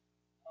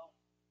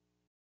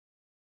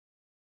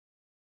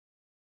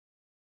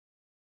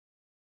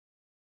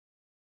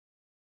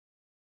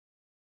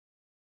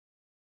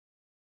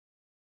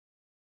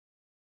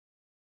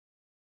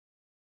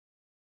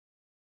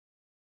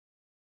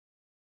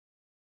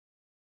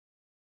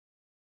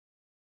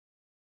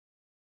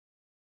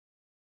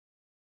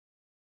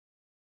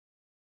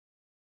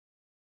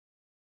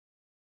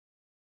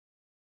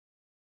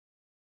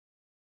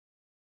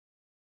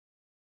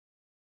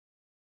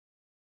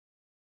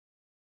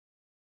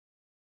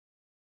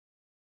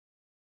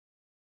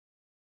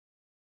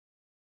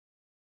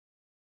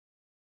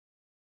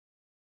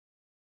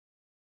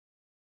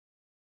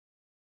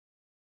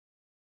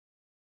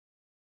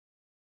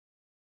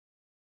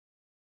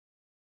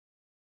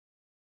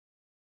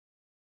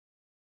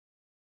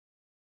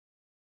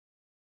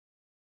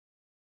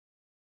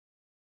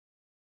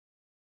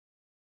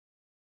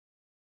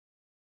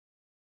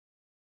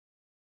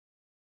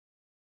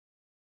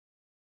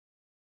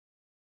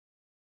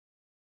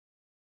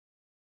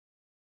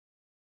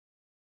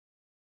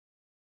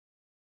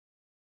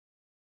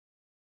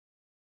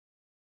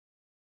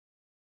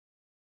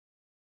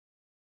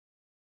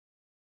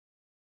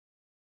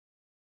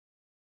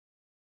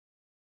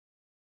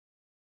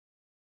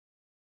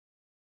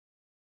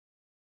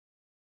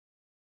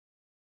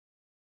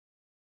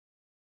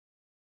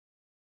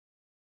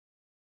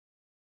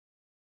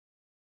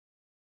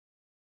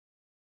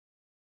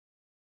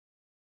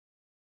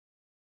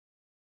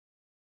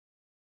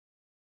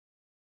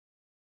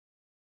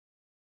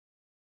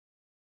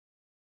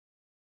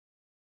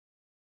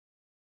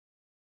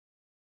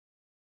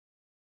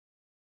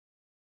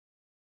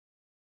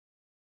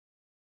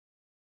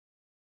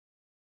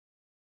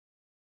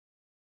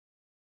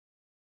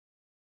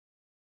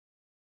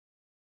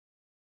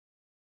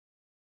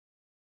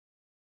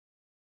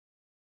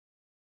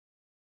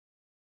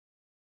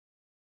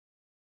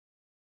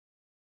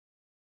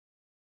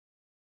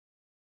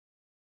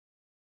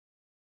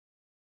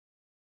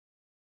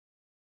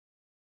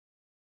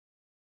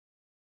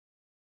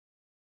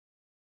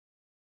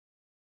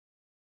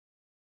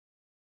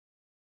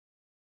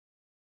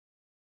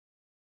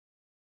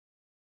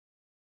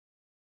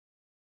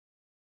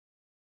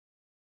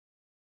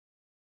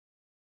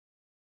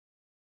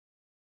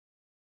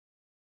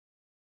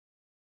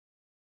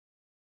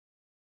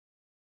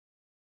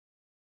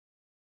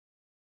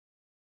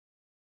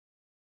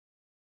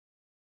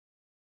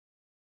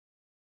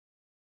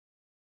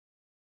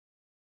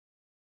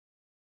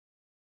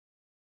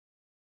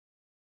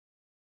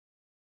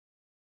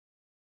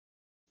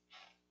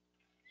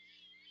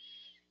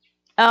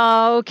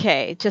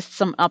 Okay, just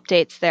some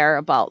updates there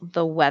about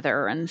the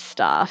weather and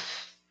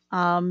stuff.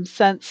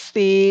 Since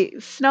the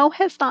snow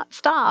has not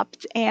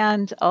stopped,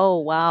 and oh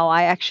wow,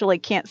 I actually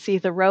can't see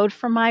the road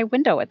from my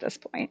window at this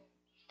point.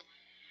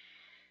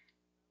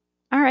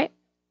 All right,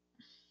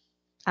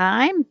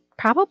 I'm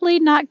probably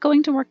not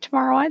going to work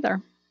tomorrow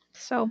either.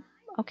 So,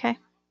 okay,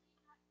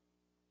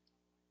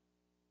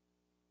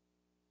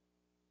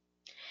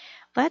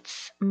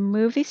 let's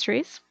move these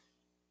trees.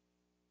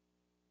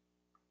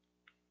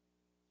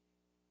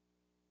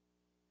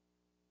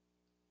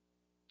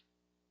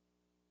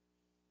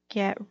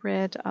 Get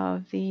rid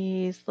of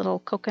these little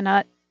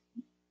coconut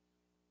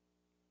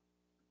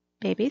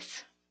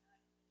babies.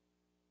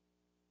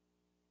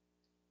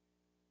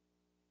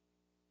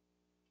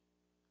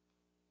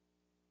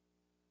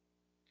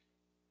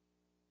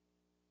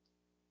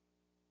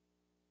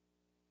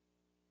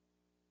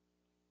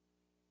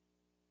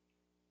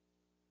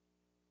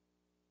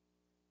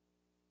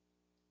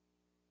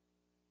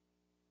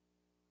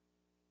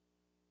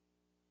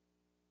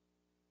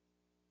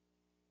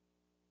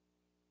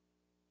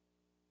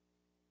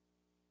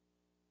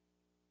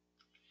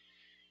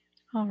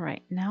 All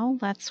right, now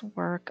let's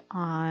work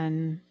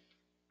on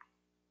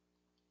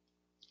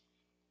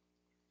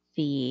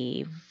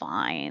the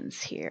vines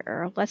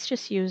here. Let's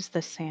just use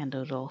the sand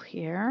doodle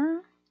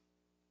here.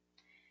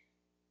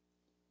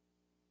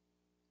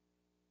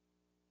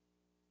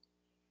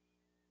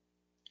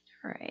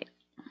 All right.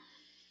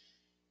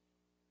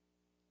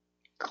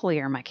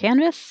 Clear my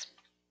canvas.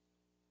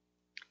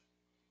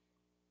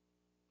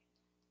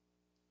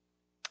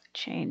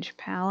 Change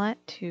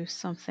palette to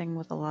something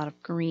with a lot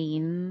of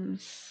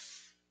greens.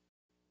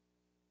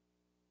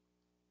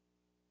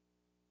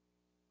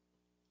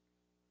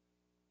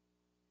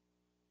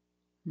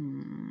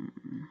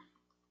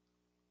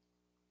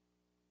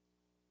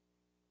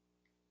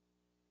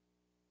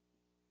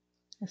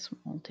 This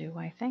one will do,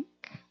 I think.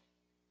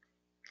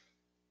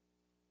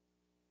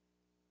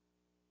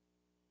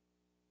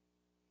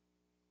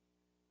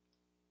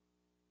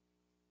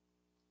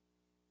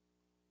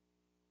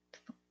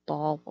 The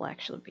ball will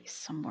actually be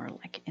somewhere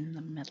like in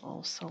the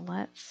middle, so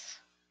let's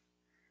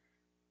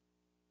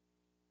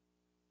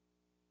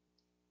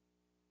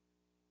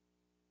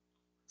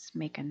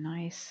make a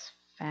nice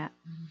fat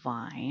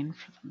vine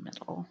for the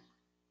middle.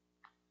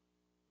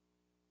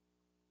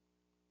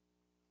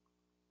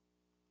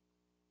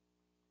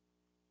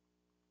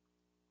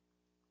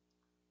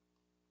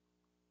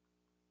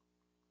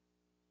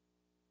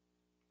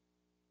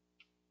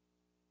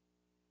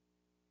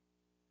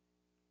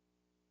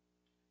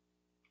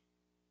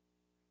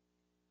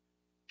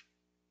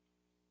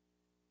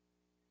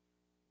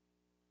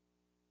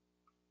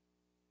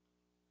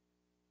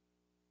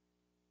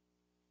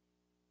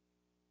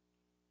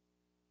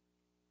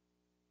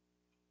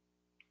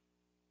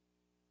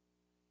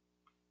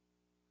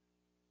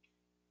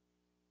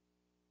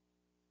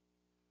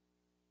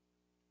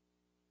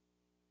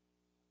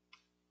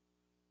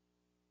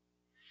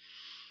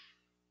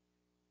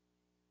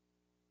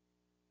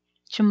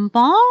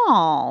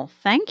 Jambal,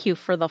 thank you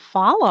for the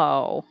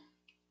follow.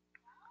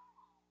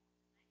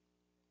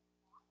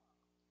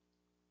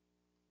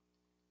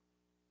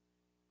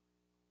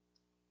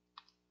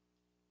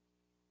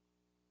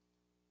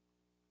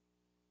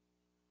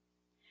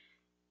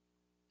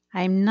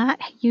 I'm not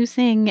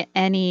using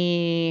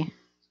any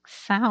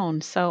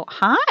sound, so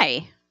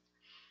hi.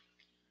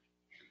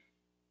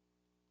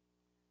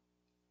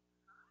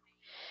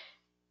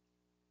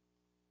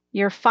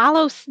 Your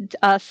follow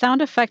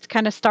sound effect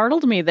kind of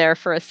startled me there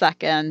for a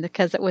second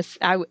because it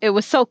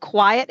was so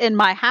quiet in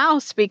my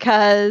house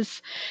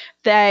because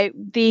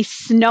the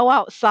snow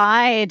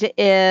outside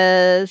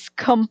is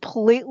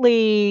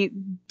completely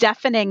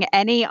deafening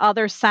any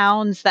other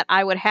sounds that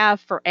I would have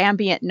for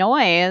ambient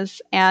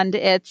noise, and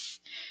it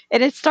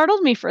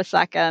startled me for a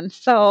second.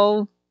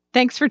 So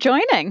thanks for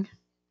joining.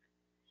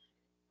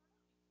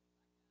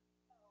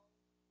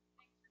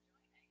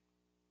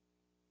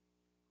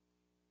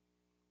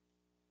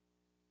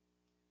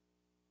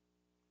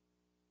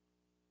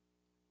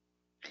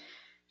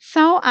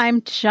 So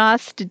I'm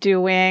just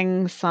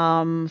doing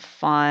some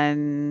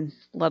fun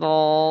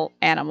little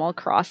Animal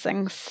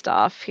Crossing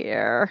stuff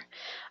here.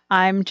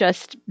 I'm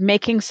just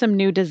making some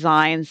new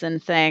designs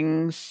and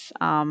things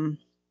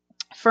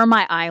for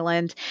my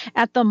island.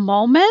 At the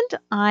moment,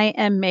 I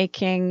am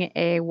making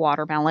a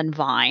watermelon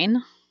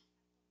vine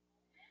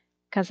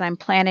because I'm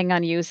planning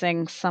on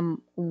using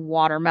some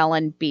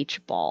watermelon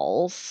beach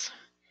balls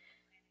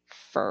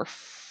for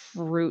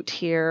fruit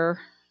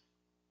here.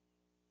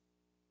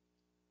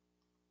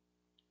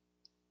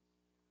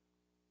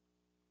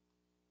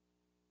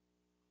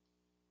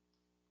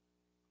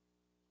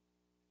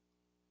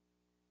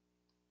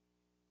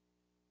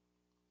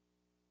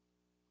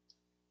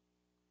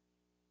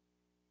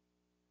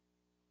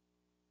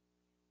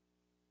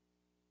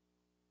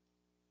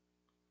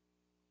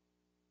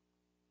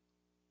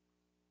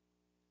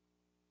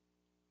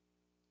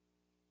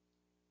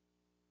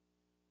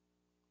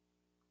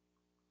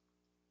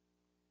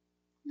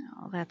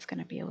 Oh, that's going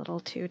to be a little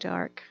too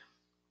dark.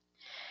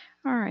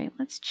 All right,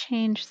 let's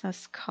change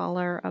this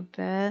color a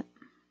bit.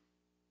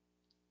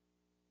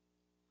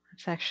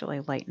 Let's actually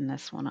lighten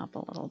this one up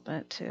a little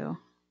bit too.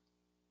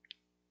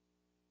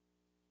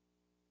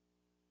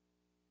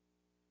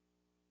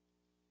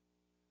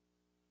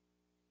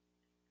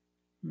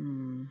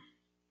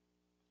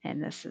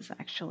 And this is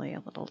actually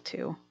a little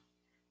too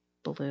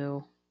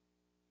blue.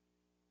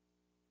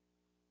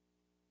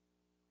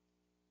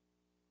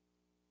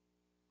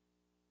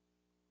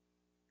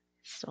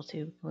 Still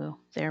too blue.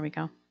 There we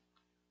go.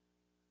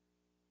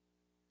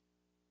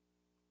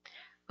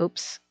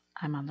 Oops,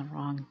 I'm on the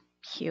wrong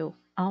hue.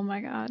 Oh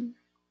my God.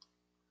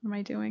 What am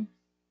I doing?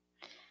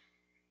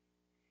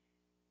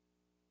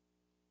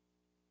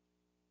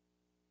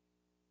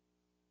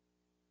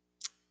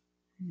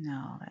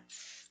 No,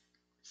 that's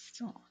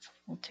still it's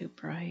a little too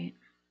bright.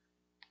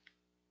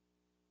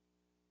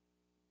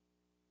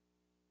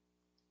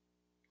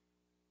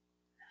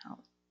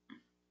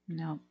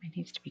 No, it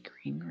needs to be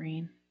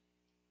green.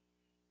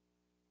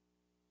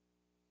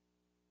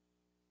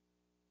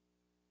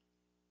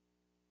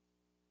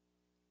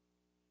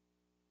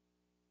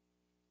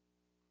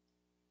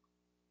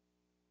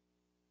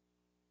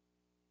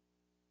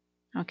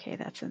 Okay,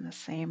 that's in the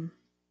same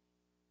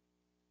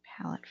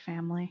palette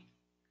family.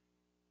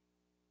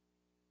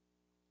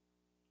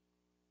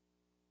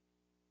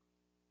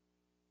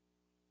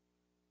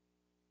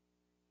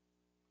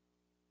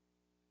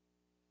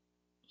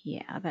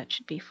 Yeah, that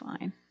should be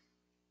fine.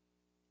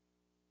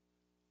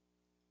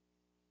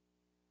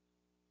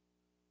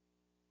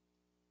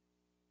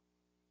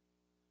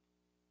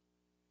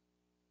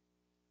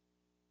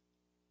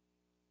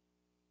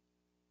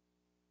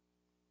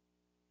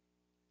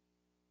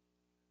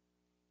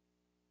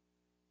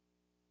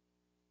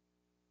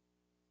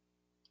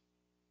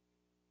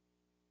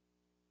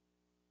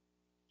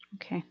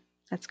 Okay,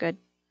 that's good.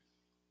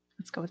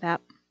 Let's go with that.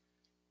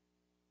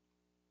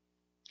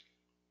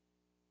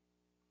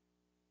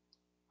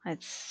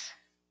 Let's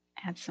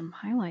add some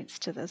highlights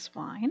to this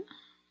wine.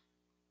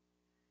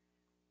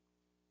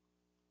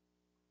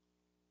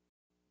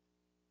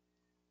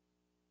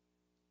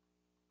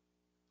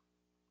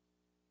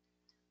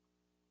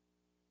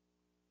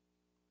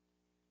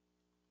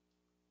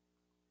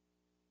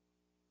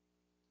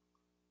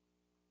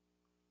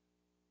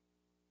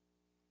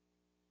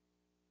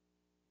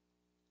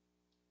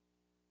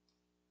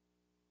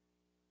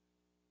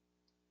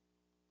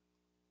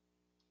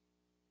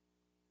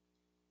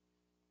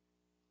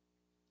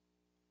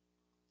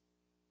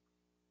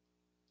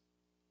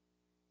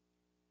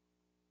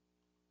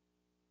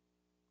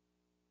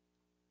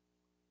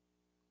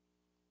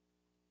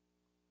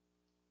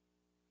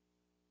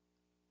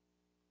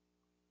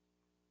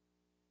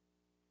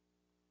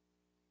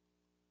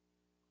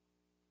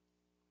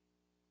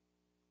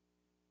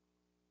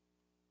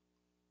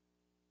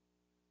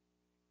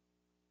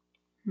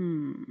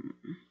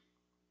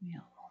 Maybe a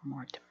little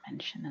more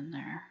dimension in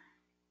there.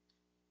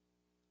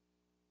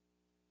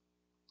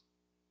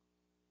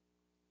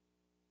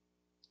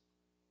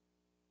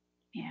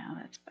 Yeah,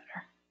 that's better.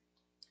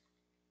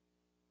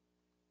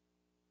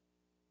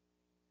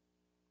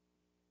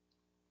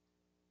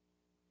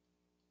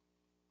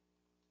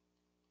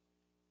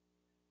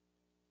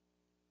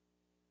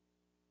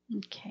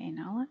 Okay,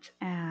 now let's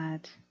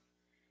add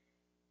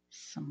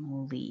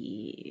some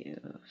leaves.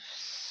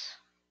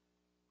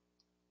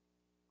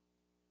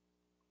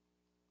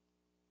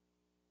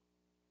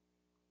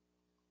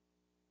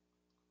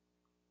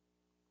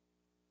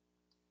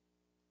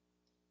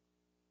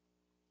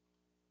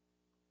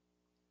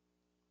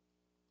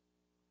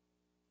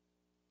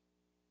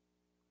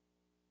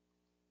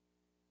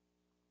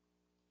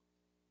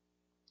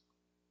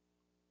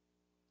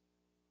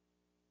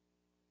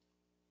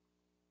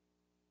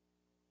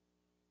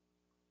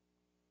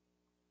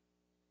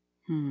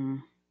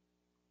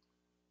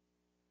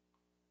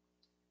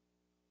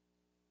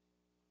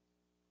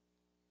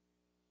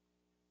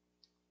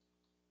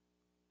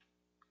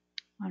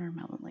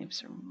 Watermelon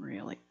leaves are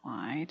really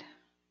wide.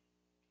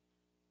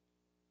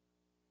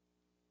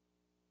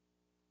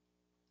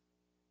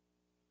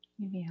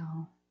 Maybe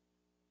I'll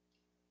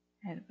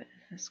add a bit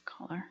of this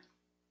color.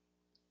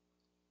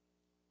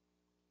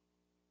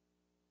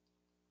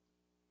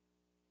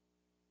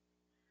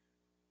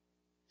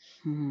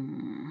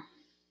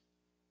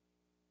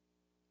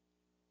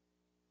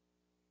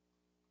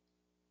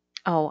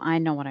 Oh, I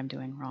know what I'm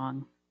doing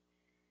wrong.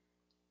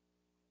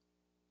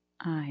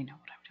 I know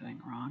what I'm doing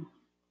wrong.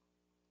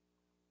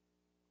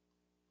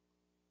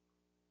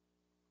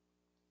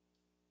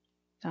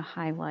 The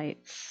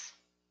highlights,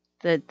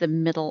 the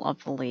middle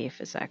of the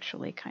leaf is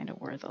actually kind of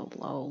where the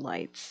low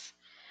lights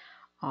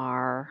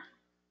are.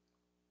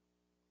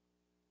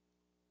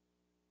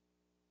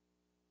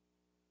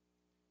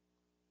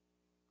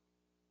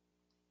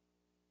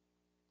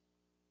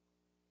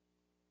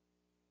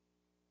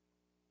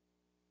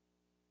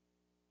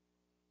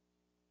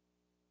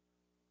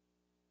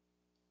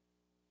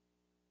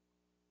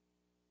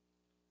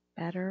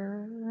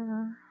 Better.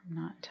 I'm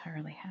not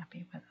entirely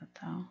happy with it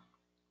though.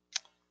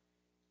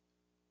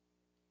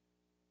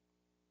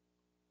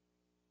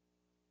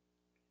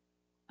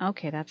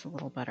 Okay, that's a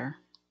little better.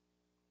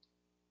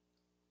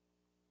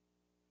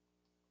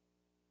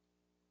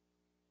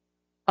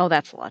 Oh,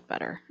 that's a lot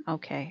better.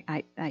 Okay,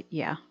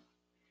 yeah.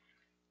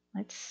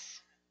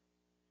 Let's.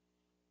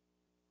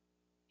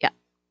 Yeah.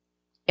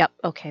 Yep.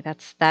 Okay,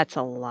 that's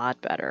a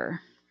lot better.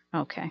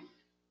 Okay.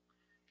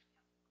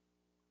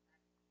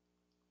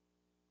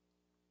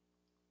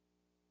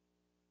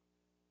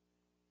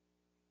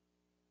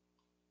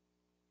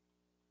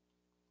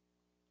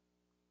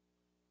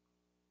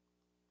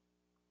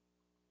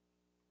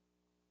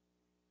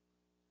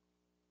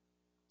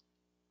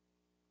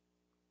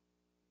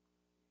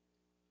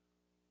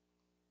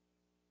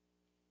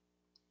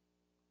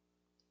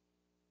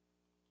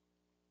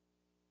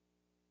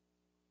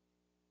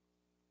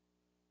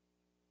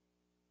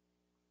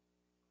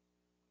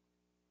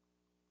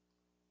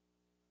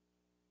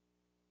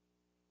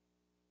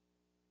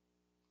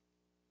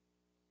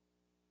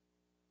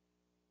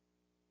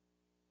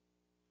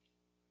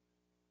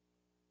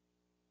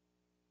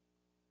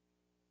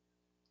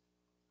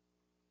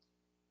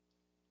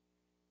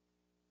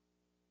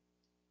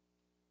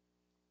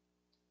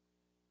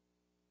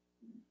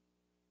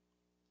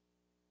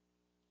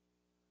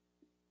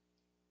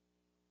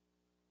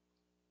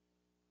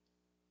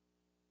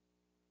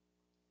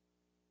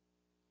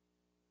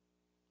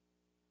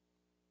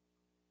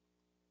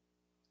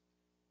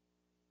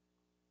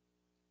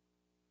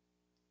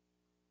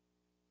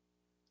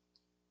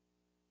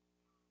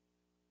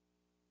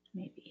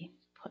 Maybe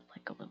put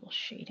like a little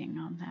shading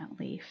on that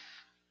leaf.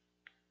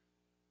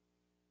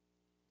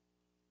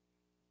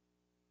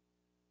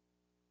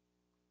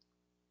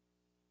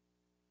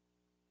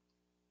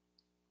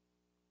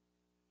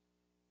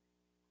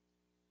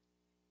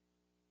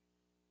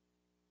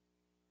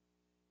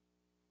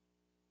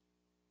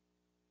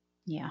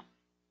 Yeah.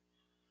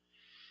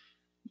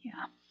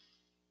 Yeah.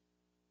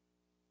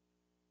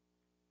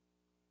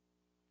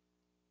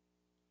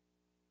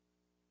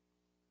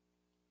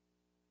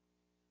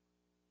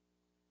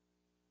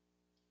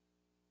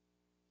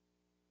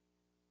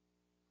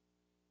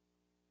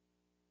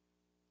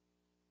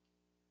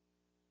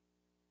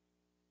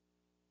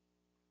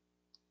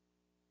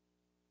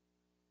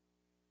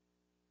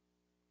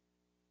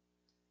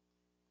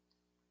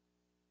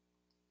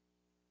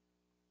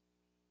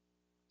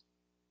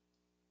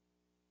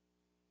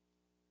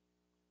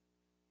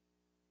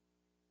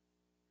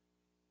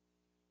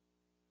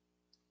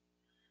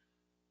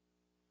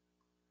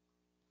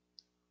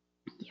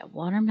 Yeah,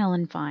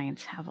 watermelon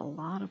vines have a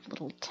lot of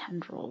little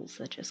tendrils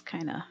that just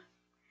kind of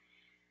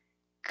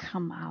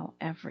come out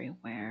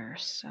everywhere.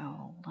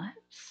 So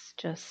let's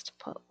just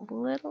put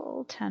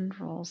little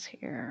tendrils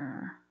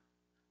here.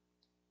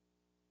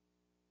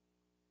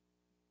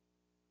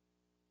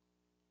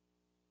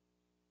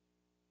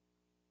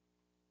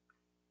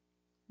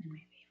 And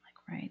maybe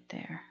like right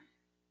there.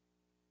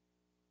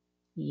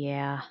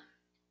 Yeah.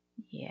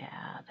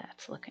 Yeah,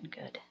 that's looking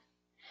good.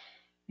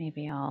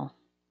 Maybe I'll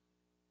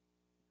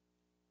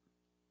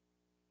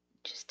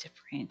just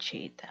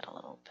differentiate that a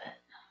little bit.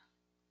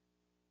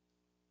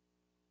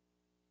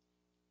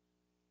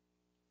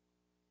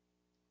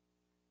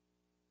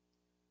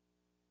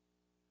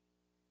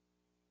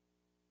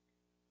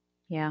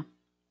 Yeah.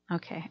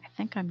 Okay, I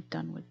think I'm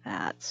done with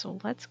that. So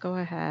let's go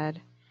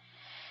ahead.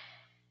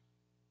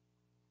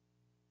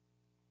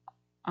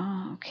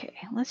 Okay,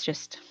 let's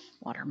just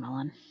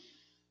watermelon.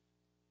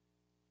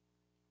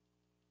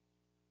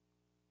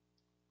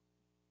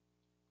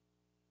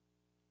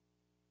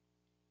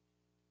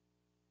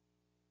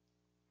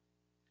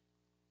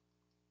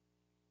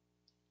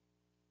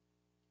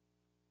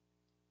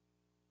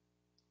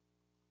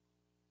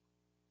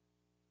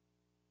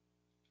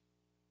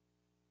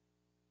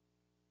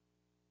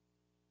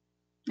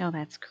 Oh,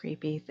 that's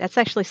creepy. That's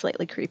actually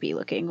slightly creepy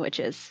looking, which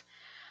is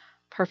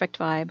perfect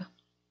vibe.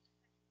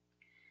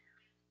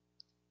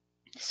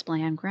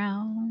 Display on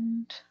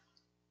ground.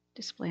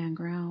 Display on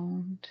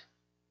ground.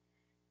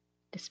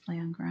 Display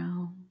on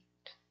ground.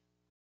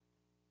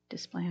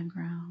 Display on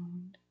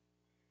ground.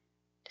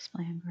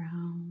 Display on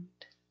ground.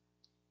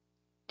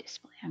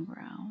 Display on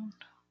ground.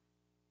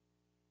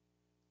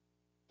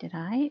 Did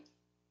I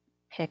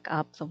pick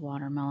up the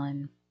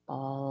watermelon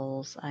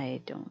balls?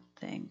 I don't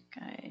think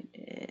I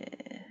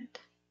did.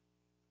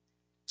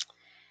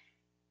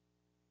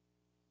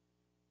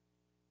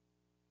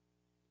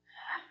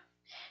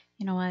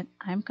 You know what?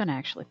 I'm going to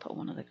actually put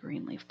one of the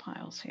green leaf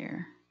piles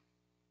here.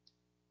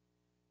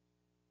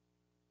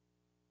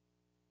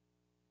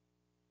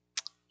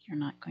 You're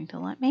not going to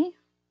let me?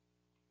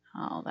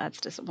 Oh,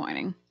 that's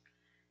disappointing.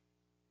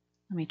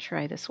 Let me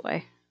try this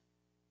way.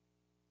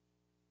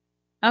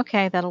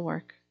 Okay, that'll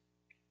work.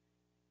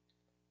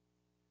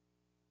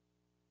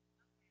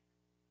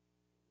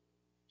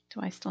 Do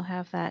I still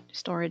have that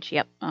storage?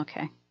 Yep,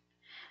 okay. I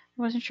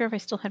wasn't sure if I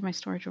still had my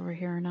storage over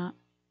here or not.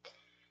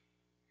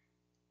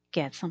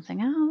 Get something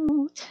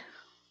out.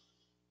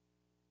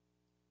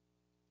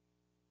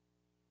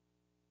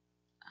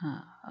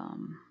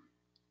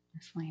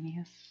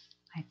 Miscellaneous.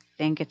 I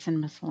think it's in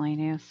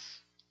miscellaneous.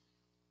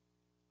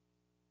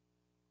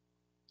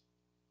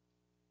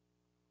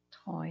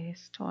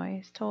 Toys,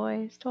 toys,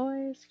 toys,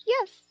 toys.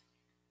 Yes!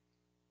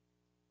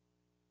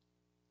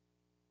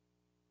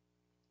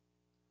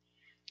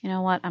 You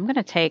know what? I'm going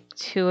to take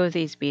 2 of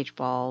these beach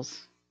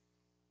balls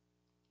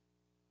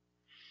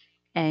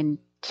and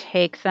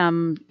take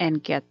them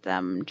and get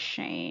them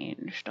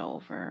changed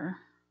over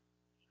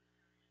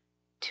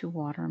to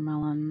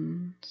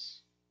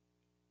watermelons.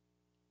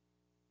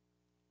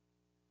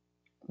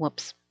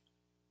 Whoops.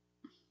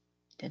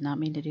 Did not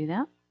mean to do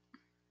that.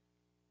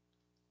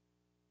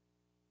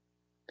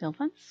 Build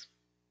once.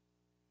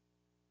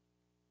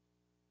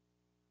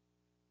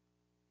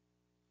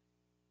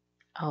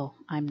 Oh,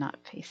 I'm not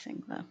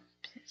facing the...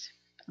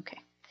 Okay.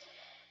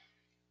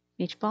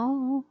 Beach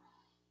ball.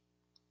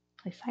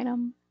 Place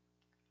item.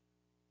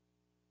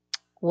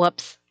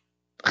 Whoops.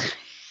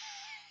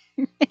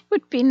 It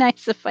would be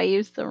nice if I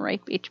used the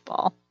right beach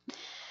ball.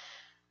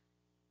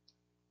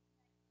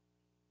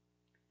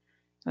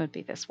 It would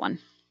be this one.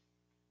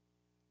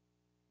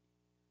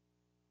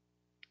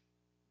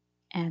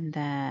 And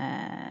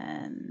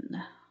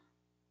then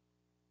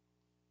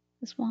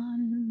this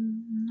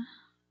one.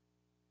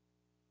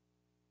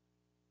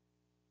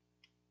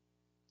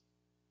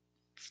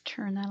 Let's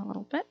turn that a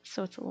little bit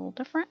so it's a little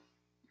different.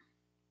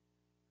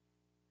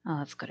 Oh,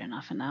 that's good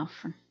enough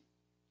enough.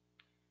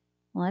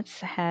 Let's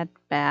head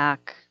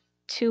back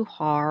to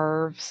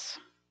Harv's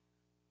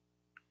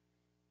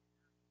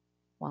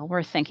while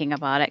we're thinking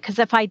about it. Because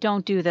if I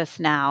don't do this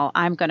now,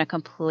 I'm going to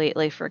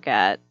completely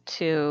forget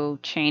to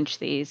change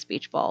these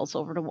beach balls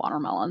over to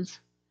watermelons.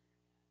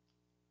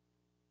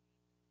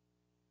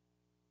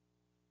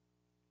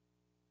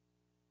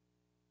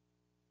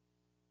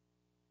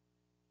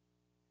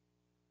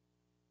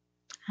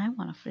 I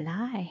want to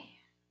fly.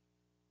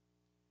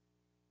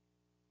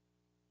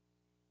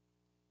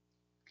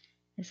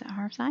 Is it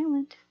Harv's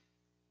Island?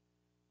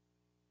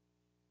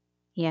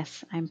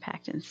 Yes, I'm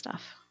packed in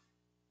stuff.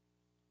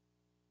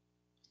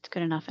 It's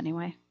good enough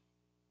anyway.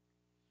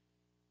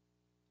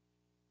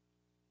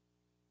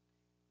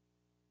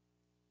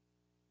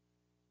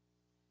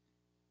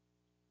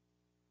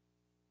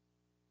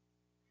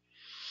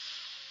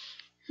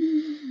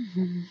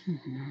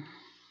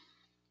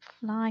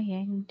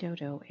 Flying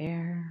dodo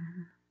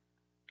air.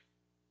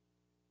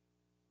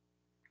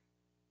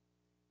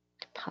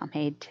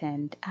 Pomade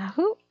tint.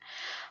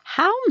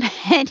 How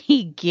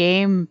many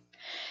game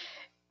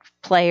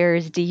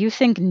players do you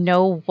think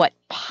know what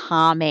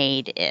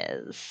pomade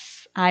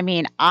is? I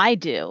mean, I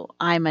do.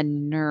 I'm a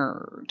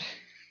nerd.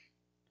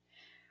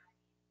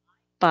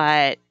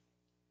 But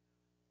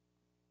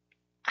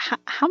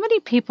how many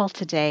people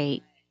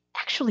today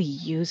actually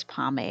use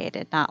pomade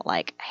and not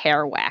like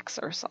hair wax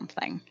or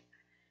something?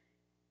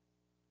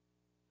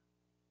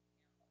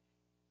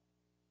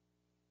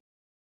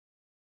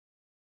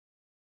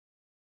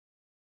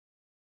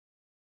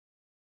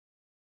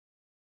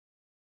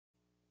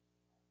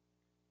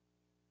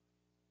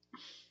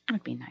 It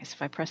would be nice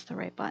if I pressed the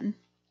right button.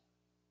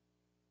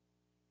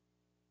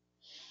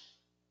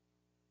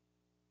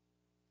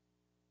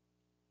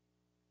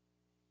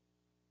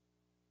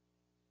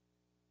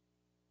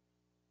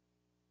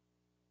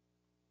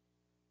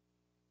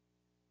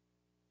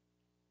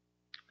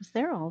 Was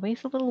there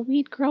always a little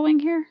weed growing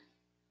here?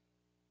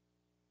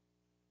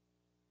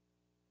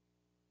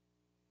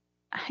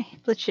 I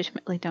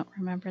legitimately don't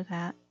remember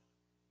that.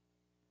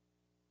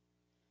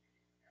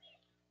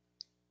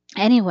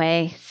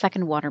 Anyway,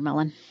 second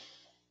watermelon.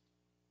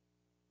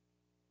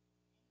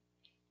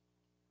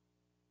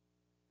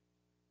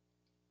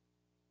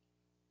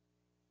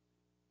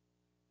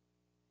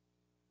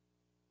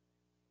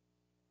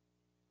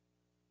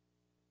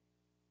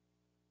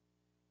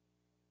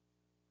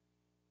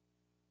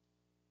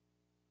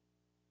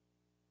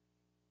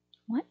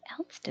 What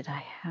else did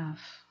I have?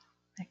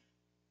 I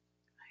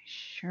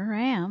sure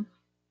am.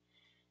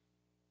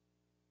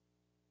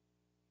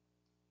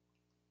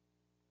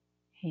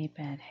 Hay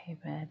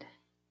bed,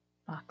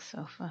 box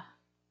sofa.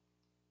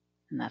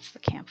 And that's the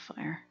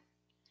campfire.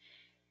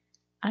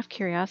 Out of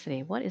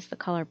curiosity, what is the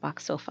color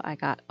box sofa I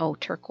got? Oh,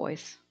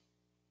 turquoise.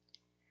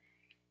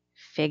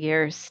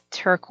 Figures.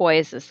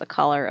 Turquoise is the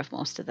color of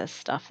most of this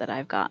stuff that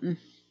I've gotten.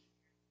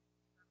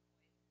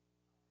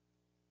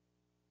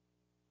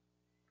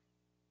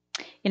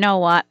 You know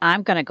what?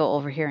 I'm going to go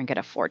over here and get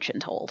a fortune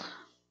told.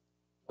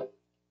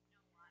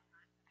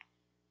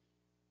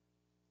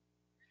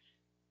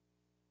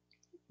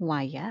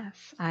 Why, yes.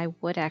 I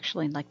would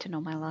actually like to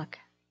know my luck.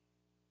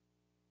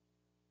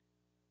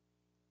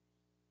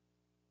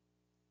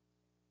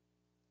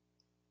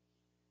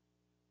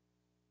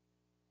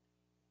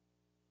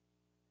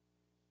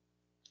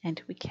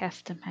 And we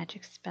cast a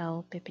magic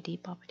spell, bippity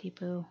boppity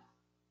boo.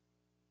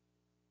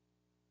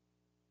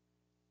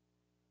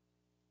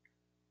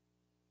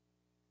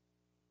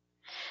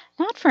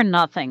 Not for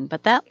nothing,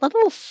 but that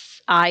little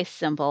eye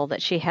symbol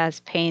that she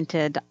has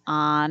painted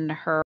on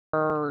her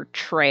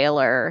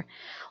trailer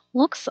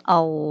looks a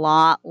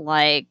lot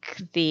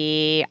like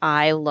the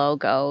eye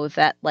logo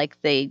that like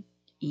the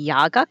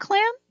Yaga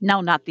clan?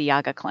 No, not the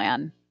Yaga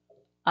clan.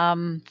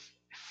 Um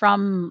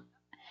from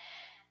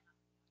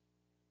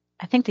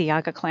I think the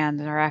Yaga clans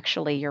are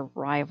actually your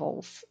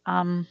rivals.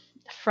 From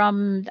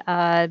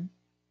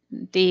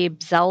the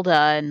Zelda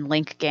and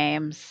Link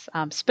games,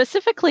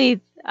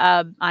 specifically,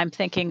 I'm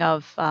thinking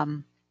of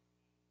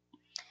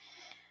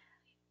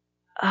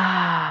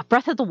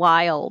Breath of the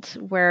Wild,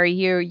 where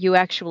you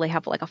actually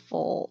have like a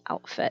full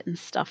outfit and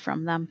stuff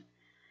from them.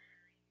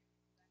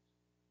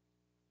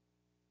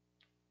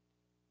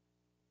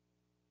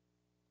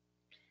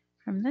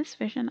 From this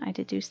vision, I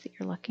deduce that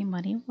your lucky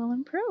money will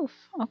improve.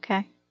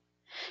 Okay.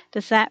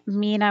 Does that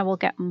mean I will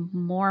get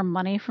more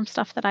money from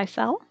stuff that I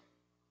sell?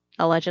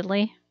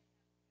 Allegedly.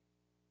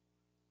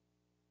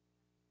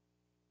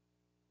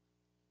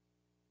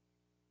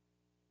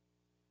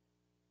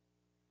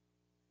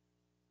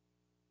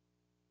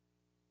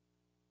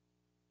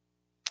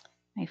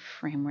 My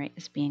frame rate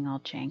is being all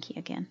janky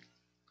again.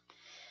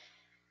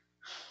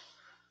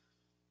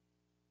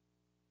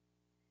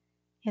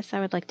 Yes,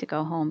 I would like to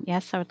go home.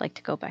 Yes, I would like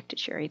to go back to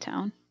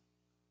Cherrytown.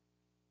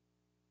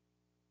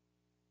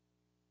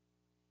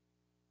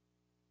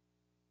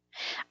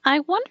 I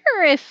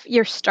wonder if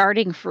your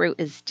starting fruit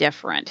is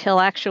different. He'll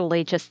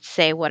actually just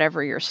say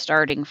whatever your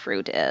starting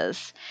fruit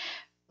is.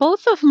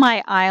 Both of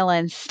my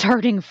islands'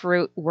 starting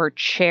fruit were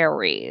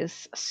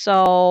cherries,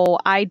 so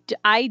I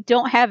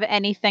don't have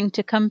anything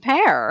to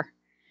compare.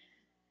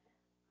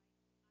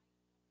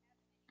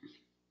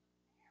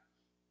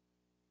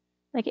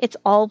 Like, it's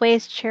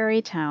always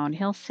Cherrytown.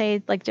 He'll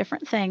say, like,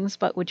 different things,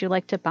 but would you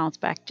like to bounce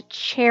back to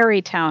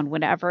Cherrytown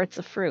whenever it's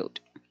a fruit?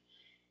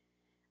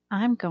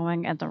 I'm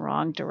going in the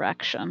wrong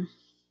direction.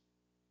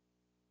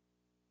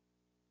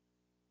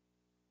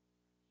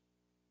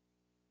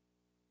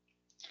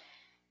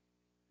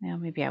 Now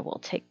maybe I will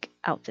take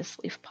out this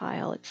leaf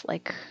pile. It's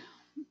like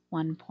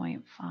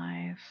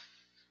 1.5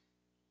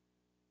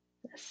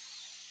 this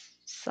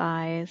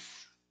size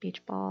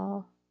beach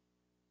ball.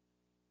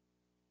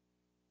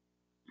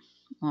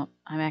 Well,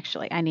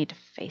 I need to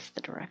face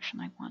the direction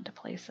I want to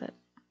place it.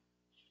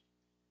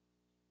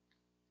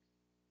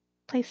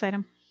 Place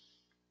item.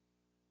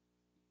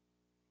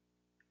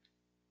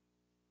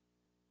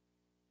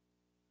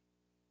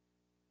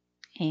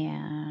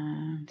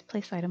 And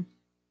place item.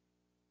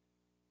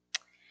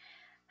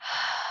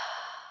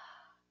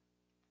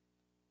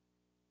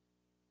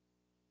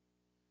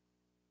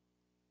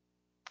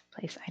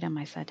 Place item,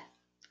 I said.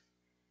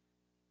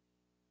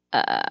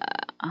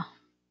 Oh.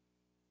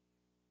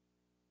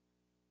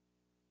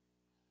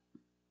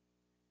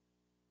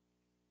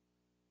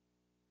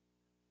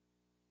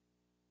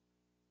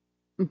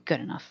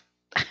 Good enough.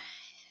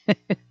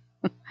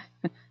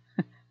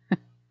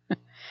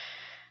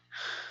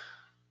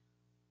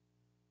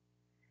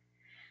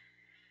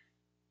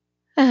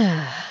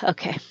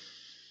 Okay.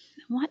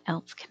 What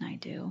else can I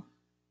do?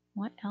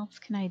 What else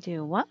can I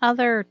do? What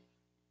other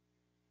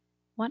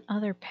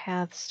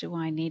paths do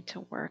I need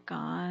to work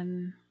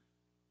on?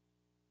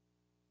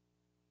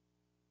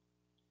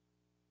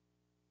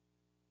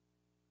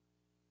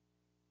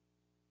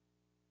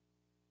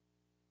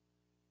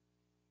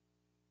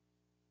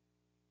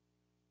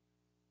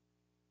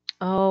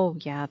 Oh,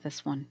 yeah,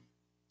 this one.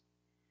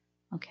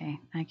 Okay,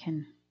 I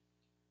can.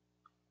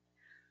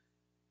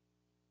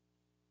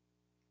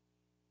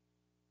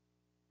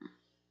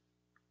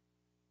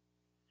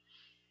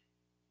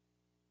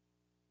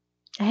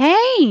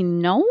 Hey,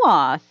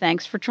 Noah,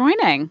 thanks for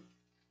joining.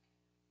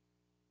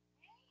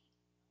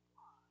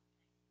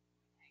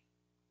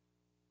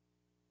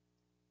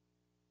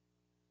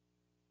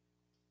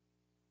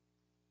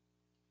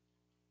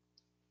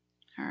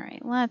 All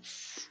right,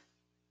 let's.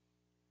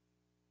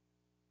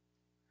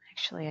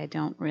 Actually, I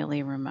don't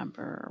really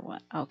remember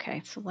what.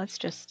 Okay, so let's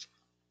just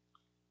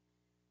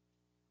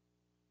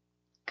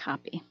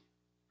copy.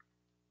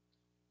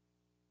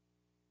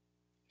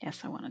 Yes,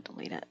 I want to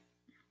delete it.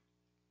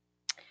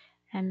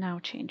 And now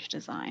change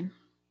design.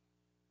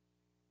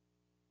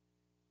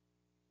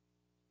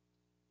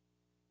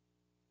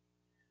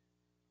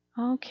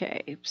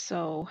 Okay,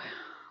 so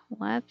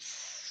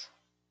let's.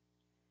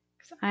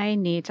 I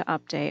need to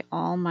update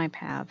all my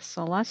paths,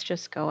 so let's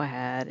just go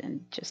ahead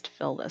and just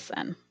fill this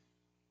in.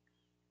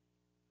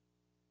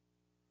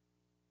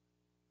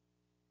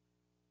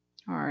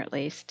 Or at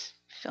least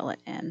fill it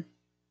in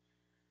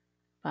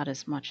about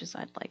as much as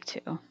I'd like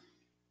to. You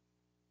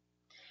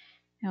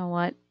know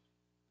what?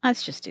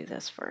 Let's just do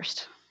this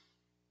first.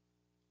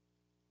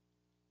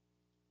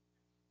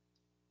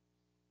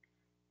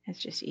 It's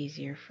just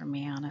easier for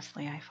me,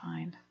 honestly, I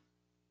find.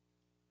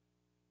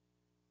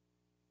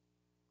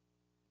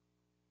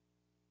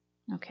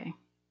 Okay.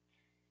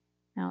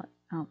 Now,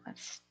 oh,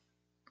 that's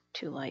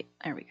too light.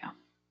 There we go.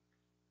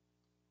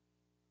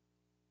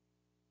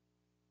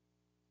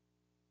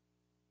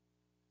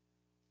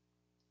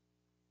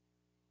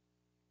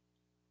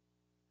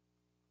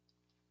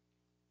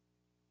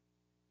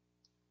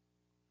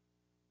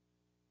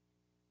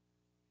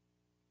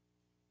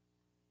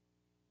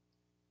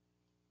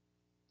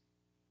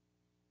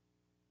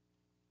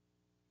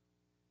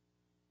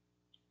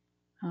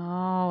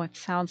 Oh, it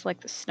sounds like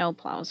the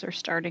snowplows are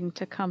starting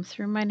to come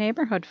through my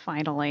neighborhood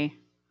finally.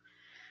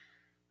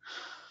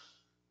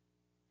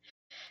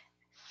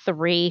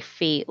 3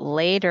 feet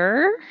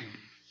later.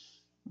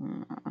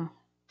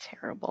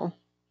 Terrible.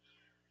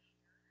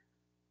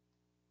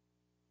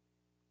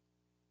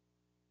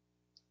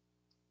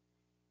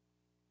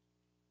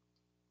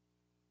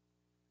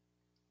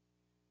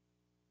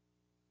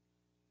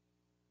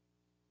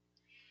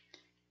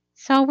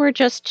 So we're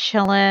just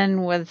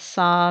chilling with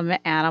some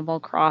Animal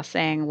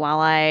Crossing while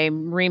I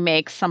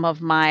remake some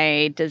of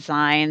my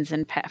designs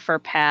and for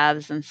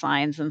paths and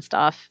signs and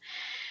stuff.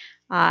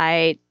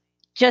 I'm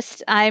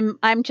just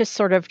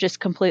sort of just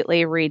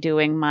completely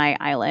redoing my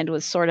island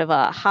with sort of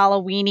a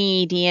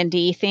Halloweeny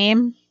D&D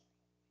theme.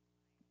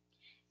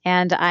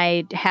 And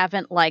I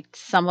haven't liked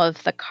some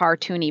of the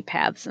cartoony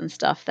paths and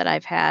stuff that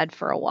I've had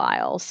for a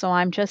while. So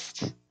I'm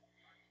just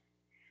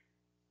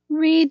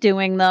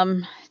redoing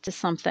them to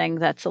something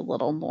that's a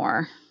little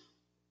more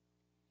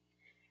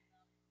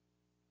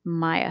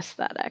my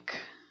aesthetic.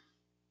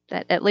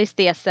 That at least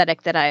the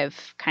aesthetic that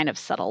I've kind of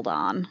settled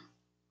on.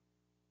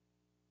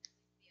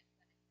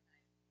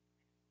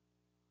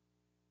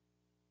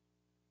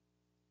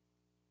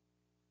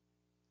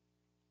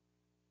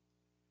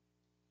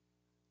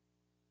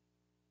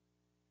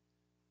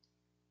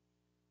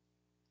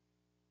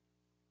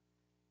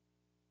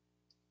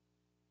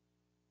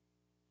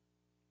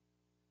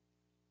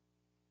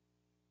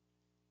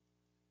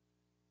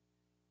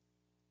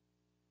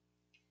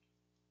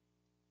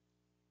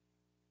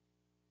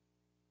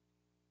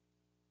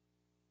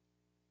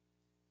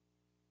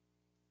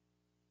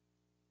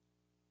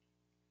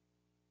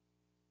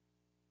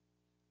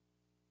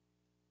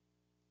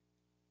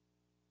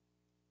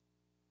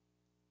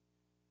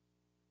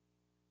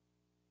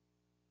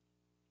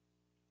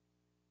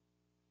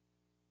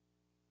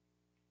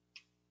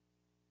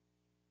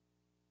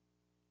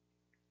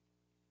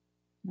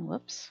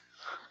 Whoops.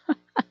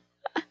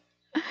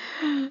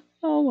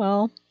 Oh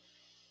well.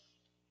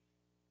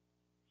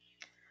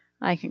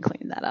 I can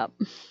clean that up.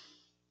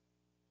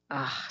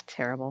 Ah,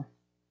 terrible.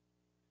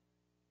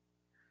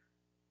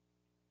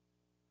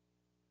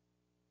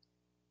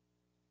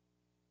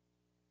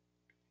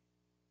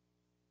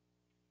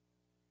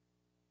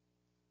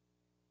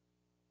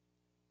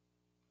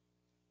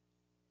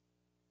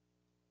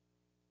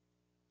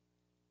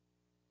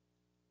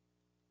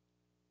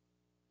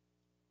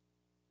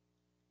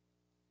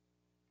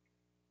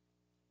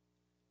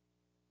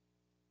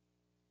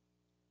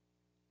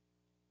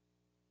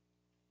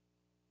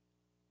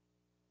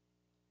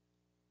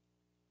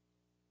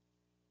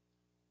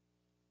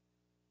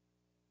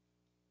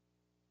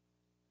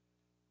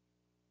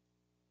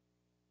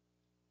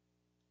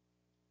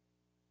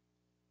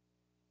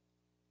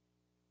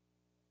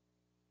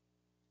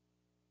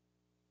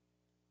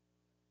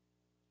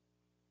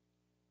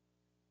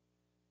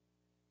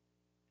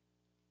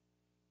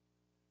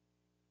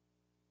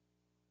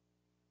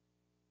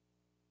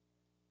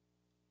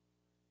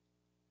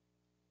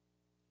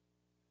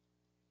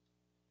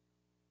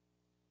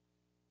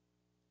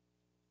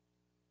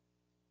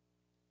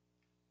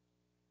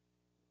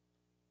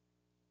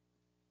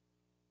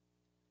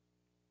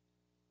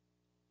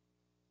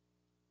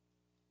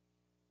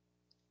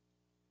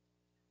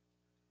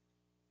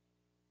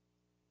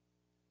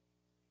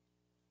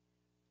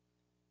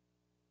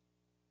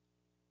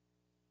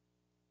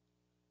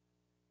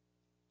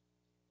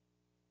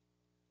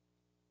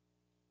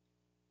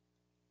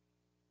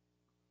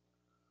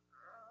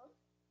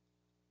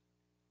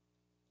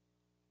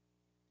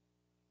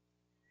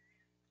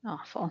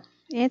 Awful.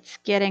 It's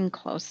getting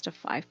close to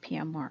 5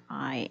 p.m. where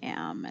I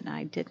am, and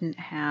I didn't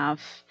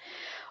have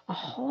a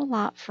whole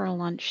lot for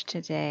lunch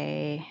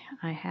today.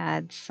 I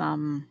had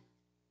some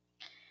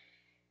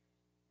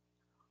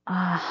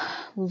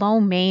lo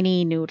mein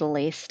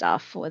noodly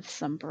stuff with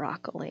some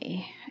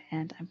broccoli,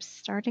 and I'm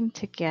starting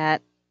to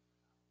get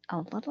a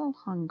little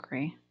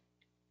hungry.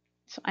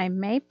 So I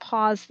may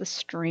pause the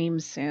stream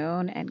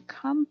soon and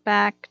come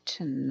back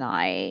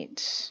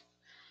tonight.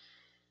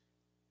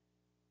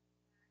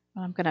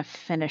 I'm going to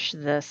finish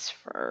this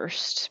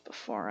first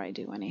before I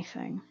do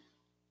anything.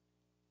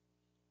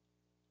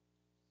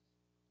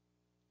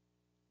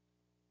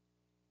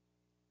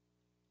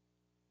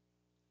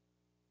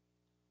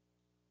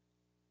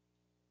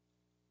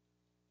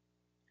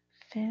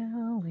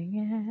 Filling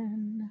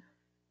in.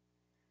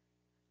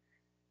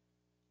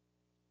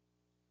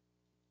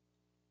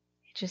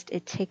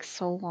 It takes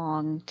so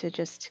long to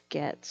just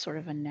get sort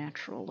of a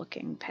natural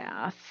looking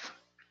path.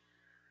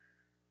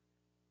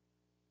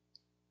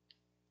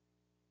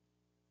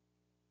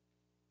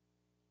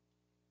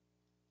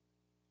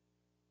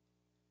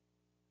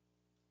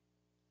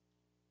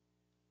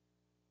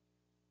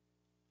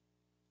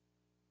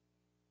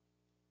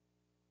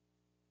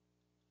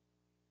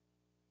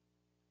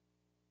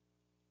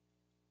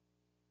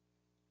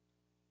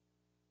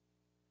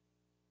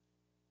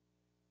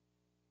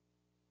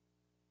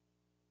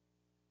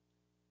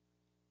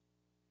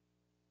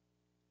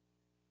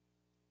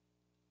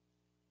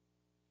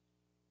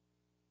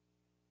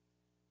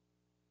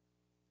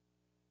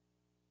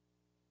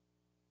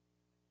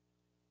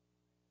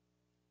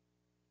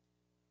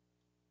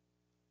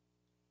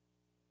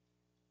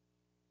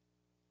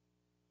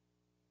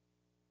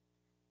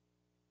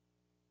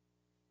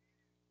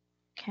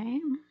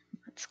 Okay,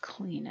 let's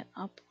clean it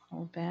up a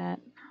little bit.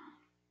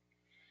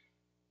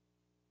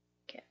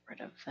 Get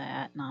rid of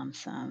that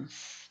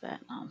nonsense,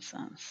 that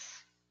nonsense.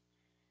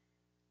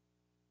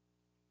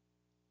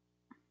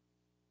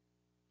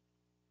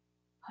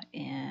 Put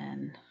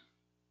in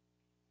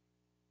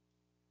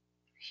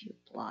a few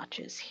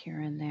blotches here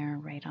and there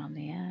right on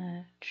the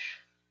edge.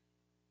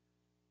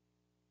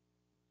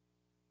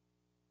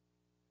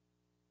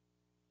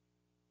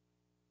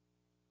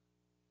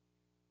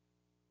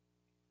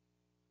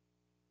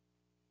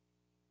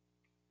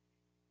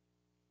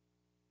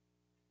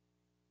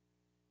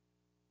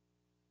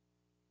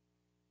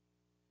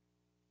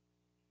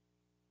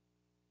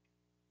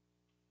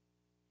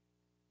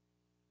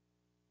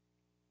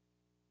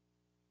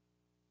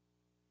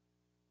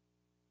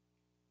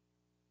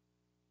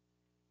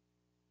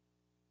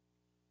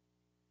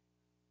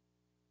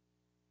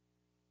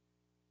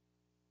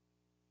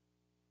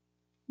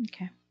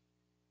 Okay.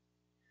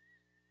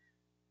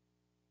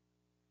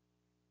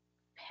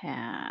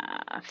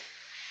 Path.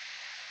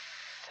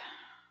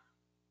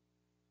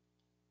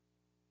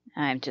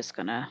 I'm just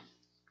gonna,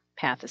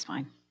 path is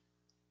fine.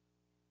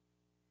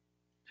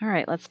 All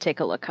right, let's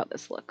take a look how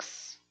this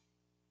looks.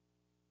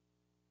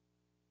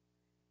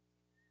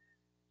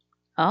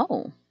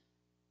 Oh.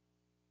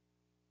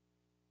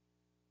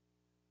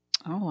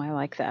 Oh, I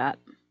like that.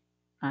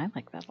 I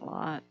like that a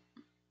lot.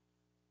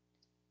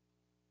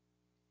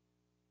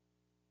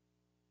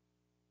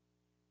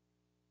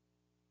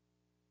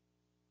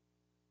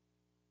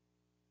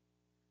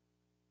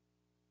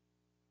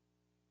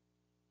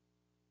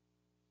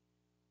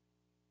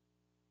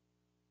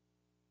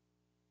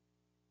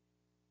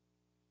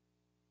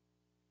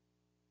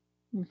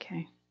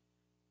 Okay.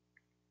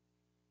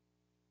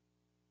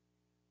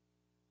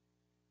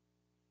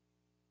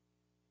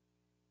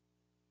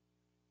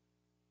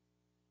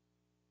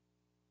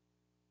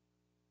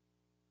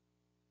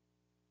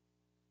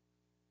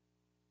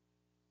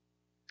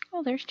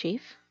 Oh, there's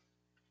Chief.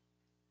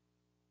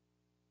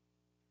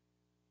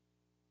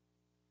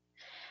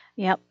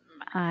 Yep.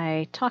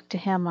 I talked to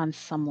him on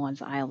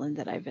someone's island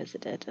that I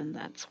visited, and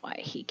that's why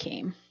he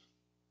came.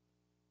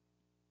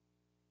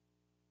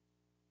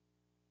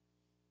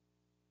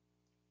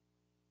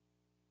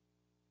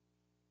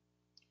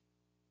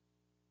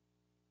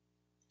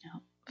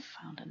 Yep.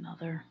 Found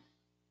another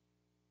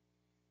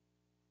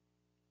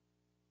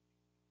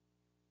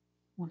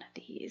one of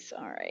these.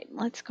 All right,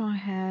 let's go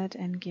ahead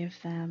and give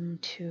them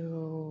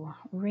to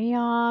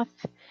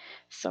Rioth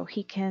so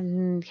he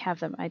can have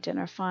them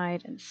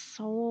identified and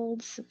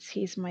sold since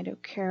he's my new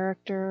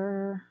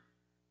character.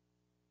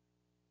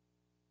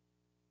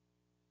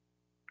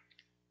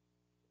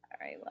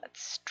 All right,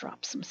 let's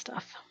drop some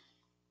stuff.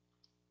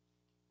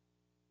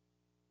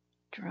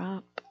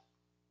 Drop.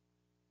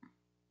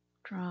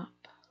 Drop.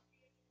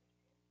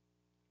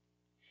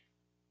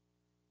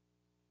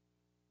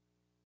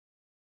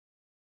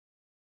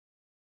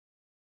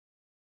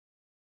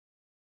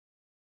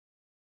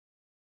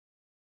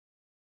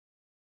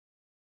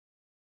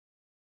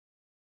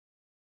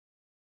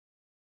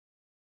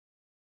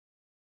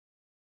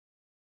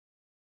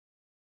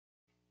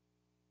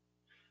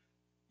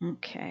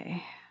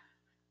 Okay. I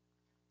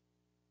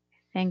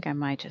think I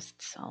might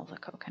just sell the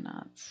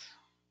coconuts.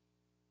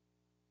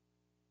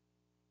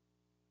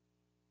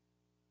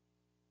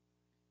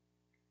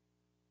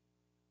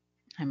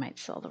 I might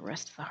sell the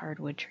rest of the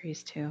hardwood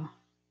trees too.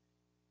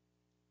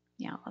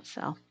 Yeah, let's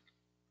sell.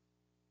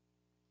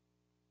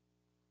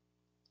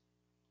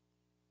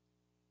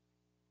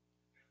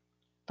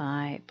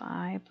 Bye,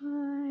 bye,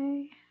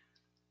 bye.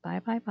 Bye,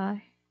 bye,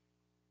 bye.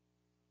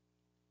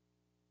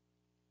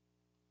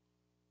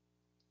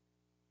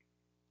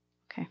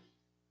 Okay.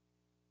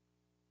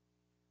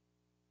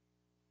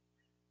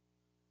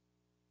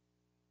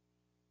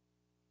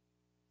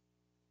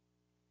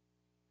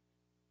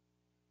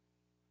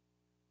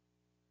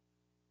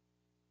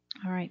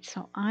 All right,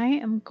 so I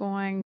am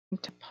going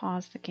to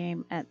pause the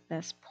game at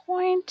this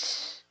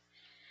point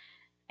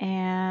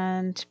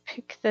and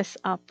pick this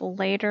up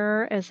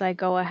later as I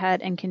go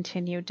ahead and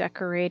continue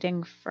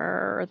decorating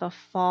for the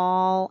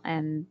fall,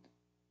 and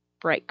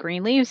bright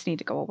green leaves need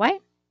to go away.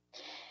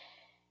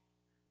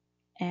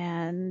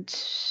 And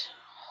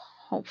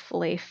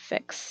hopefully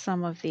fix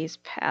some of these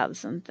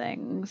paths and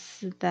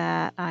things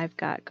that I've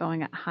got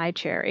going at High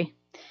Cherry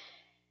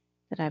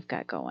that I've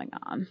got going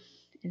on.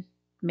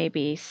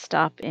 Maybe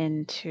stop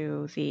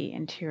into the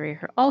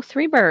interior. Oh,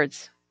 3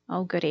 birds.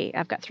 Oh, goody.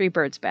 I've got 3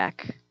 birds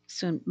back.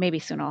 Soon, maybe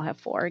soon I'll have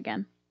 4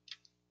 again.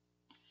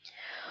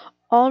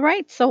 All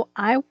right, so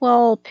I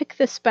will pick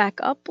this back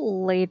up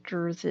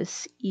later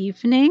this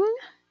evening.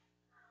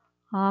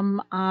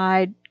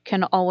 I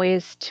can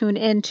always tune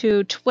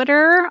into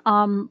Twitter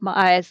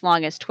as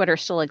long as Twitter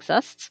still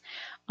exists.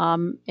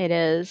 It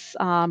is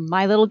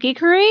My Little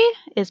Geekery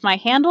is my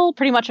handle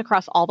pretty much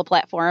across all the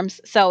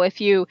platforms. So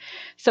if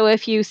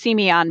you see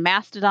me on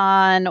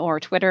Mastodon or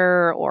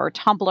Twitter or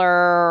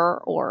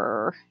Tumblr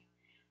or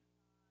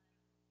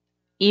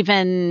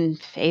even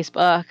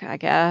Facebook, I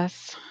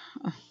guess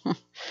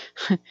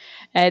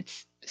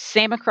it's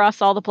Same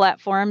across all the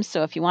platforms.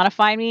 So if you want to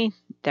find me,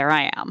 there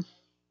I am.